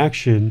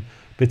interaction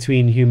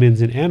between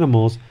humans and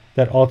animals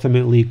that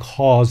ultimately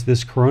caused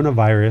this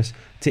coronavirus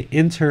to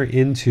enter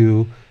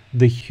into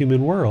the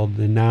human world.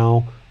 And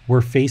now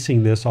we're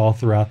facing this all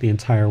throughout the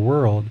entire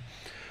world.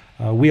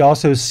 We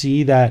also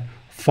see that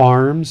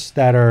farms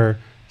that are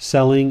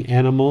selling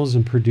animals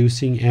and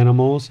producing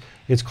animals,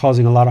 it's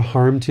causing a lot of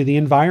harm to the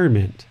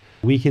environment.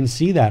 We can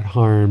see that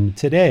harm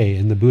today.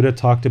 And the Buddha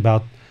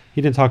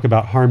he didn't talk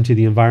about harm to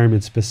the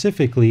environment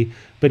specifically,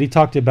 but he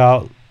talked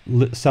about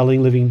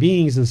selling living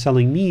beings and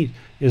selling meat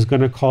is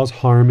going to cause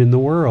harm in the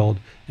world.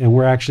 And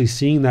we're actually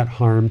seeing that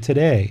harm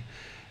today.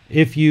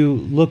 If you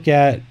look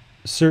at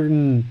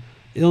certain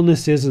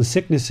illnesses and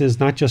sicknesses,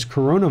 not just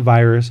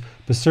coronavirus,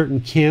 but certain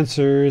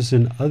cancers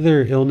and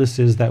other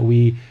illnesses that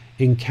we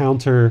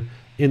encounter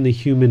in the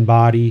human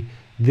body,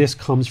 this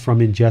comes from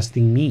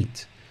ingesting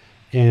meat.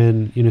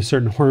 And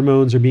certain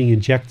hormones are being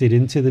injected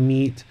into the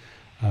meat,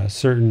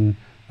 certain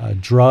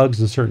drugs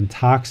and certain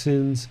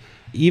toxins.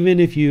 Even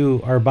if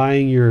you are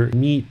buying your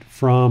meat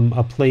from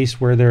a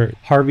place where they're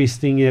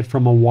harvesting it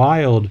from a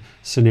wild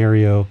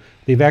scenario,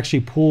 they've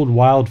actually pulled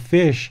wild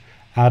fish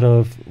out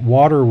of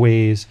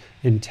waterways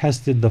and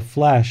tested the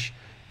flesh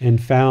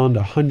and found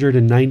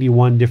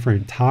 191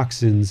 different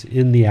toxins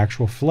in the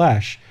actual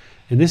flesh.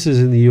 And this is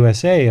in the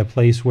USA, a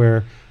place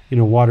where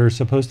water is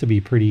supposed to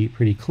be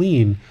pretty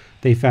clean.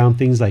 They found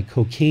things like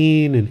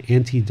cocaine and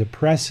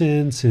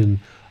antidepressants and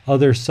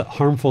other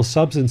harmful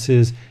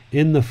substances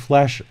in the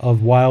flesh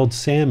of wild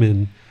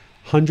salmon,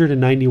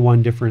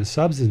 191 different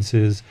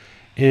substances.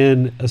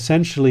 And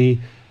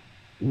essentially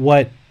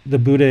what the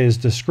Buddha is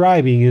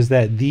describing is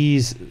that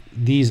these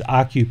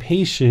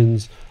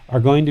occupations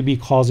are going to be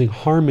causing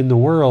harm in the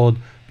world,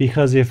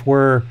 because if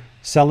we're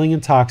selling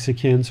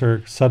intoxicants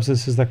or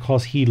substances that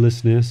cause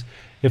heedlessness,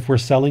 if we're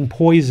selling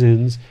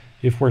poisons,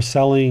 if we're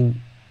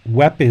selling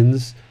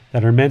weapons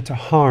that are meant to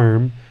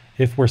harm,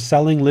 if we're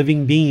selling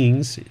living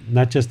beings,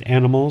 not just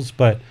animals,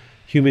 but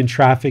human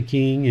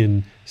trafficking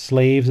and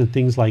slaves and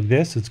things like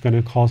this, it's going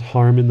to cause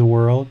harm in the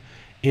world.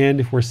 And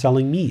if we're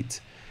selling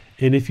meat.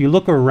 And if you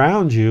look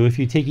around you, if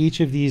you take each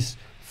of these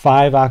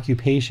 5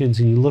 occupations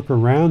and you look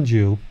around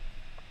you,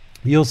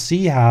 you'll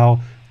see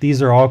how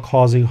these are all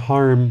causing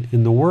harm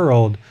in the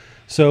world.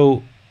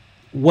 So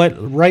what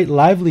right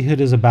livelihood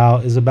is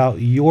about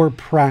your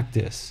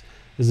practice,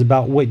 is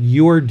about what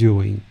you're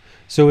doing.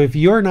 So if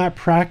you're not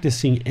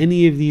practicing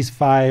any of these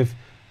 5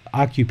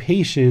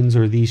 occupations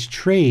or these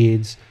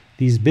trades,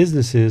 these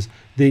businesses,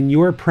 then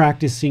you're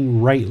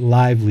practicing right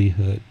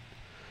livelihood.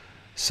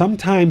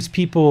 Sometimes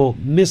people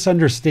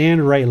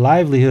misunderstand right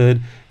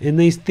livelihood and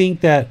they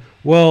think that,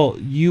 well,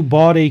 you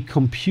bought a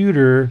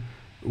computer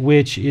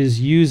which is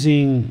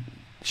using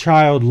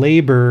child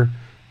labor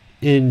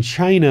in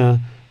China,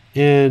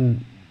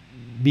 and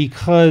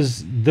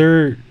because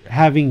they're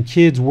having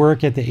kids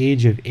work at the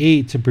age of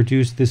 8 to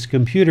produce this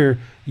computer,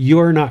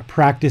 you're not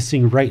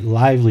practicing right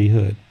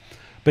livelihood.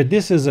 But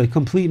this is a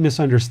complete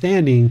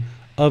misunderstanding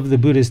of the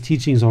Buddha's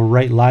teachings on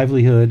right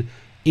livelihood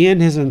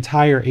and his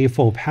entire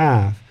Eightfold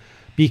Path.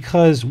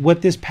 because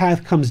what this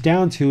path comes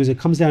down to is it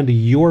comes down to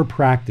your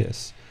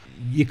practice.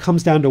 It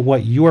comes down to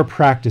what you're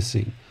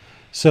practicing.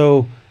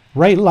 So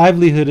right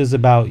livelihood is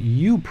about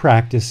you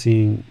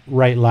practicing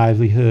right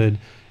livelihood.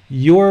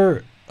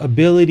 Your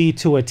ability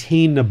to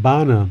attain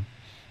Nibbana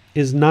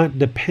is not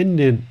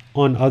dependent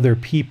on other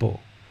people.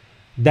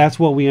 That's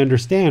what we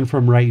understand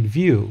from right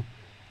view,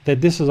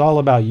 that this is all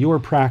about your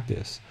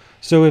practice.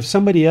 So if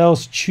somebody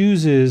else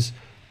chooses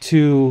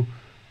to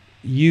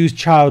use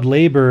child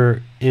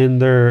labor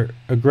and they're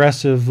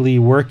aggressively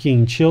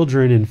working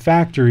children in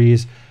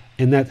factories,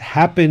 and that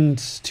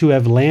happens to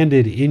have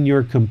landed in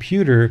your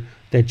computer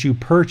that you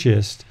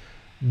purchased,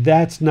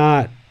 that's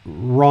not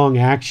wrong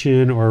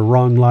action or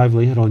wrong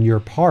livelihood on your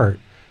part.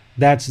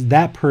 That's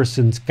that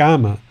person's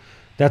karma.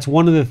 That's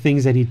one of the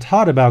things that he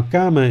taught about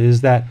karma, is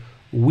that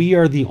we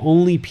are the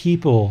only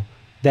people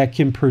that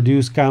can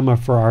produce karma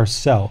for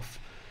ourselves.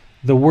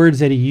 The words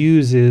that he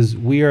uses,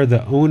 we are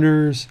the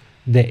owners,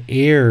 the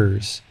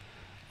heirs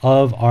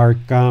of our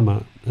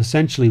karma.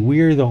 Essentially,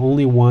 we are the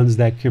only ones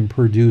that can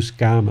produce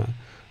karma.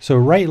 So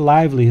right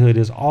livelihood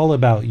is all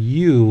about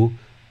you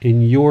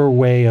and your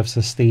way of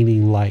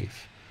sustaining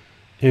life.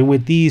 And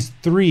with these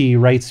three,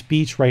 right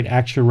speech, right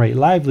action, right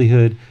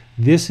livelihood,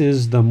 this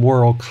is the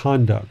moral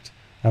conduct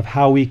of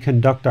how we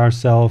conduct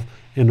ourselves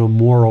in a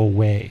moral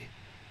way.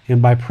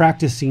 And by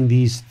practicing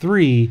these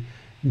three,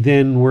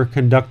 then we're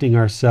conducting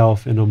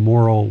ourselves in a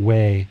moral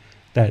way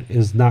that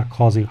is not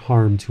causing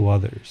harm to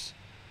others.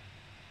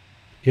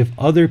 If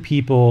other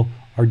people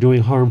are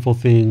doing harmful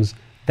things,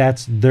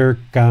 that's their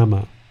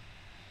karma.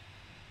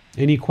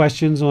 Any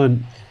questions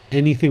on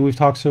anything we've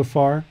talked so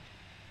far?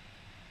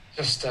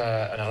 Just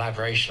an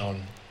elaboration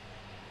on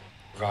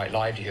right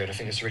livelihood. I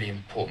think it's a really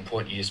important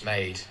point you just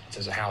made in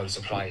terms of how this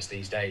applies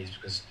these days,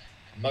 because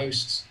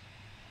most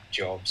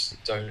jobs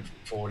don't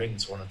fall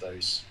into one of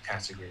those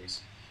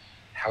categories.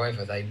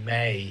 However, they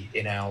may,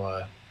 in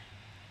our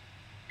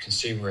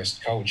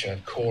consumerist culture,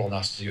 call on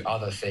us to do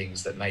other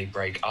things that may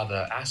break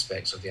other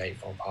aspects of the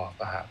Eightfold Path,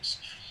 perhaps,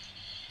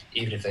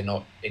 even if they're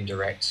not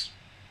indirect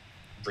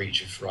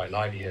breach of right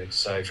livelihood.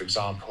 So, for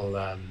example,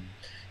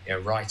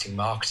 writing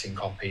marketing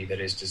copy that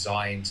is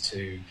designed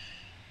to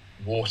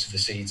water the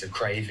seeds of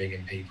craving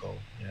in people.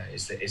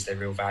 Is there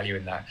real value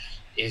in that?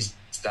 Is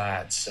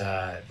that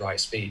right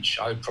speech?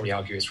 I would probably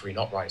argue it's probably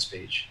not right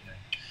speech.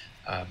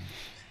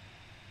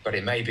 But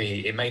it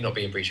may not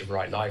be a breach of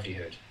right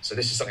livelihood. So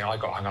this is something I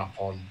got hung up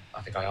on.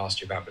 I think I asked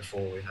you about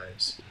before.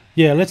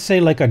 Yeah, let's say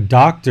like a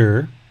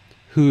doctor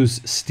who's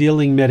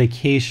stealing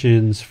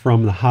medications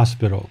from the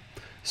hospital.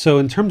 So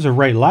in terms of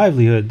right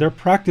livelihood, they're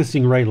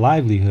practicing right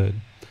livelihood,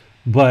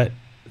 but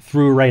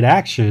through right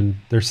action,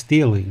 they're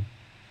stealing.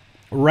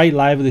 Right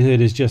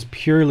livelihood is just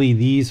purely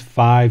these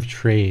 5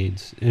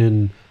 trades.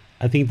 And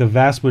I think the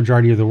vast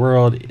majority of the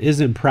world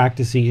isn't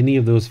practicing any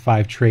of those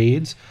 5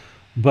 trades.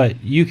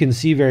 But you can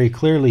see very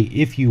clearly,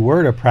 if you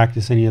were to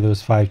practice any of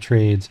those 5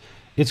 trades,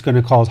 it's going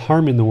to cause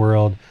harm in the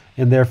world,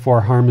 and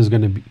therefore harm is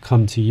going to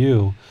come to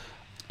you.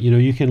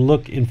 You can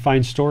look and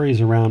find stories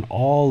around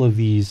all of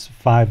these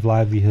 5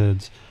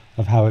 livelihoods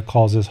of how it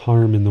causes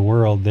harm in the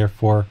world,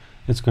 therefore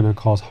it's going to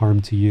cause harm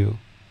to you.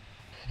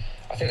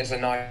 I think there's a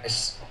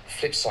nice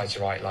flip side to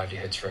right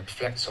livelihood to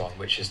reflect on,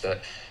 which is that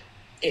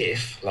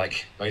if,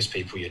 like most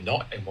people, you're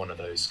not in one of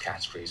those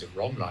categories of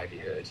wrong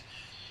livelihood,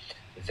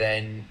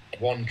 then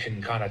one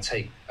can kind of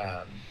take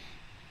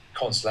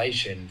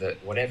consolation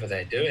that whatever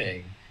they're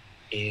doing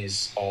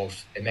is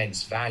of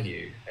immense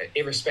value,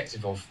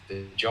 irrespective of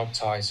the job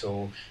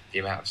title, the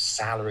amount of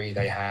salary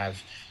they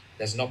have.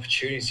 There's an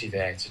opportunity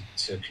there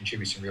to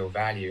contribute some real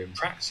value in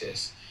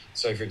practice.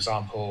 So, for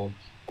example,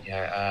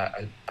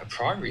 a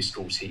primary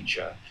school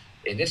teacher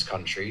in this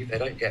country, they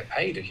don't get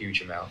paid a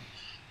huge amount,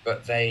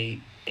 but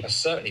they are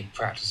certainly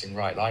practicing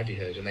right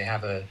livelihood, and they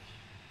have a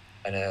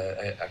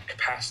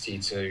capacity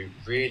to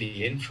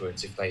really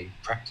influence if they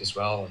practice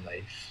well and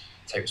they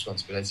take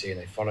responsibility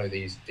and they follow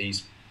these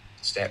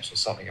steps or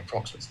something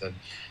approximate to them.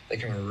 They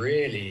can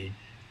really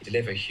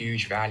deliver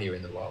huge value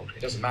in the world. It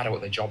doesn't matter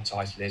what their job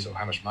title is or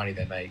how much money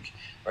they make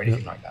or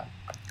anything like that.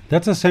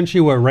 That's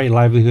essentially what right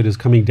livelihood is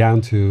coming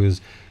down to,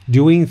 is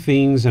doing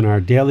things in our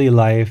daily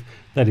life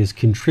that is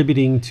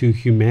contributing to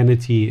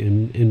humanity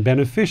and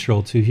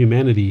beneficial to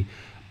humanity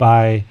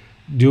by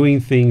doing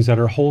things that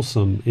are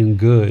wholesome and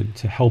good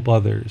to help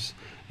others.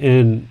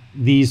 And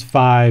these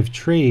 5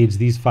 trades,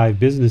 these 5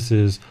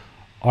 businesses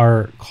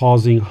are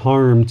causing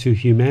harm to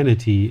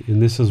humanity,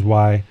 and this is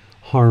why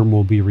harm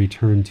will be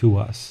returned to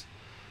us.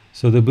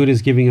 So the Buddha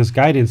is giving us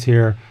guidance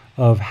here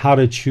of how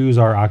to choose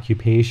our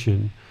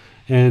occupation.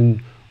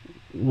 And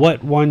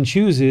what one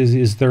chooses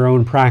is their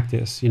own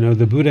practice.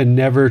 The Buddha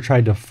never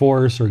tried to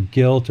force or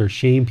guilt or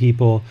shame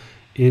people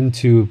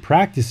into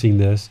practicing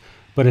this,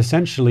 but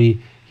essentially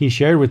he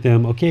shared with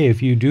them, okay,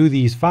 if you do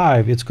these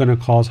 5, it's going to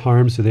cause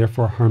harm, so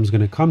therefore harm's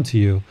going to come to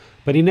you.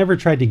 But he never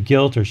tried to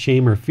guilt or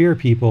shame or fear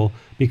people,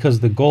 because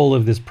the goal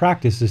of this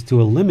practice is to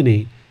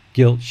eliminate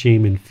guilt,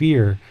 shame, and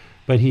fear.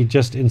 But he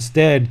just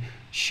instead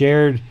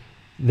shared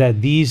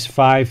that these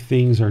 5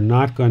 things are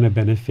not going to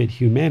benefit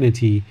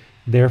humanity.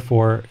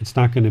 Therefore, it's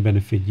not going to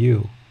benefit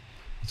you.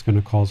 It's going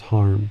to cause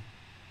harm.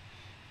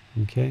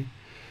 Okay?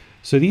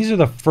 So these are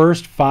the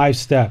first 5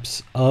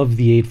 steps of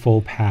the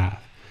Eightfold Path.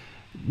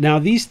 Now,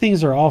 these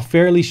things are all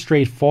fairly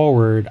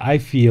straightforward, I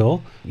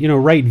feel.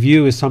 Right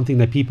view is something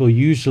that people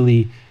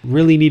usually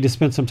really need to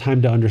spend some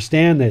time to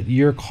understand, that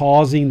you're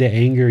causing the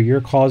anger,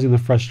 you're causing the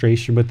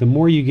frustration. But the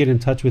more you get in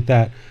touch with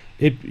that,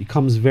 it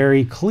becomes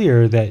very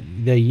clear that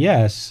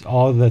yes,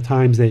 all the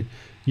times that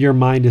your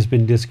mind has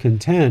been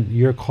discontent,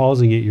 you're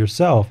causing it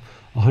yourself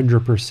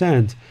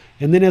 100%.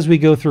 And then as we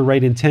go through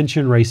right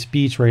intention, right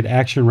speech, right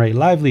action, right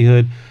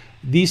livelihood,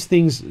 these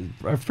things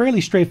are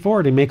fairly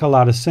straightforward and make a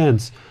lot of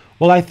sense.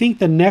 Well, I think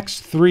the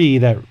next 3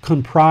 that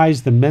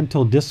comprise the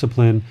mental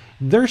discipline,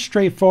 they're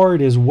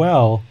straightforward as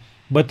well,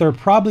 but they're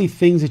probably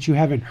things that you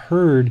haven't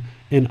heard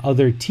in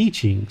other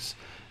teachings.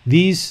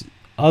 These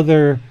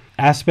other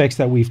aspects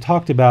that we've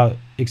talked about,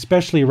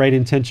 especially right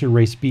intention,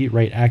 right speech,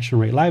 right action,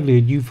 right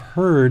livelihood, you've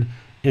heard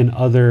in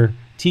other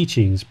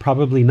teachings,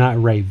 probably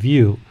not right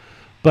view.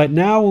 But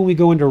now when we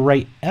go into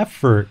right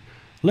effort,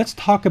 let's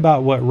talk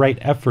about what right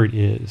effort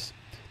is.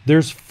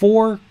 There's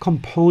 4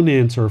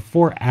 components or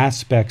 4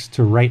 aspects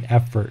to right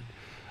effort.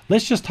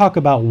 Let's just talk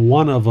about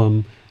one of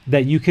them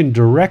that you can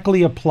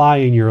directly apply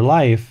in your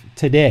life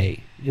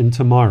today and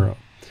tomorrow.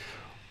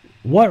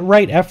 What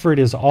right effort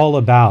is all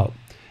about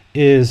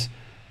is,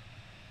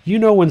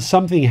 when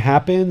something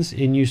happens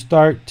and you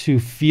start to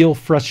feel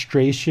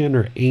frustration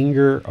or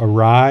anger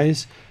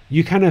arise,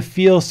 you kind of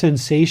feel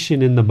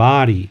sensation in the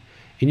body,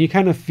 and you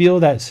kind of feel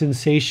that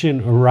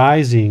sensation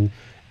arising,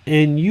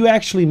 and you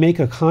actually make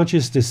a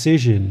conscious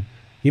decision.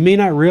 You may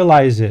not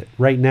realize it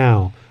right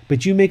now,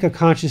 but you make a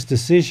conscious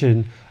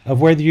decision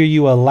of whether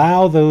you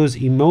allow those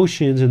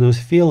emotions and those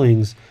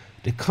feelings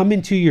to come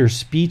into your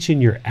speech and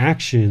your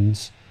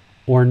actions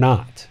or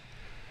not.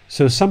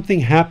 So something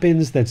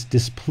happens that's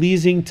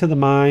displeasing to the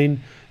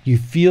mind. You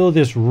feel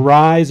this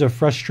rise of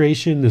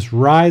frustration, this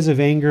rise of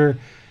anger,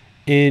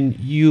 and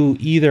you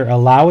either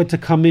allow it to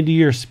come into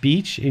your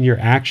speech and your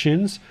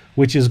actions,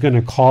 which is going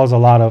to cause a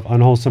lot of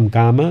unwholesome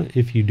karma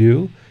if you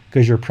do,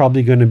 because you're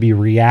probably going to be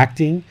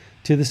reacting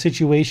to the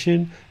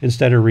situation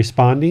instead of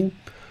responding,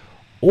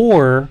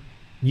 or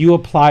you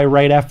apply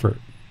right effort.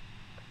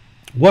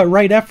 What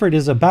right effort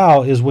is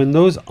about is when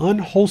those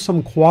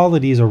unwholesome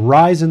qualities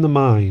arise in the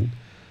mind,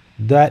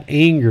 that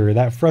anger,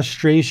 that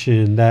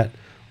frustration, that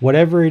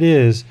whatever it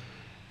is,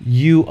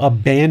 you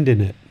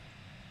abandon it.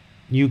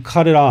 You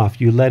cut it off,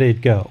 you let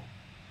it go.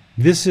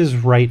 This is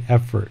right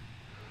effort.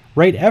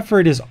 Right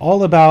effort is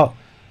all about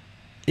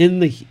in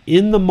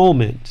the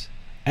moment,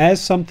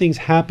 as something's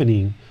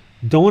happening,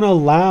 don't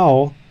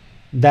allow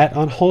that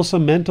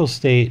unwholesome mental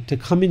state to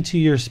come into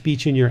your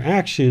speech and your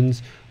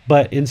actions,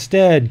 but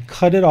instead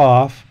cut it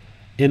off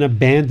and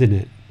abandon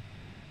it.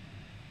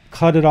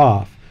 Cut it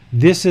off.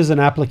 This is an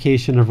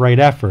application of right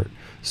effort.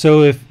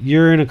 So if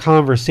you're in a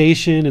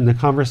conversation and the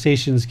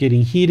conversation's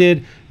getting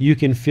heated, you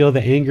can feel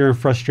the anger and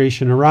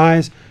frustration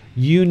arise.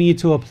 You need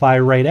to apply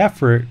right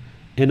effort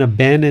and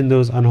abandon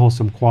those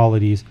unwholesome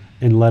qualities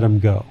and let them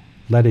go.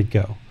 Let it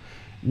go.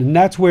 And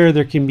that's where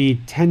there can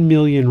be 10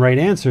 million right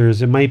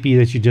answers. It might be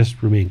that you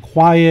just remain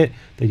quiet,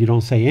 that you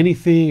don't say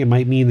anything. It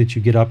might mean that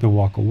you get up and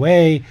walk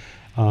away.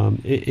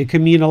 It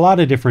can mean a lot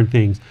of different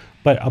things.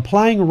 But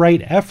applying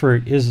right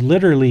effort is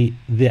literally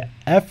the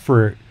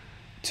effort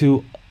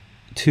to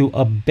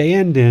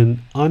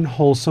abandon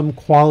unwholesome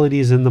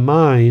qualities in the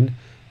mind.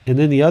 And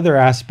then the other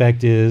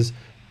aspect is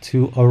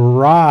to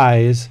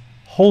arise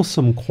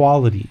wholesome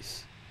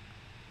qualities,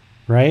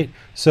 right?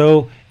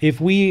 So if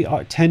we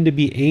tend to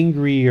be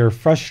angry or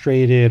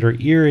frustrated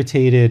or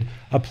irritated,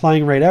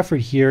 applying right effort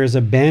here is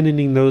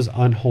abandoning those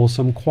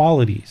unwholesome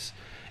qualities.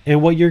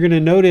 And what you're going to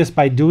notice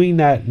by doing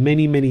that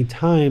many, many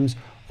times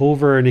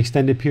over an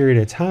extended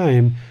period of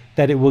time,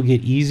 that it will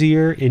get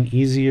easier and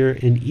easier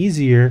and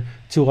easier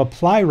to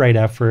apply right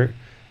effort.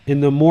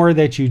 And the more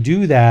that you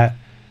do that,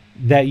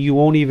 that you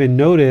won't even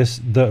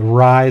notice the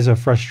rise of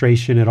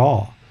frustration at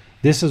all.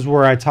 This is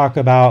where I talk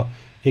about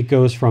it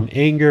goes from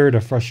anger to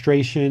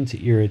frustration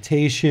to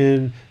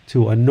irritation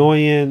to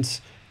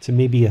annoyance to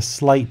maybe a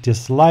slight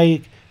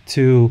dislike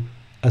to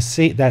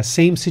that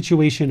same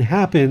situation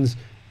happens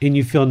and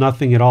you feel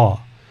nothing at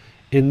all.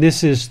 And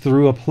this is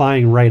through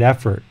applying right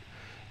effort.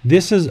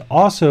 This is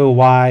also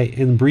why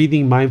in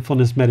breathing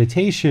mindfulness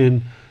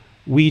meditation,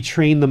 we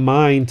train the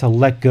mind to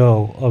let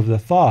go of the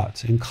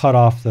thoughts and cut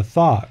off the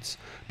thoughts.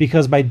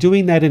 Because by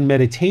doing that in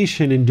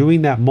meditation and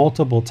doing that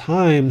multiple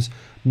times,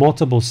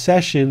 multiple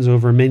sessions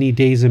over many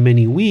days and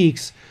many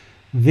weeks,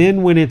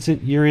 then when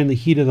you're in the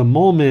heat of the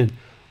moment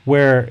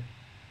where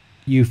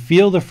you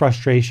feel the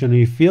frustration or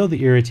you feel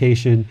the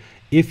irritation,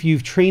 if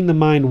you've trained the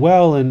mind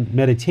well in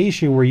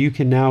meditation where you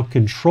can now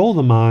control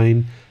the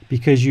mind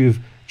because you've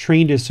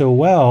trained it so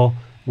well,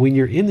 when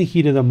you're in the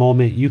heat of the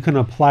moment, you can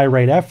apply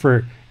right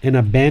effort and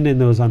abandon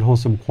those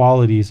unwholesome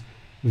qualities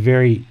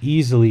very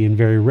easily and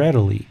very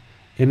readily.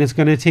 And it's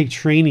going to take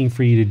training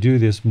for you to do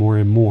this more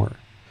and more.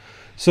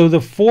 So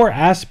the 4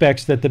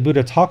 aspects that the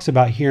Buddha talks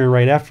about here in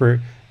right effort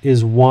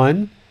is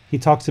 1, he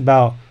talks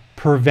about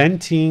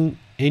preventing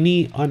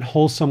any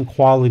unwholesome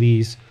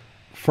qualities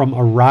from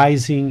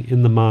arising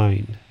in the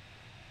mind.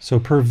 So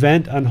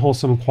prevent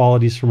unwholesome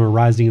qualities from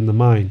arising in the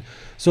mind.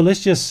 So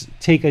let's just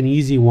take an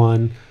easy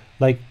one.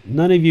 Like,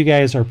 none of you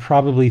guys are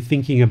probably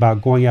thinking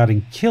about going out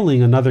and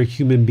killing another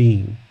human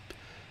being.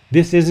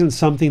 This isn't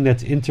something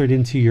that's entered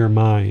into your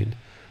mind.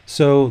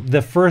 So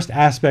the first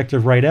aspect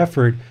of right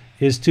effort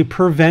is to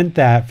prevent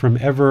that from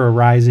ever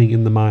arising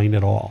in the mind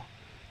at all.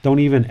 Don't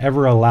even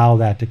ever allow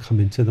that to come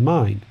into the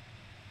mind.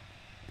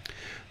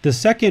 The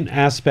second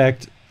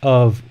aspect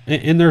of,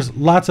 and there's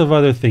lots of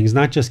other things,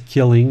 not just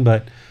killing,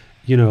 but,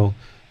 you know,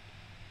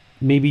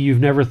 maybe you've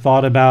never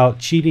thought about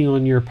cheating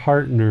on your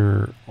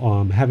partner,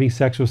 having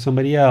sex with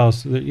somebody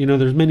else. You know,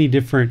 there's many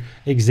different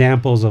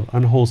examples of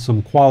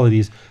unwholesome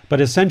qualities, but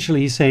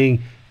essentially he's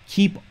saying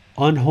keep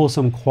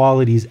unwholesome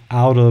qualities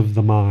out of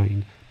the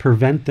mind,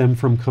 prevent them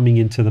from coming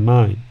into the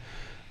mind.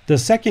 The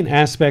second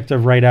aspect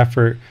of right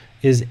effort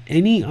is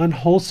any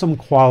unwholesome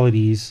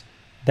qualities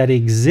that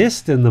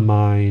exist in the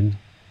mind,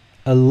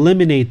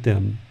 eliminate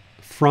them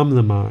from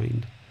the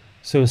mind.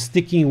 So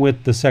sticking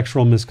with the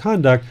sexual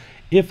misconduct,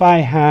 if I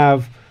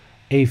have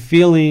a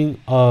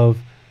feeling of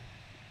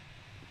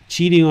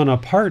cheating on a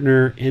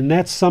partner and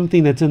that's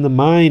something that's in the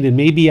mind and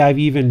maybe I've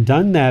even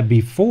done that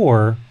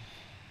before,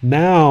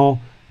 now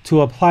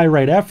to apply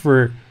right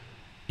effort,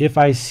 if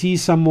I see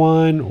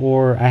someone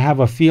or I have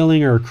a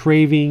feeling or a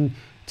craving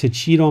to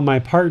cheat on my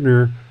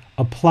partner,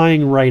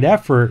 applying right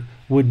effort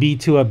would be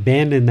to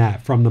abandon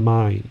that from the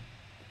mind.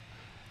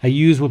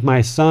 With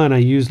my son, I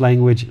use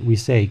language, we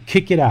say,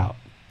 kick it out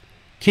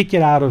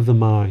of the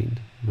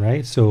mind,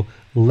 right? So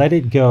let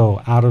it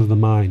go out of the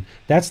mind.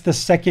 That's the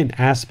second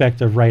aspect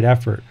of right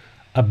effort.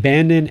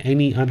 Abandon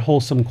any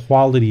unwholesome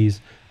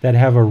qualities that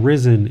have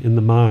arisen in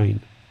the mind.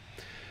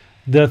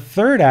 The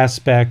third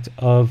aspect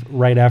of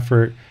right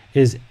effort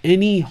is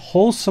any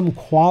wholesome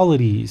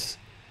qualities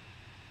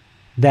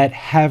that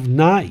have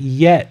not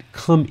yet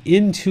come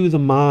into the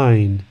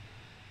mind.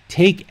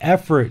 Take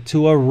effort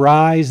to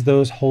arise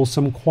those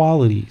wholesome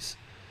qualities.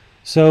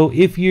 So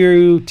if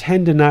you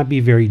tend to not be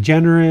very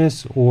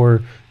generous,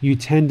 or you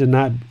tend to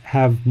not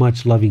have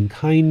much loving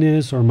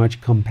kindness or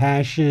much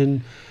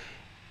compassion,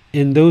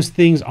 and those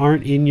things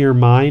aren't in your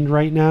mind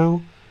right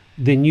now,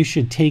 then you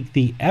should take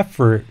the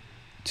effort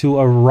to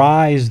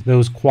arise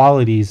those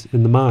qualities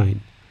in the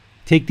mind.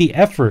 Take the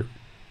effort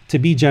to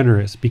be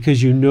generous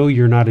because you know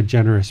you're not a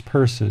generous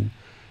person.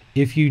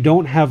 If you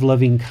don't have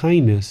loving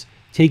kindness,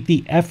 take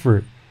the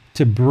effort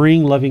to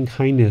bring loving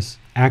kindness,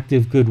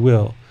 active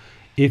goodwill.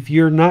 If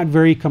you're not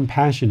very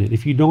compassionate,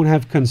 if you don't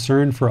have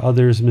concern for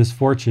others'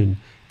 misfortune,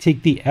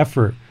 take the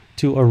effort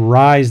to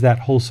arise that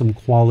wholesome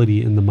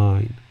quality in the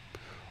mind.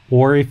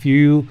 Or if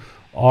you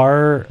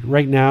are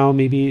right now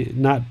maybe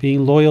not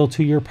being loyal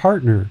to your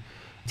partner,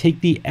 take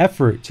the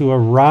effort to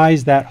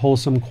arise that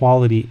wholesome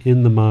quality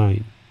in the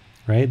mind,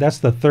 right? That's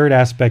the third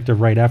aspect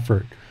of right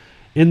effort.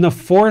 And the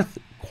fourth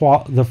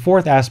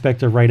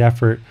aspect of right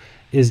effort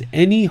is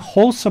any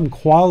wholesome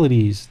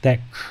qualities that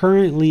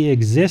currently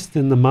exist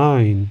in the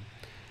mind.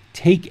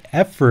 Take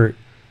effort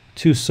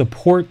to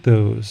support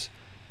those,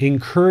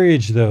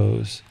 encourage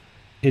those,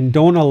 and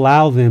don't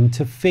allow them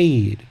to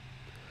fade.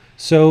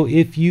 So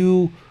if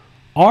you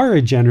are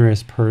a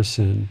generous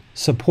person,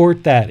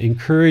 support that,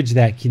 encourage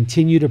that,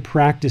 continue to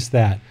practice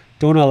that.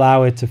 Don't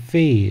allow it to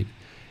fade.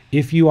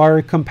 If you are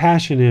a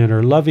compassionate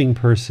or loving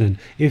person,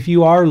 if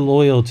you are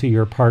loyal to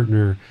your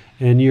partner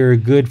and you're a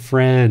good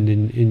friend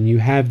and you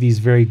have these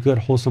very good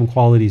wholesome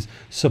qualities,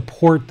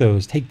 support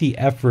those. Take the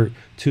effort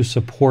to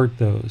support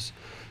those.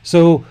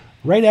 So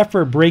right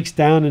effort breaks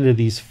down into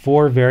these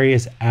four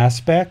various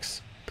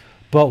aspects,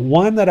 but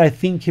one that I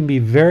think can be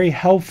very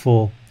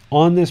helpful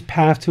on this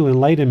path to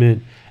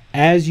enlightenment,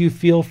 as you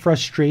feel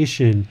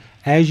frustration,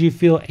 as you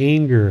feel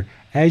anger,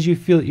 as you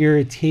feel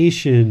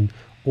irritation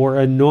or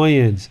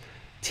annoyance,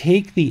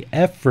 take the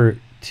effort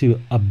to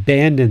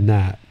abandon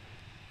that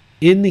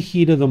in the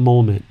heat of the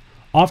moment.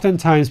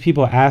 Oftentimes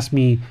people ask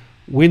me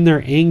when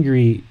they're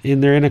angry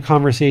and they're in a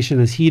conversation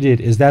that's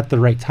heated, is that the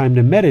right time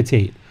to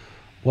meditate?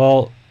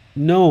 Well,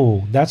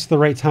 no, that's the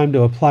right time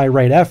to apply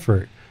right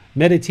effort.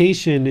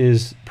 Meditation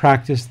is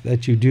practice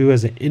that you do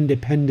as an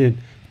independent,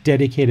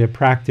 dedicated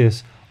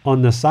practice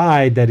on the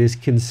side that is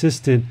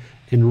consistent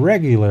and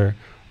regular.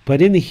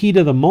 But in the heat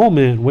of the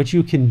moment, what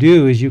you can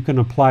do is you can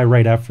apply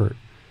right effort.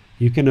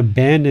 You can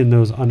abandon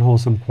those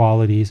unwholesome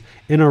qualities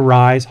and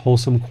arise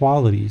wholesome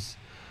qualities.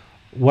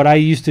 What I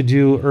used to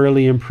do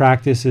early in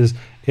practice is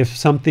if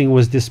something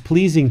was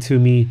displeasing to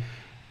me,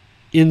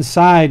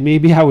 inside,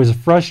 maybe I was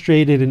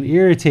frustrated and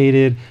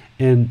irritated,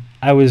 and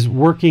I was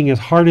working as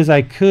hard as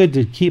I could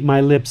to keep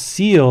my lips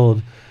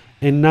sealed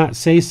and not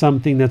say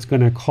something that's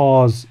going to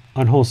cause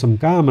unwholesome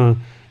karma.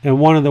 And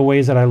one of the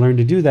ways that I learned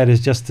to do that is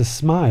just to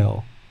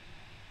smile.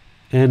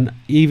 And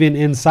even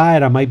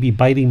inside, I might be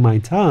biting my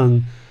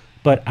tongue,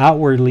 but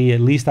outwardly,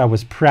 at least I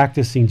was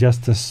practicing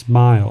just to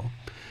smile.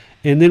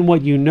 And then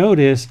what you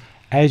notice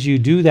as you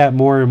do that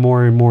more and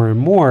more and more and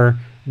more,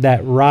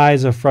 that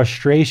rise of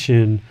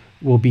frustration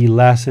will be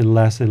less and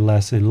less and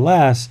less and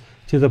less,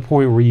 to the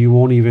point where you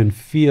won't even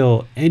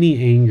feel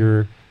any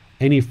anger,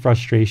 any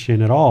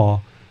frustration at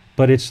all,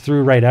 but it's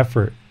through right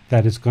effort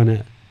that it's going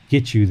to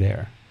get you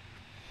there.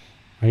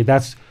 Right?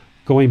 That's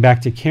going back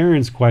to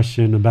Karen's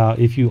question about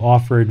if you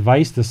offer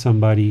advice to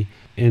somebody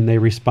and they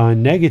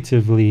respond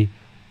negatively,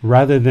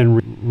 rather than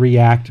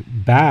react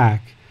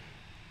back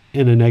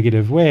in a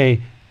negative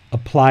way,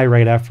 apply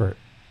right effort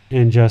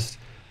and just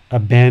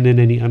abandon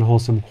any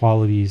unwholesome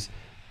qualities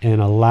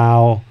and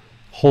allow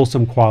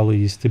wholesome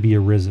qualities to be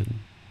arisen.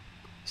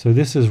 So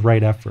this is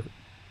right effort.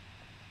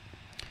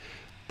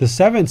 The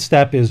seventh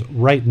step is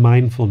right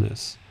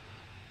mindfulness.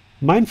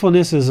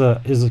 Mindfulness is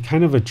a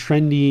kind of a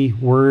trendy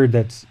word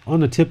that's on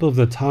the tip of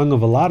the tongue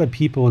of a lot of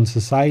people in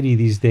society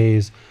these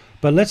days.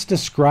 But let's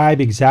describe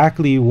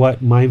exactly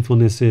what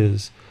mindfulness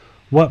is.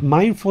 What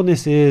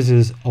mindfulness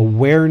is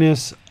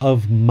awareness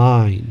of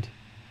mind.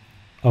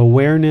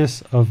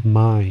 Awareness of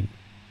mind.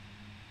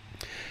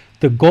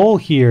 The goal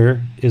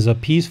here is a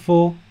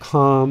peaceful,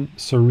 calm,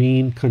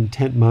 serene,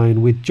 content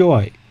mind with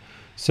joy.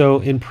 So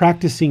in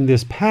practicing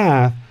this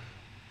path,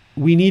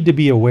 we need to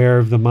be aware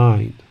of the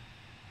mind.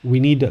 We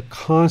need to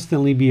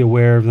constantly be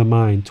aware of the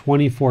mind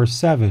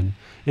 24/7.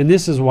 And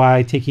this is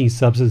why taking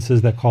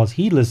substances that cause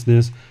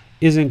heedlessness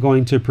isn't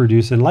going to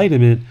produce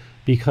enlightenment,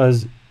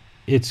 because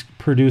it's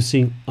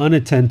producing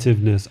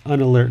unattentiveness,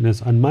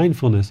 unalertness,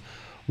 unmindfulness.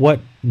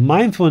 What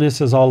mindfulness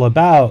is all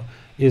about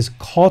is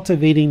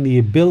cultivating the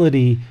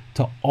ability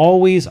to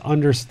always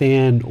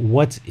understand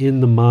what's in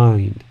the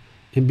mind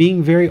and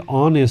being very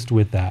honest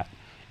with that.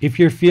 If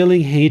you're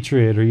feeling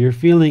hatred or you're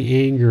feeling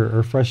anger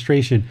or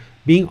frustration,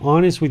 being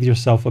honest with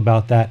yourself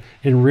about that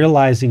and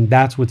realizing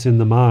that's what's in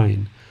the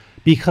mind.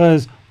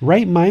 Because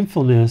right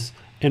mindfulness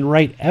and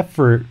right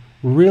effort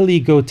really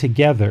go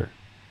together.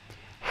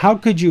 How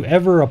could you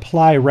ever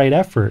apply right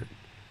effort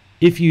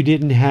if you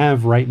didn't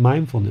have right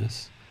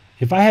mindfulness?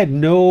 If I had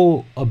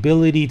no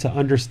ability to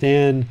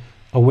understand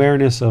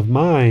awareness of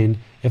mind,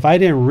 if I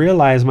didn't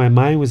realize my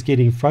mind was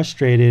getting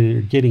frustrated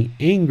or getting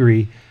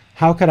angry,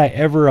 how could I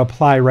ever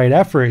apply right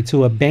effort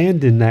to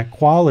abandon that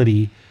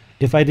quality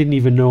if I didn't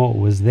even know it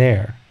was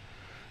there?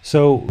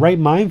 So right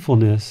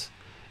mindfulness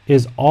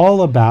is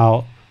all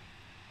about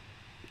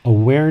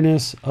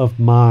awareness of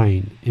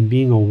mind and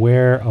being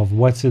aware of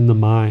what's in the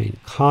mind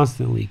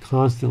constantly.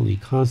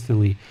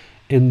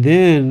 And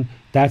then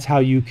that's how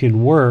you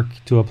can work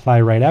to apply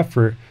right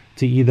effort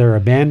to either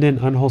abandon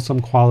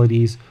unwholesome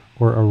qualities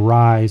or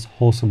arise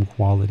wholesome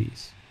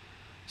qualities.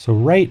 So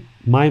right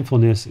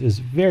mindfulness is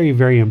very,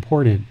 very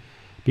important,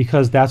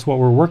 because that's what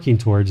we're working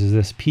towards, is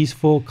this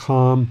peaceful,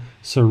 calm,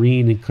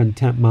 serene, and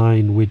content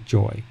mind with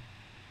joy.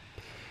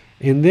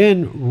 And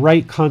then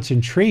right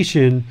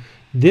concentration,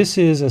 this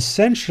is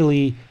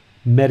essentially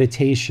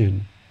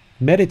meditation.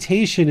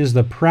 Meditation is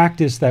the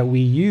practice that we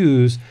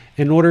use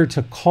in order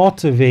to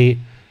cultivate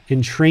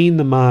and train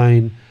the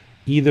mind,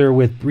 either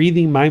with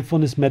breathing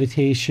mindfulness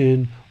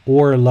meditation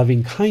or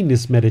loving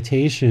kindness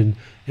meditation,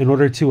 in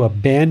order to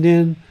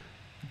abandon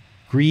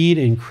greed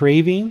and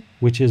craving,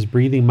 which is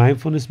breathing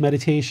mindfulness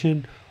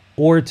meditation,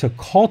 or to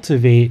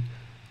cultivate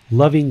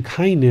loving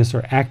kindness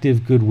or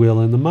active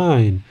goodwill in the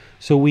mind.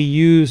 So we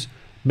use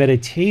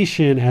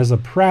meditation as a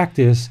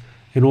practice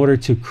in order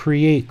to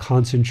create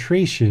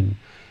concentration.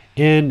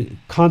 And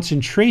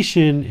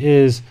concentration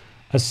is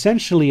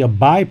essentially a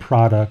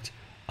byproduct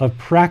of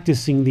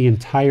practicing the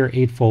entire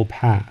Eightfold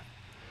Path.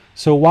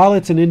 So while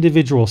it's an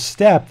individual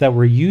step that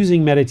we're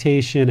using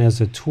meditation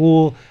as a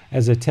tool,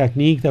 as a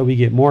technique that we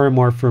get more and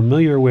more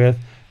familiar with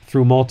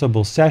through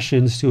multiple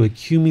sessions to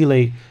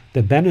accumulate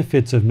the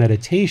benefits of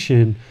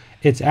meditation,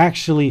 it's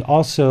actually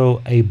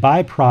also a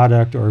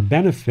byproduct or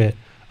benefit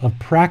of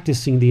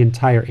practicing the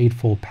entire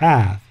Eightfold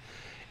Path.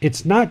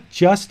 It's not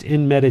just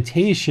in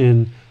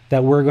meditation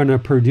that we're going to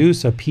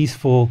produce a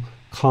peaceful,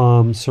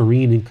 calm,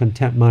 serene, and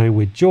content mind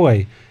with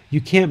joy. You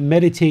can't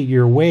meditate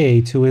your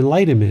way to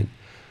enlightenment.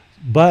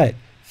 But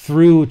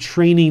through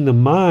training the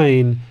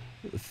mind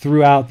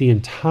throughout the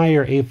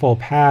entire Eightfold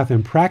Path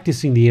and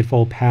practicing the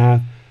Eightfold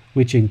Path,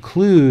 which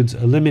includes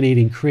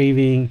eliminating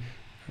craving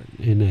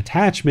and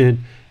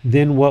attachment,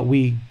 then what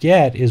we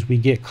get is we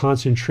get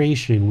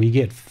concentration, we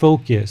get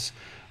focus,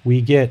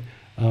 we get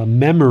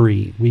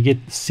memory, we get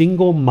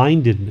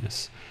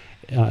single-mindedness.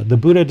 The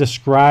Buddha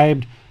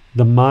described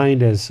the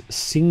mind as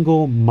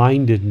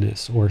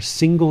single-mindedness or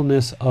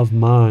singleness of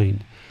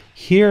mind.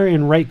 Here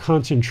in right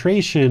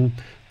concentration,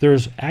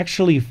 there's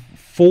actually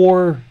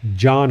 4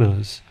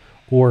 jhanas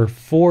or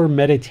 4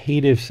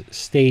 meditative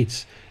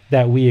states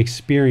that we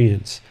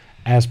experience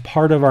as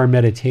part of our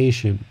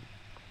meditation.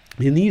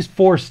 And these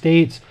 4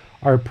 states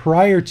are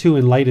prior to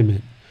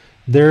enlightenment.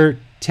 They're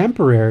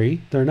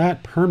temporary, they're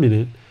not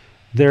permanent.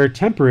 They're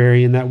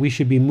temporary in that we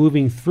should be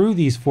moving through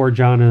these 4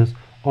 jhanas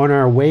on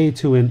our way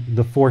to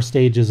the 4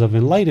 stages of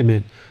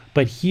enlightenment.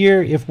 But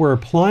here, if we're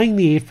applying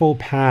the Eightfold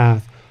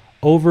Path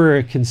over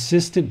a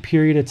consistent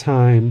period of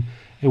time,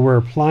 and we're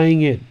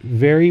applying it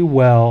very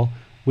well,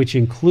 which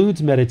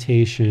includes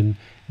meditation,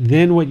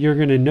 then what you're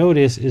going to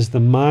notice is the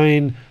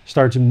mind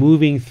starts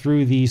moving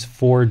through these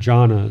 4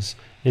 jhanas.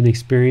 and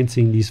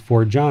experiencing these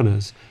 4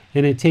 jhanas.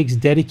 And it takes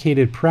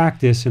dedicated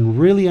practice and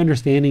really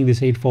understanding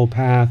this Eightfold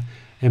Path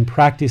and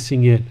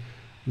practicing it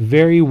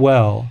very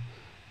well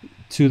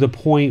to the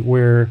point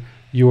where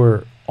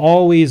you're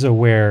always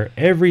aware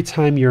every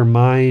time your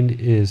mind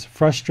is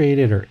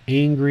frustrated or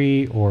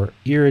angry or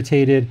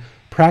irritated.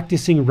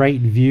 Practicing right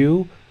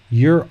view,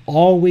 you're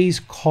always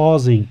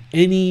causing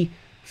any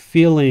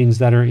feelings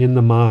that are in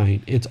the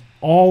mind. It's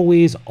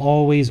always,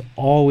 always,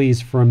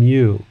 always from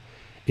you.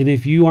 And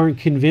if you aren't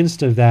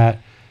convinced of that,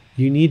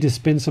 you need to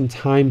spend some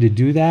time to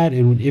do that.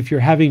 And if you're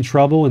having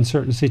trouble in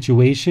certain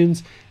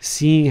situations,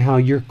 seeing how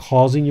you're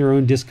causing your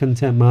own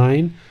discontent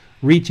mind,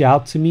 reach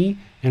out to me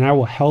and I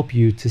will help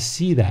you to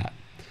see that.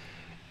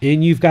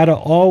 And you've got to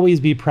always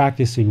be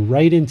practicing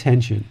right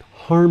intention,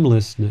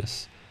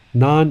 harmlessness,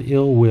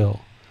 non-ill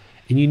will.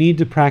 And you need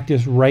to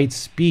practice right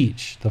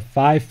speech, the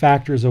 5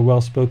 factors of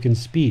well-spoken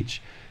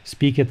speech.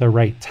 Speak at the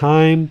right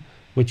time,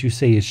 what you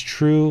say is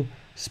true,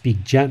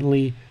 speak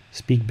gently,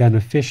 speak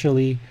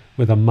beneficially,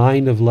 with a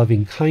mind of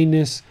loving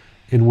kindness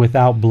and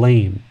without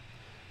blame.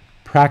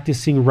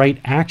 Practicing right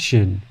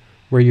action,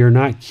 where you're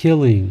not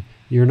killing,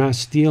 you're not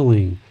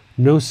stealing,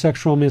 no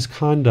sexual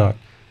misconduct,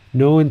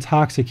 no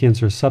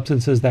intoxicants or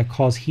substances that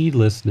cause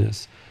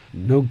heedlessness,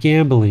 no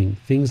gambling,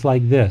 things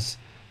like this.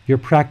 You're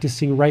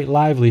practicing right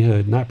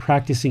livelihood, not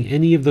practicing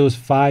any of those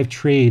 5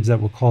 trades that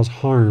will cause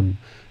harm.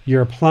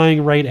 You're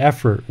applying right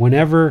effort.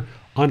 Whenever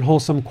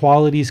unwholesome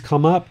qualities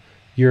come up,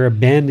 you're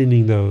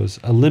abandoning those,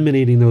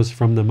 eliminating those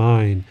from the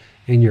mind,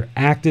 and you're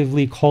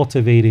actively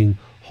cultivating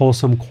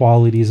wholesome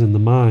qualities in the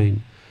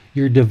mind.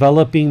 You're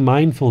developing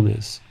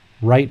mindfulness,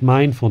 right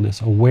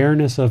mindfulness,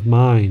 awareness of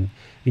mind,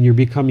 and you're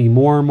becoming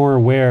more and more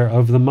aware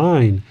of the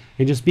mind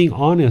and just being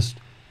honest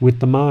with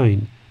the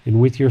mind and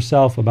with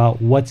yourself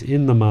about what's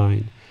in the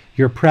mind.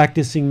 You're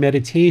practicing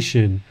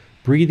meditation,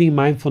 breathing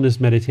mindfulness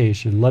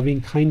meditation,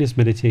 loving kindness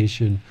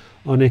meditation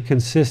on a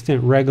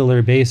consistent,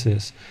 regular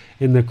basis.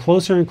 And the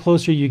closer and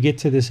closer you get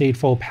to this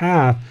Eightfold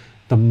Path,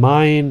 the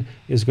mind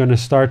is going to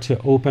start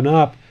to open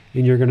up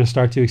and you're going to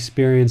start to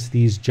experience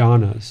these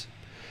jhanas.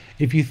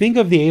 If you think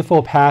of the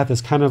Eightfold Path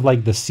as kind of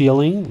like the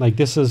ceiling, like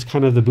this is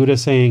kind of the Buddha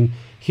saying,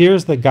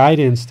 here's the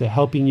guidance to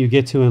helping you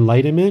get to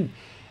enlightenment.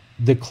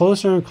 The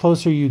closer and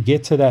closer you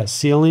get to that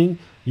ceiling,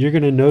 you're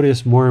going to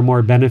notice more and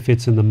more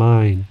benefits in the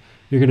mind.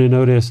 You're going to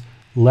notice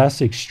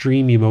less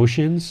extreme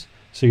emotions.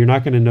 So you're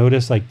not going to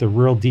notice like the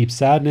real deep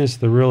sadness,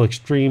 the real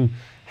extreme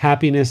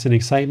happiness and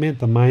excitement.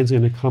 The mind's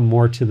going to come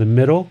more to the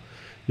middle.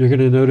 You're going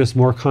to notice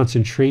more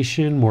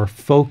concentration, more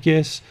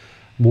focus,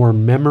 more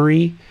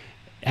memory.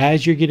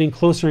 As you're getting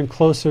closer and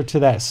closer to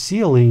that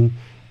ceiling,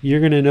 you're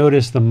going to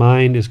notice the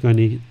mind is going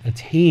to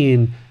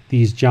attain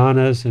these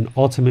jhanas, and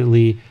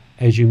ultimately,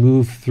 as you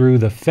move through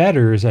the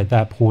fetters at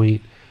that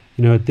point,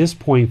 at this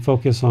point,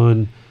 focus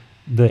on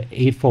the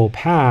Eightfold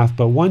Path.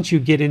 But once you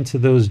get into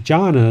those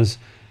jhanas,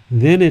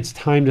 then it's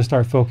time to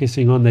start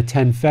focusing on the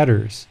 10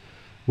 fetters,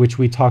 which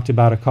we talked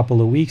about a couple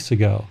of weeks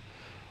ago.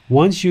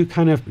 Once you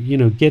kind of,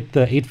 get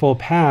the Eightfold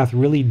Path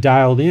really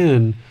dialed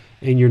in,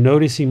 and you're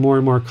noticing more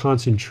and more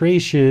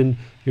concentration,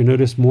 you're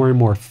noticing more and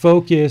more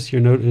focus,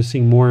 you're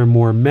noticing more and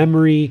more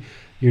memory,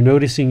 you're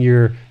noticing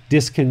your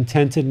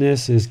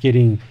discontentedness is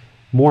getting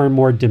more and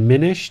more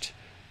diminished,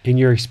 and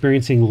you're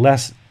experiencing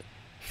less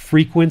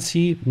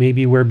frequency,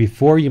 maybe where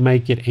before you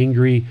might get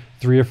angry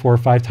 3 or 4 or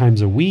 5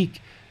 times a week.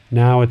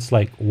 Now it's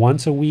like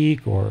once a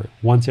week or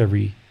once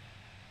every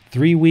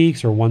 3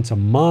 weeks or once a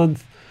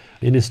month.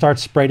 And it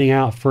starts spreading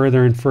out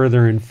further and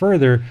further and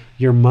further.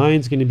 Your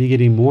mind's going to be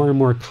getting more and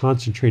more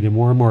concentrated,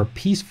 more and more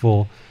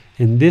peaceful.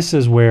 And this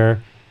is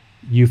where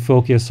you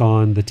focus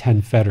on the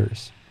 10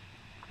 fetters.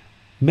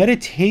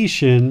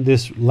 Meditation,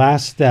 this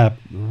last step,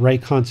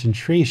 right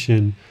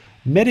concentration,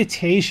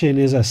 meditation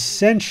is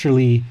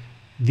essentially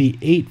the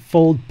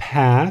Eightfold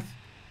Path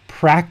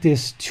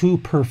practiced to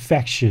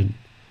perfection.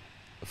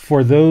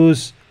 For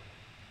those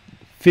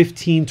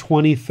 15,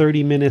 20,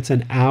 30 minutes,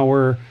 an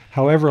hour,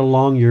 however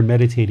long you're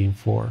meditating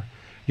for,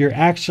 you're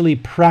actually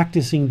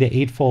practicing the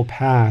Eightfold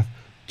Path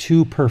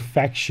to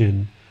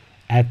perfection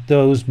at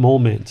those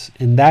moments.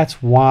 And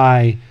that's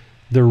why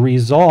the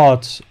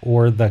results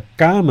or the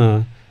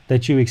Kama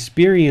that you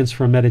experience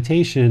from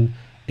meditation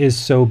is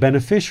so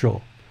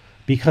beneficial.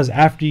 Because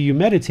after you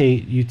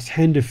meditate, you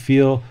tend to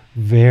feel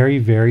very,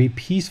 very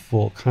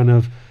peaceful, kind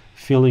of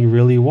feeling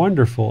really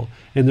wonderful.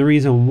 And the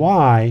reason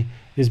why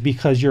is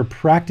because you're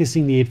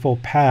practicing the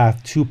Eightfold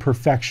Path to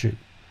perfection.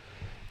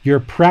 You're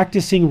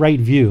practicing right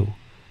view,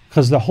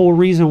 because the whole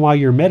reason why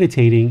you're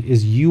meditating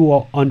is you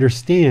will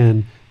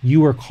understand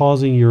you are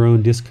causing your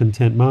own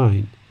discontent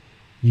mind.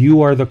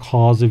 You are the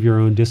cause of your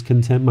own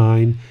discontent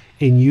mind,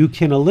 and you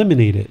can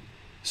eliminate it.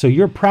 So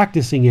you're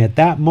practicing at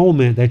that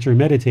moment that you're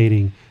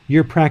meditating,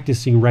 you're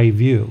practicing right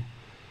view.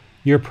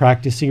 You're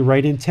practicing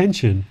right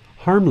intention,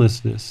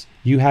 harmlessness.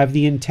 You have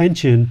the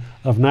intention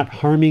of not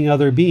harming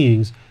other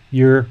beings.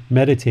 You're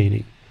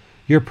meditating.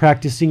 You're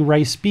practicing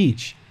right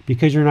speech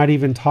because you're not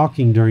even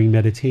talking during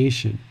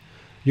meditation.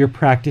 You're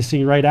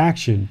practicing right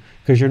action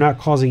because you're not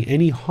causing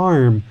any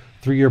harm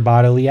through your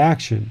bodily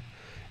action.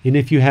 And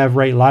if you have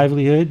right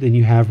livelihood, then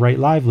you have right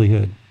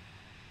livelihood.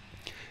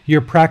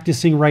 You're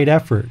practicing right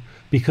effort,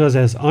 because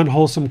as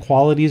unwholesome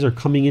qualities are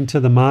coming into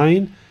the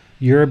mind,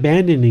 you're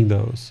abandoning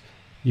those.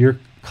 You're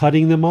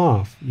cutting them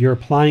off. You're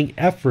applying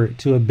effort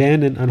to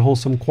abandon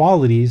unwholesome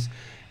qualities.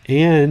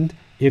 And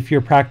if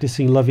you're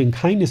practicing loving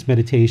kindness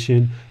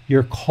meditation,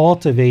 you're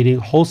cultivating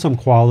wholesome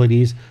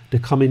qualities to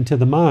come into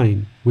the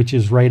mind, which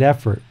is right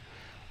effort.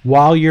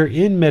 While you're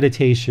in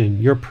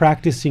meditation, you're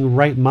practicing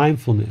right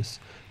mindfulness.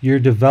 You're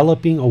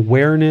developing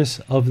awareness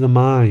of the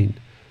mind.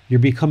 You're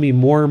becoming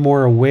more and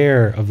more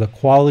aware of the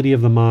quality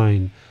of the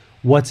mind.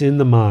 What's in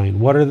the mind?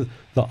 What are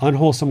the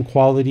unwholesome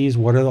qualities?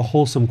 What are the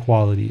wholesome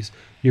qualities?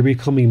 You're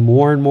becoming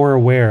more and more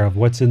aware of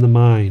what's in the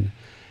mind.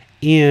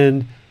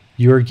 And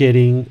you're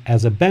getting,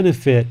 as a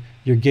benefit,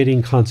 you're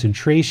getting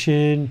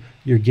concentration,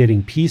 you're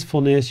getting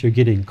peacefulness, you're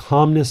getting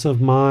calmness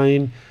of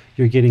mind,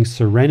 you're getting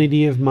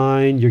serenity of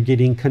mind, you're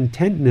getting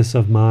contentness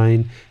of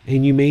mind,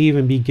 and you may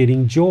even be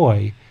getting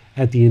joy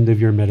at the end of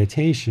your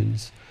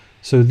meditations.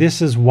 So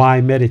this is why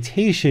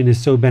meditation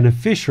is so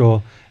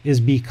beneficial, is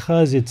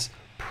because it's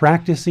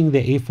practicing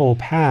the Eightfold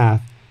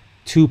Path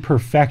to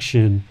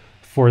perfection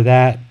for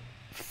that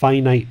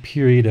finite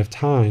period of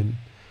time.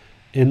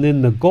 And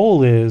then the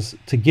goal is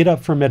to get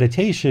up from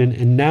meditation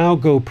and now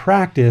go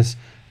practice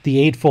the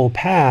Eightfold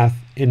Path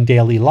in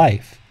daily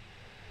life.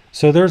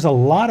 So there's a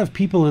lot of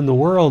people in the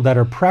world that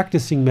are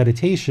practicing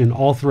meditation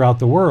all throughout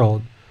the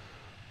world,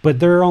 but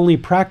they're only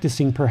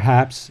practicing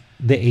perhaps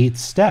the 8th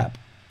step.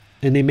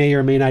 And they may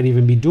or may not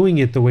even be doing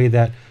it the way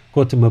that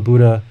Gotama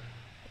Buddha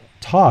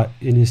taught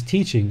in his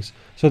teachings.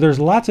 So there's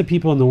lots of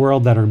people in the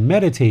world that are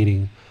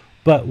meditating,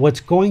 but what's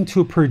going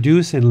to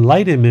produce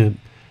enlightenment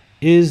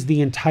is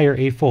the entire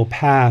Eightfold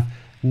Path,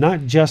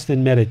 not just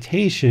in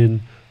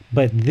meditation,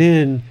 but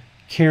then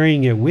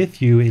carrying it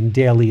with you in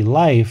daily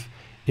life.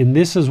 And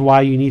this is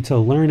why you need to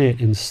learn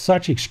it in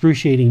such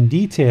excruciating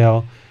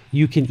detail.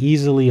 You can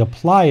easily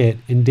apply it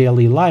in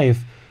daily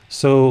life,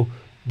 so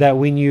that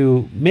when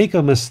you make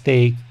a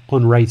mistake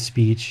on right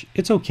speech,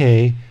 it's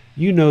okay.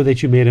 You know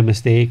that you made a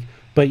mistake,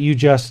 but you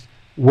just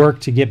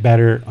work to get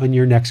better on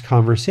your next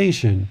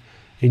conversation,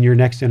 in your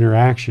next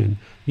interaction.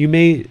 You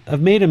may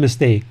have made a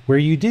mistake where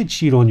you did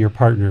cheat on your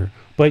partner,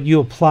 but you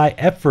apply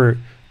effort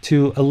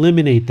to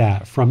eliminate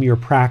that from your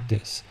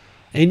practice.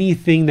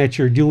 Anything that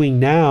you're doing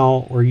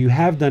now or you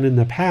have done in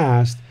the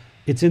past,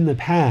 it's in the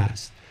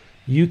past.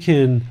 You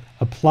can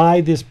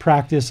apply this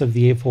practice of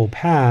the Eightfold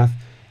Path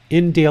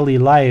in daily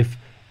life,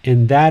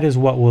 and that is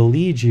what will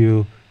lead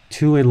you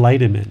to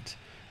enlightenment.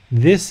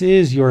 This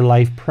is your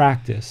life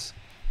practice.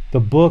 The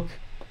book,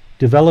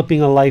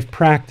 Developing a Life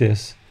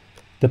Practice,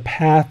 the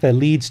path that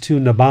leads to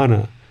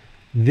Nibbana.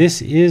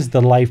 This is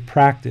the life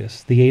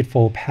practice, the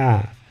Eightfold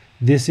Path.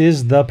 This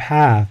is the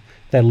path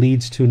that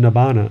leads to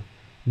Nibbana,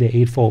 the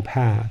Eightfold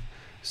Path.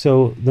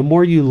 So the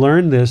more you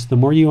learn this, the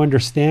more you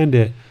understand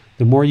it,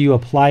 the more you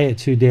apply it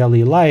to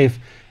daily life.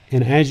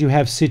 And as you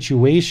have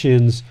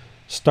situations,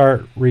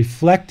 start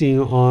reflecting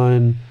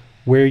on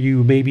where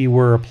you maybe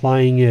were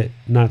applying it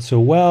not so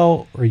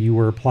well, or you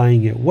were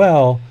applying it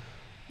well.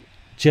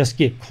 Just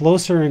get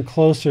closer and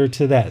closer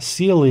to that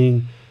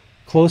ceiling,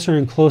 closer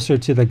and closer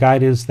to the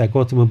guidance that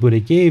Gotama Buddha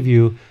gave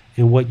you.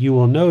 And what you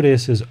will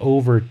notice is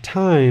over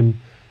time,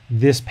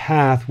 this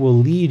path will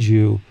lead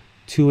you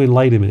to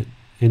enlightenment.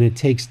 And it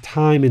takes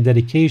time and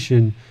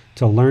dedication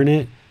to learn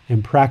it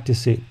and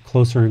practice it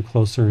closer and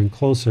closer and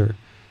closer.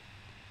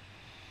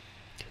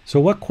 So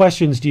what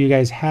questions do you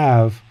guys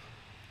have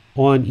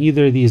on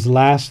either these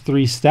last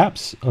 3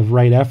 steps of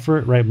right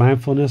effort, right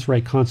mindfulness,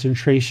 right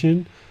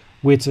concentration,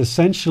 which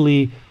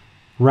essentially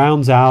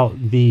rounds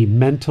out the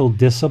mental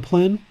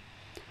discipline?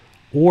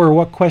 Or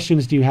what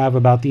questions do you have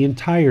about the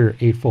entire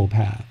Eightfold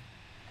Path?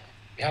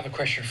 We have a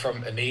question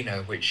from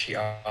Amina, which she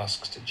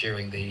asked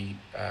during the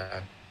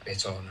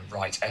bit on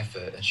right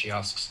effort, and she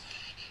asks,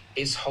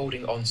 is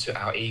holding on to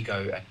our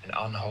ego an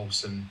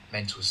unwholesome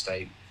mental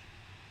state?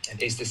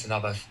 And is this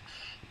another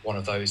one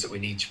of those that we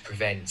need to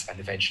prevent and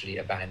eventually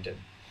abandon?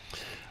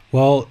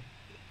 Well,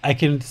 I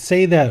can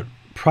say that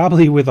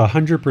probably with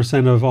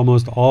 100% of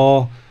almost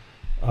all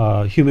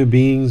human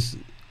beings,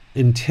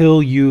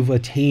 until you've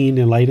attained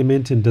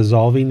enlightenment and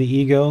dissolving the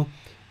ego,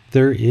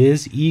 there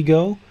is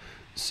ego.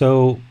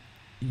 So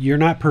you're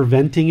not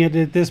preventing it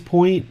at this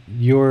point.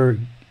 You're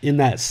in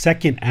that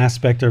second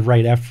aspect of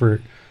right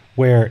effort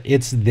where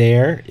it's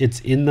there, it's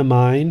in the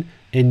mind,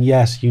 and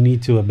yes, you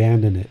need to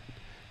abandon it.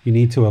 You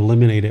need to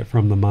eliminate it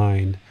from the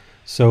mind.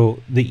 So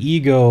the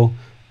ego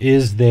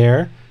is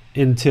there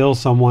until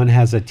someone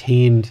has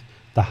attained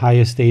the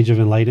highest stage of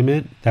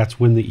enlightenment. That's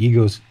when the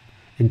ego's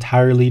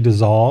entirely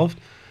dissolved.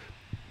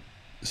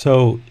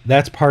 So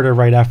that's part of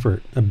right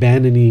effort,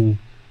 abandoning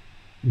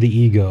the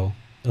ego,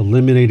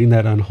 eliminating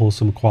that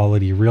unwholesome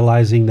quality,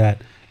 realizing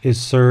that it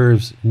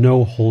serves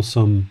no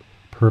wholesome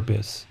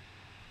purpose.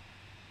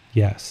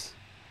 Yes.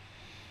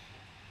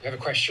 We have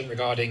a question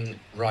regarding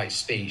right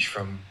speech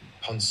from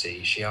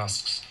Ponsi. She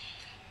asks,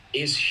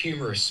 is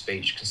humorous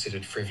speech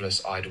considered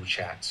frivolous idle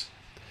chat?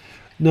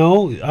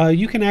 No,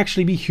 you can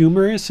actually be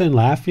humorous and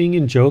laughing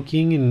and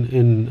joking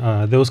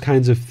and those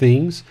kinds of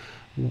things.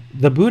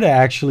 The Buddha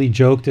actually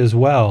joked as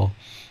well.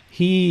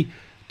 He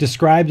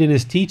described in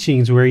his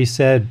teachings where he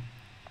said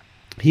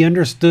he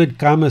understood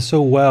karma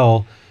so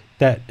well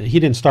that he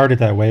didn't start it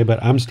that way,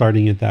 but I'm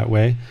starting it that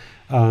way.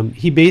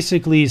 He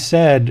basically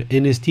said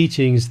in his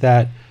teachings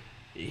that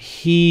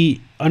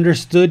he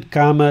understood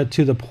karma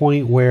to the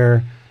point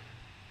where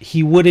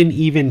he wouldn't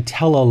even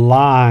tell a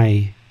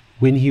lie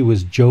when he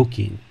was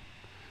joking.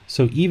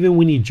 So even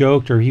when he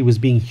joked or he was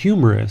being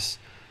humorous,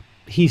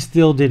 he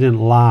still didn't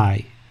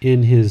lie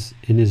in his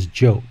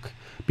joke,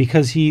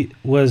 because he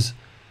was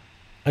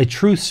a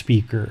truth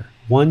speaker,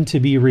 one to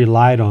be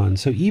relied on.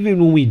 So even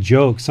when we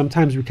joke,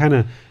 sometimes we kind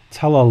of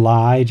tell a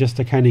lie just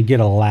to kind of get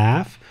a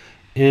laugh.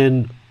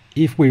 And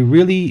if we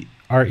really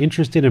are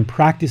interested in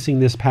practicing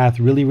this path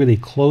really, really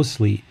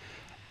closely,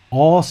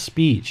 all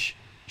speech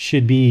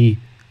should be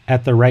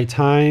at the right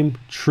time,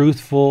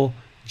 truthful,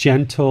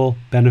 gentle,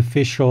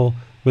 beneficial,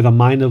 with a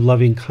mind of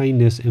loving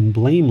kindness and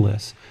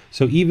blameless.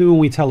 So even when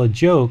we tell a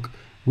joke,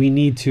 we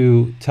need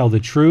to tell the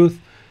truth.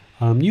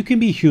 You can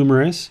be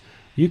humorous,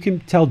 you can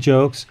tell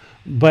jokes,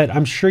 but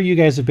I'm sure you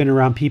guys have been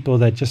around people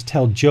that just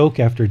tell joke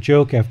after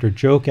joke after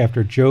joke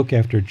after joke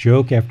after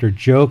joke after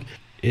joke.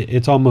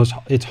 It's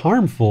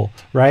harmful,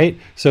 right?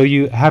 So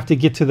you have to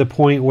get to the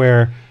point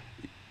where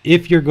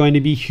if you're going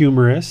to be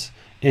humorous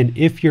and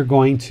if you're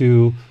going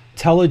to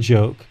tell a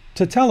joke,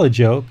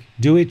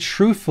 do it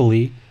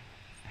truthfully,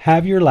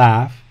 have your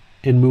laugh,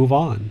 and move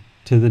on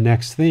to the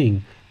next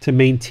thing to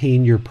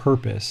maintain your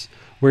purpose.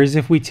 Whereas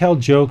if we tell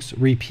jokes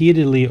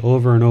repeatedly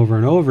over and over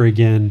and over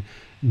again,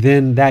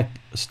 then that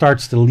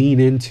starts to lean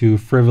into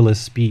frivolous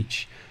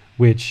speech,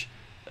 which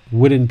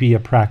wouldn't be a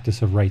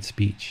practice of right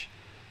speech.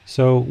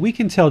 So we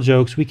can tell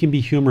jokes, we can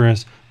be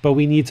humorous, but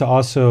we need to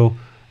also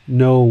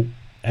know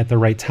at the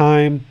right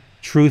time,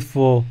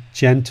 truthful,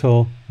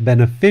 gentle,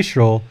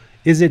 beneficial.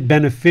 Is it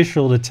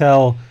beneficial to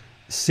tell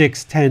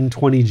 6, 10,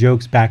 20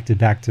 jokes back to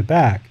back to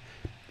back?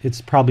 It's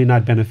probably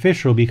not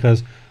beneficial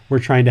because we're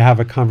trying to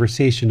have a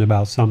conversation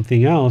about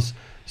something else.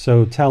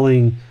 So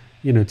telling,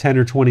 10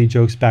 or 20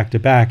 jokes back to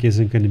back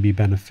isn't going to be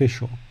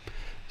beneficial.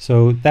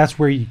 So that's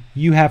where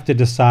you have to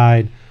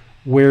decide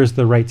where's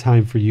the right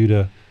time for you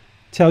to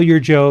tell your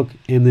joke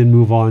and then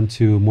move on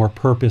to more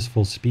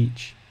purposeful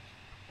speech.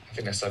 I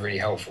think that's a really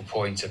helpful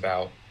point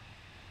about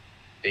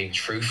being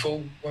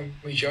truthful when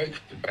we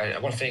joke.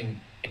 One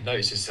thing you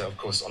notice is that, of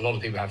course, a lot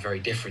of people have very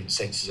different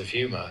senses of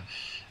humor,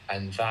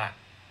 and that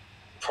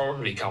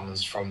probably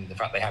comes from the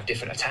fact they have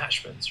different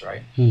attachments,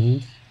 right?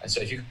 Mm-hmm. And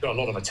so if you've got a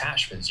lot of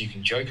attachments, you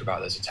can joke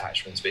about those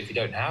attachments, but if you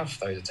don't have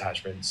those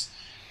attachments,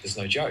 there's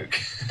no joke.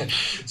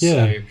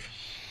 Yeah.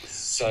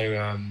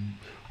 So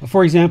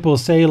for example,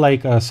 say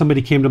like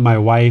somebody came to my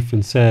wife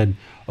and said,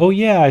 "Oh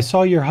yeah, I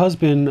saw your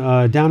husband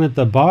down at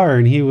the bar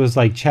and he was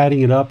like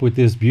chatting it up with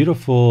this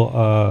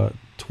beautiful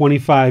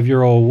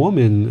 25-year-old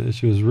woman.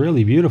 She was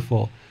really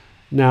beautiful."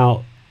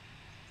 Now,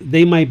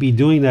 they might be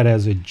doing that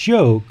as a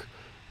joke,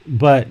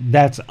 but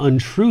that's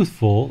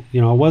untruthful.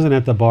 I wasn't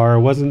at the bar, I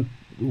wasn't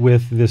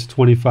with this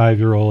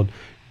 25-year-old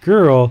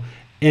girl.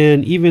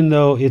 And even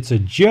though it's a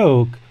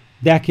joke,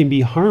 that can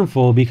be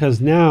harmful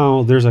because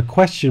now there's a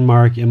question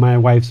mark in my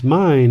wife's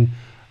mind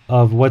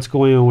of what's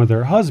going on with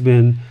her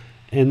husband.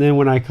 And then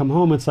when I come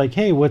home, it's like,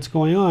 "Hey, what's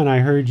going on? I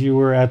heard you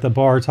were at the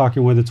bar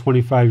talking with a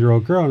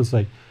 25-year-old girl." And it's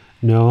like,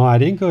 "No, I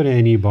didn't go to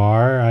any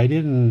bar.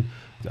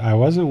 I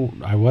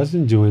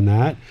wasn't doing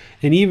that."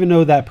 And even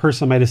though that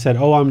person might have said,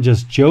 "Oh, I'm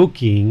just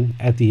joking,"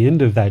 at the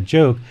end of that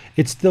joke,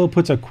 it still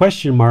puts a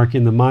question mark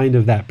in the mind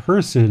of that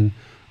person,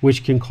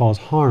 which can cause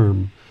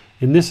harm.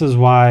 And this is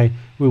why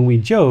when we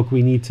joke,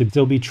 we need to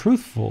still be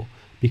truthful,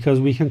 because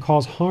we can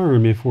cause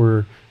harm if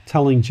we're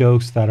telling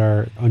jokes that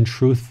are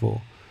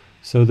untruthful.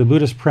 So the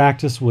Buddhist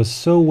practice was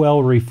so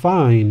well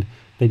refined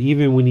that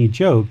even when he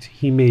joked,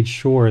 he made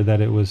sure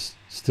that it was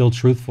still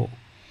truthful.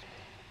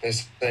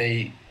 there's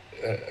a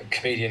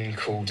comedian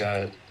called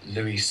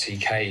Louis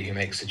C.K. who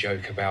makes a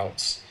joke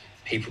about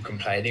people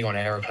complaining on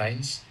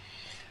aeroplanes.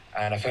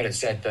 And I've heard it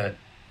said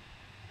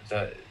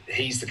that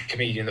he's the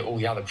comedian that all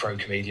the other pro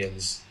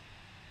comedians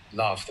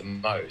love the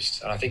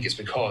most. And I think it's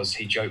because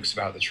he jokes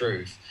about the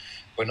truth.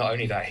 But not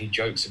only that, he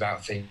jokes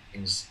about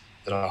things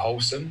that are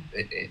wholesome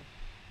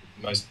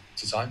most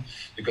of the time,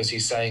 because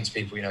he's saying to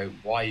people,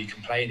 why are you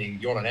complaining?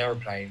 You're on an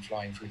aeroplane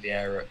flying through the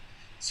air at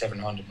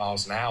 700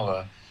 miles an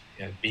hour.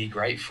 Be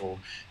grateful.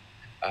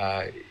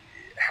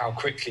 How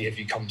quickly have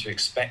you come to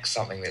expect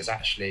something that's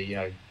actually,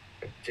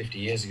 50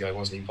 years ago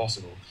wasn't even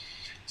possible?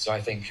 So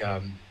I think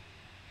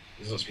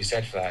there's lots to be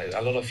said for that.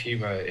 A lot of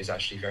humor is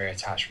actually very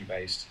attachment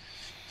based,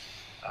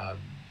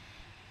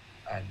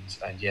 and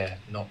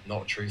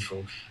not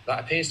truthful.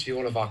 That appears to be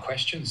all of our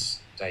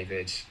questions,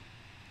 David.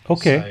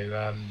 Okay.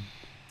 So,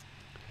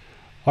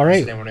 all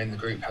right. If anyone in the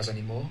group has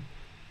any more?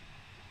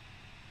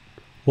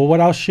 Well, what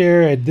I'll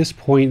share at this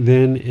point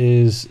then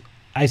is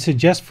I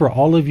suggest for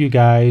all of you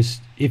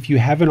guys, if you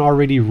haven't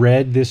already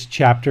read this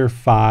chapter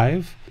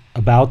 5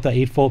 about the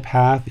Eightfold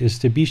Path, is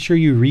to be sure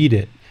you read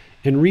it.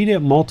 and read it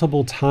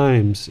multiple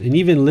times, and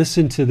even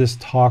listen to this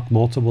talk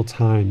multiple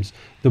times.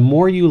 The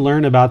more you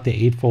learn about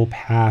the Eightfold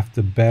Path,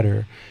 the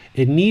better.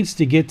 It needs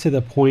to get to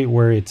the point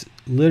where it's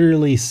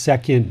literally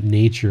second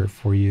nature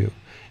for you.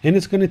 And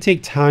it's going to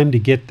take time to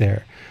get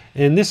there.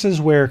 And this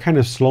is where kind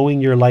of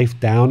slowing your life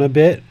down a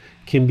bit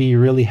can be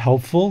really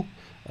helpful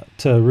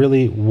to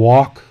really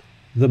walk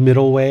the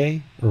middle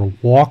way, or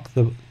walk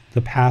the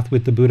path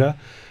with the Buddha.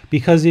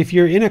 Because if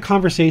you're in a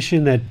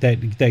conversation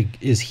that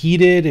is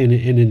heated,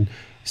 and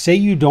say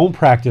you don't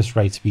practice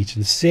right speech,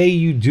 and say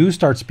you do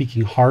start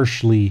speaking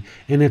harshly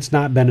and it's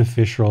not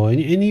beneficial, and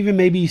even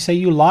maybe say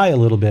you lie a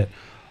little bit,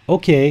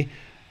 okay,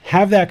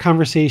 have that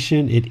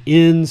conversation, it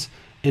ends,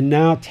 and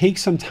now take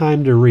some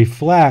time to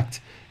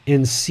reflect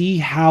and see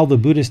how the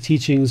Buddhist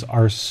teachings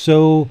are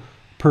so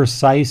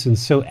precise and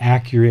so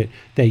accurate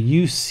that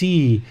you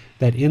see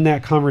that in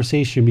that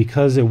conversation,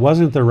 because it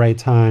wasn't the right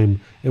time,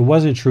 it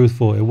wasn't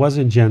truthful, it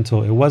wasn't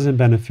gentle, it wasn't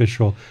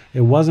beneficial,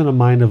 it wasn't a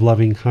mind of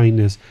loving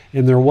kindness,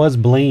 and there was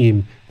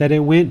blame, that it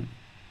went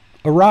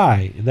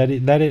awry, that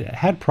it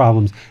had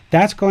problems.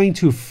 That's going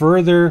to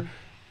further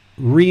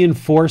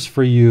reinforce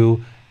for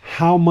you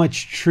how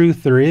much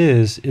truth there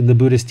is in the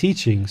Buddhist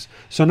teachings.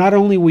 So not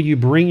only will you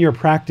bring your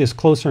practice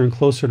closer and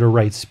closer to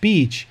right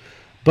speech,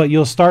 but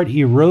you'll start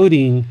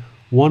eroding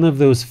one of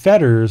those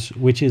fetters,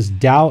 which is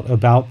doubt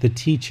about the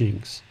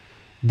teachings.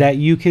 That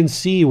you can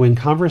see when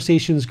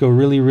conversations go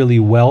really, really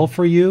well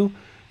for you,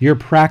 you're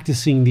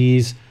practicing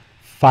these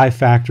 5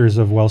 factors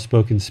of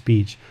well-spoken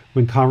speech.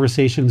 When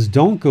conversations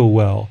don't go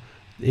well,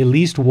 at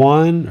least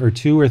 1 or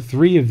 2 or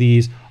 3 of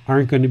these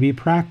aren't going to be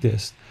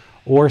practiced,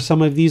 or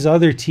some of these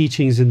other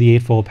teachings in the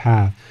Eightfold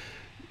Path.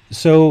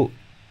 So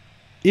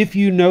if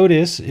you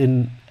notice,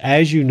 and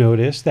as you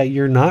notice, that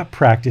you're not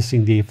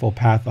practicing the Eightfold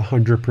Path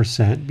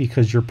 100%,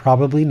 because you're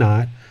probably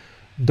not,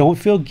 don't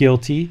feel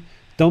guilty.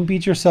 Don't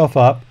beat yourself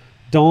up.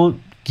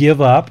 Don't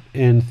give up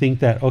and think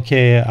that,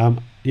 okay,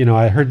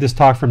 I heard this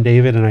talk from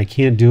David and I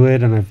can't do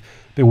it, and I've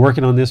been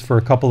working on this for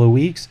a couple of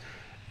weeks.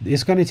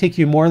 It's going to take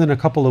you more than a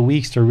couple of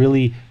weeks to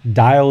really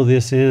dial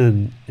this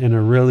in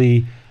a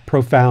really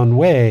profound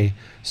way.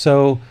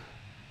 So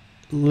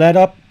let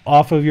up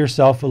off of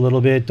yourself a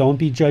little bit. Don't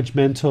be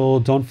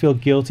judgmental. Don't feel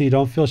guilty.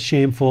 Don't feel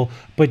shameful.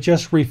 But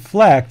just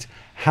reflect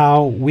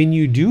how when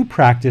you do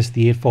practice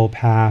the Eightfold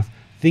Path,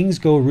 things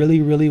go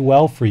really, really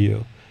well for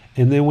you.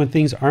 And then when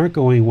things aren't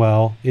going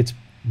well, it's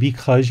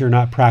because you're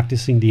not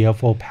practicing the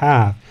Eightfold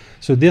Path.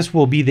 So this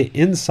will be the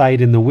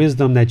insight and the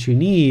wisdom that you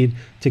need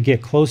to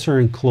get closer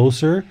and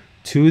closer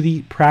to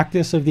the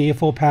practice of the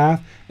Eightfold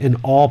Path in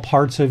all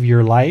parts of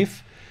your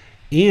life.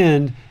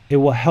 And it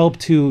will help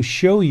to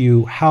show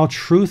you how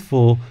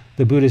truthful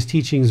the Buddhist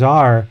teachings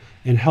are,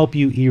 and help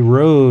you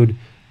erode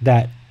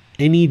that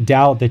any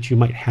doubt that you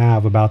might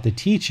have about the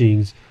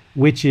teachings,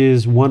 which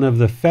is one of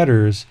the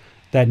fetters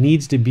that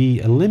needs to be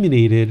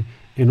eliminated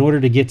in order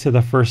to get to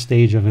the first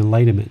stage of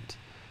enlightenment.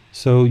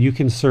 So you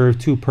can serve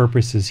 2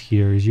 purposes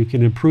here. Is you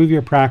can improve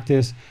your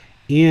practice,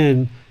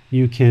 and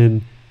you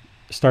can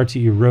start to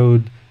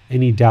erode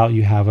any doubt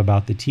you have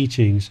about the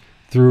teachings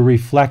through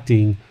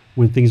reflecting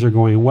when things are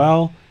going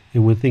well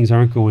and when things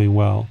aren't going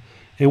well.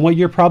 And what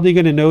you're probably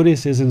going to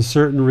notice is in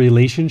certain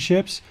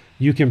relationships,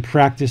 you can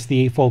practice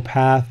the Eightfold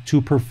Path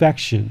to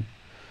perfection.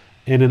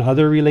 And in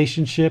other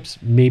relationships,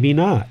 maybe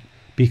not,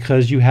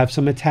 because you have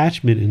some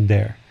attachment in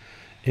there.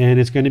 And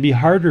it's going to be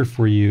harder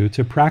for you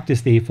to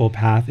practice the Eightfold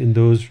Path in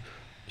those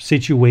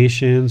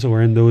situations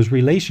or in those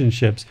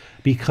relationships,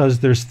 because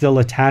there's still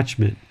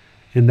attachment.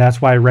 And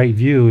that's why right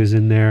view is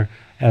in there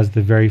as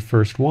the very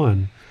first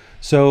one.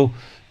 So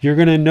you're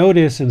going to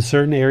notice in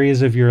certain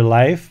areas of your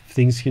life,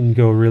 things can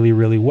go really,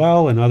 really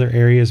well, and other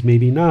areas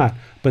maybe not.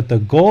 But the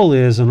goal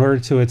is, in order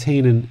to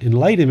attain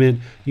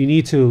enlightenment, you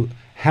need to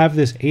have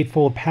this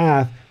Eightfold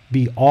Path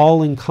be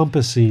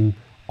all-encompassing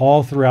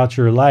all throughout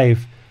your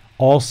life,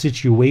 all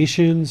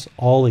situations,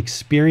 all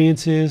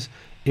experiences,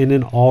 and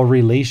in all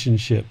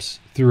relationships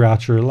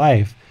throughout your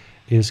life.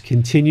 Is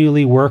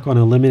continually work on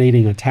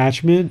eliminating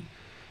attachment,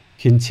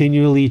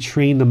 continually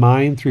train the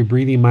mind through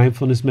breathing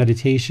mindfulness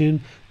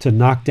meditation to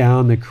knock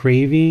down the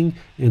craving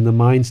and the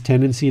mind's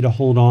tendency to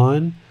hold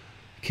on.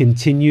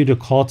 Continue to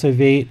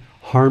cultivate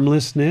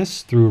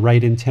harmlessness through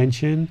right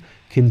intention.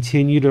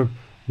 Continue to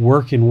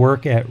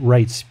work at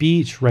right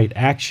speech, right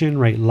action,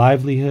 right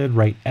livelihood,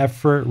 right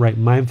effort, right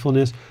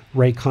mindfulness,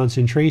 right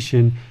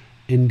concentration,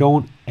 and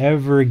don't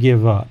ever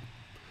give up.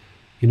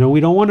 We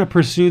don't want to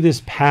pursue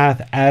this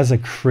path as a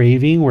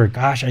craving where,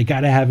 gosh, I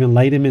got to have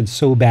enlightenment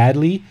so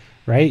badly,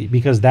 right?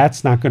 Because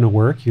that's not going to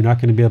work. You're not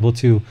going to be able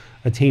to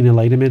attain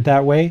enlightenment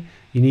that way.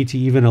 You need to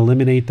even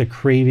eliminate the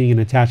craving and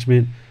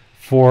attachment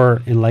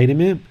for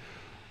enlightenment.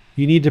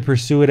 You need to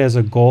pursue it as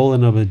a goal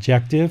and an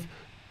objective,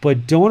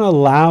 but don't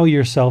allow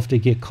yourself to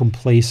get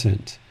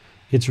complacent.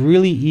 It's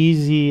really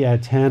easy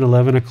at 10,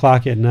 11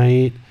 o'clock at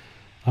night.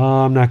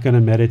 Oh, I'm not going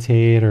to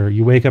meditate. Or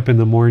you wake up in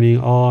the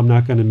morning. Oh, I'm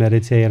not going to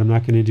meditate. I'm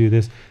not going to do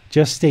this.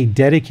 Just stay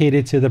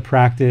dedicated to the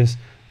practice.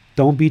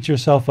 Don't beat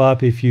yourself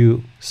up if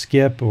you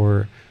skip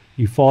or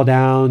you fall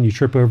down, you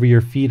trip over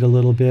your feet a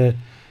little bit.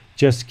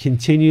 Just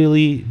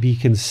continually be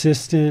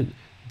consistent,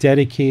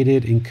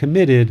 dedicated, and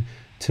committed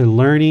to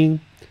learning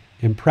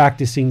and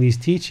practicing these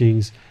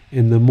teachings.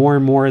 And the more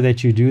and more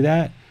that you do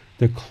that,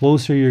 the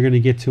closer you're going to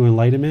get to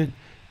enlightenment,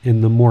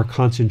 and the more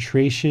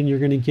concentration you're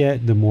going to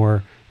get, the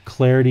more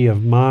clarity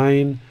of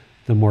mind,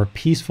 the more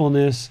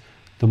peacefulness,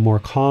 the more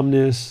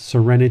calmness,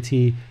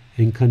 serenity,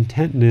 and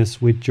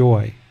contentness with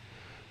joy.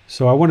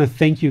 So I want to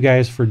thank you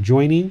guys for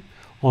joining.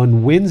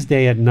 On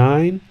Wednesday at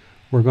 9,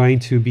 we're going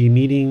to be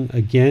meeting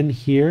again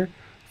here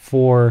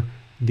for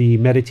the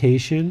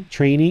meditation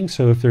training.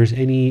 So if there's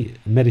any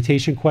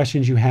meditation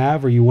questions you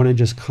have, or you want to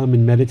just come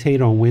and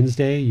meditate on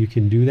Wednesday, you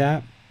can do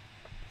that.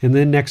 And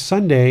then next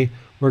Sunday,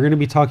 we're going to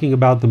be talking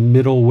about the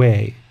middle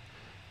way.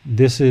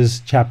 This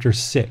is chapter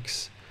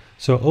 6.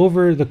 So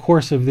over the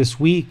course of this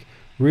week,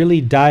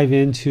 really dive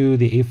into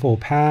the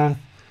Eightfold Path,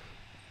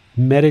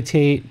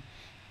 meditate,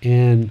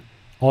 and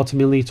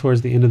ultimately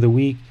towards the end of the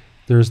week,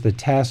 there's the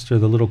test or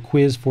the little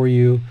quiz for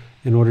you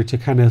in order to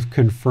kind of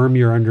confirm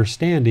your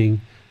understanding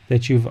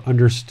that you've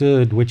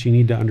understood what you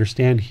need to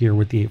understand here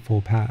with the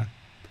Eightfold Path.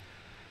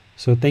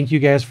 So thank you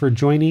guys for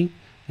joining,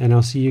 and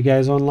I'll see you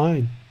guys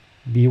online.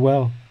 Be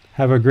well.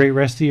 Have a great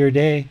rest of your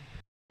day.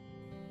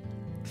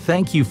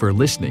 Thank you for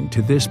listening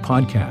to this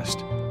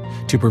podcast.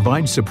 To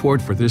provide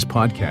support for this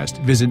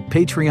podcast, visit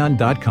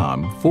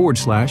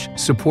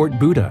patreon.com/support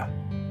Buddha.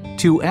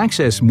 To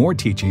access more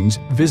teachings,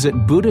 visit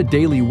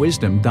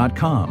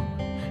buddhadailywisdom.com.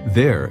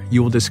 There,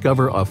 you will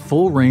discover a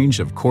full range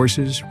of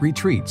courses,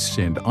 retreats,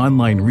 and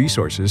online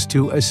resources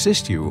to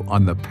assist you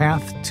on the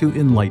path to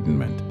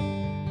enlightenment.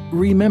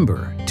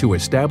 Remember to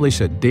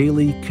establish a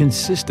daily,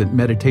 consistent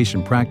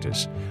meditation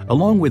practice,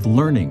 along with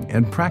learning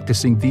and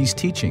practicing these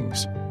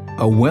teachings.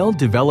 A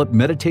well-developed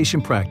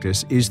meditation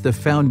practice is the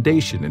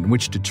foundation in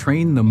which to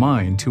train the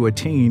mind to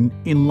attain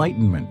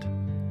enlightenment.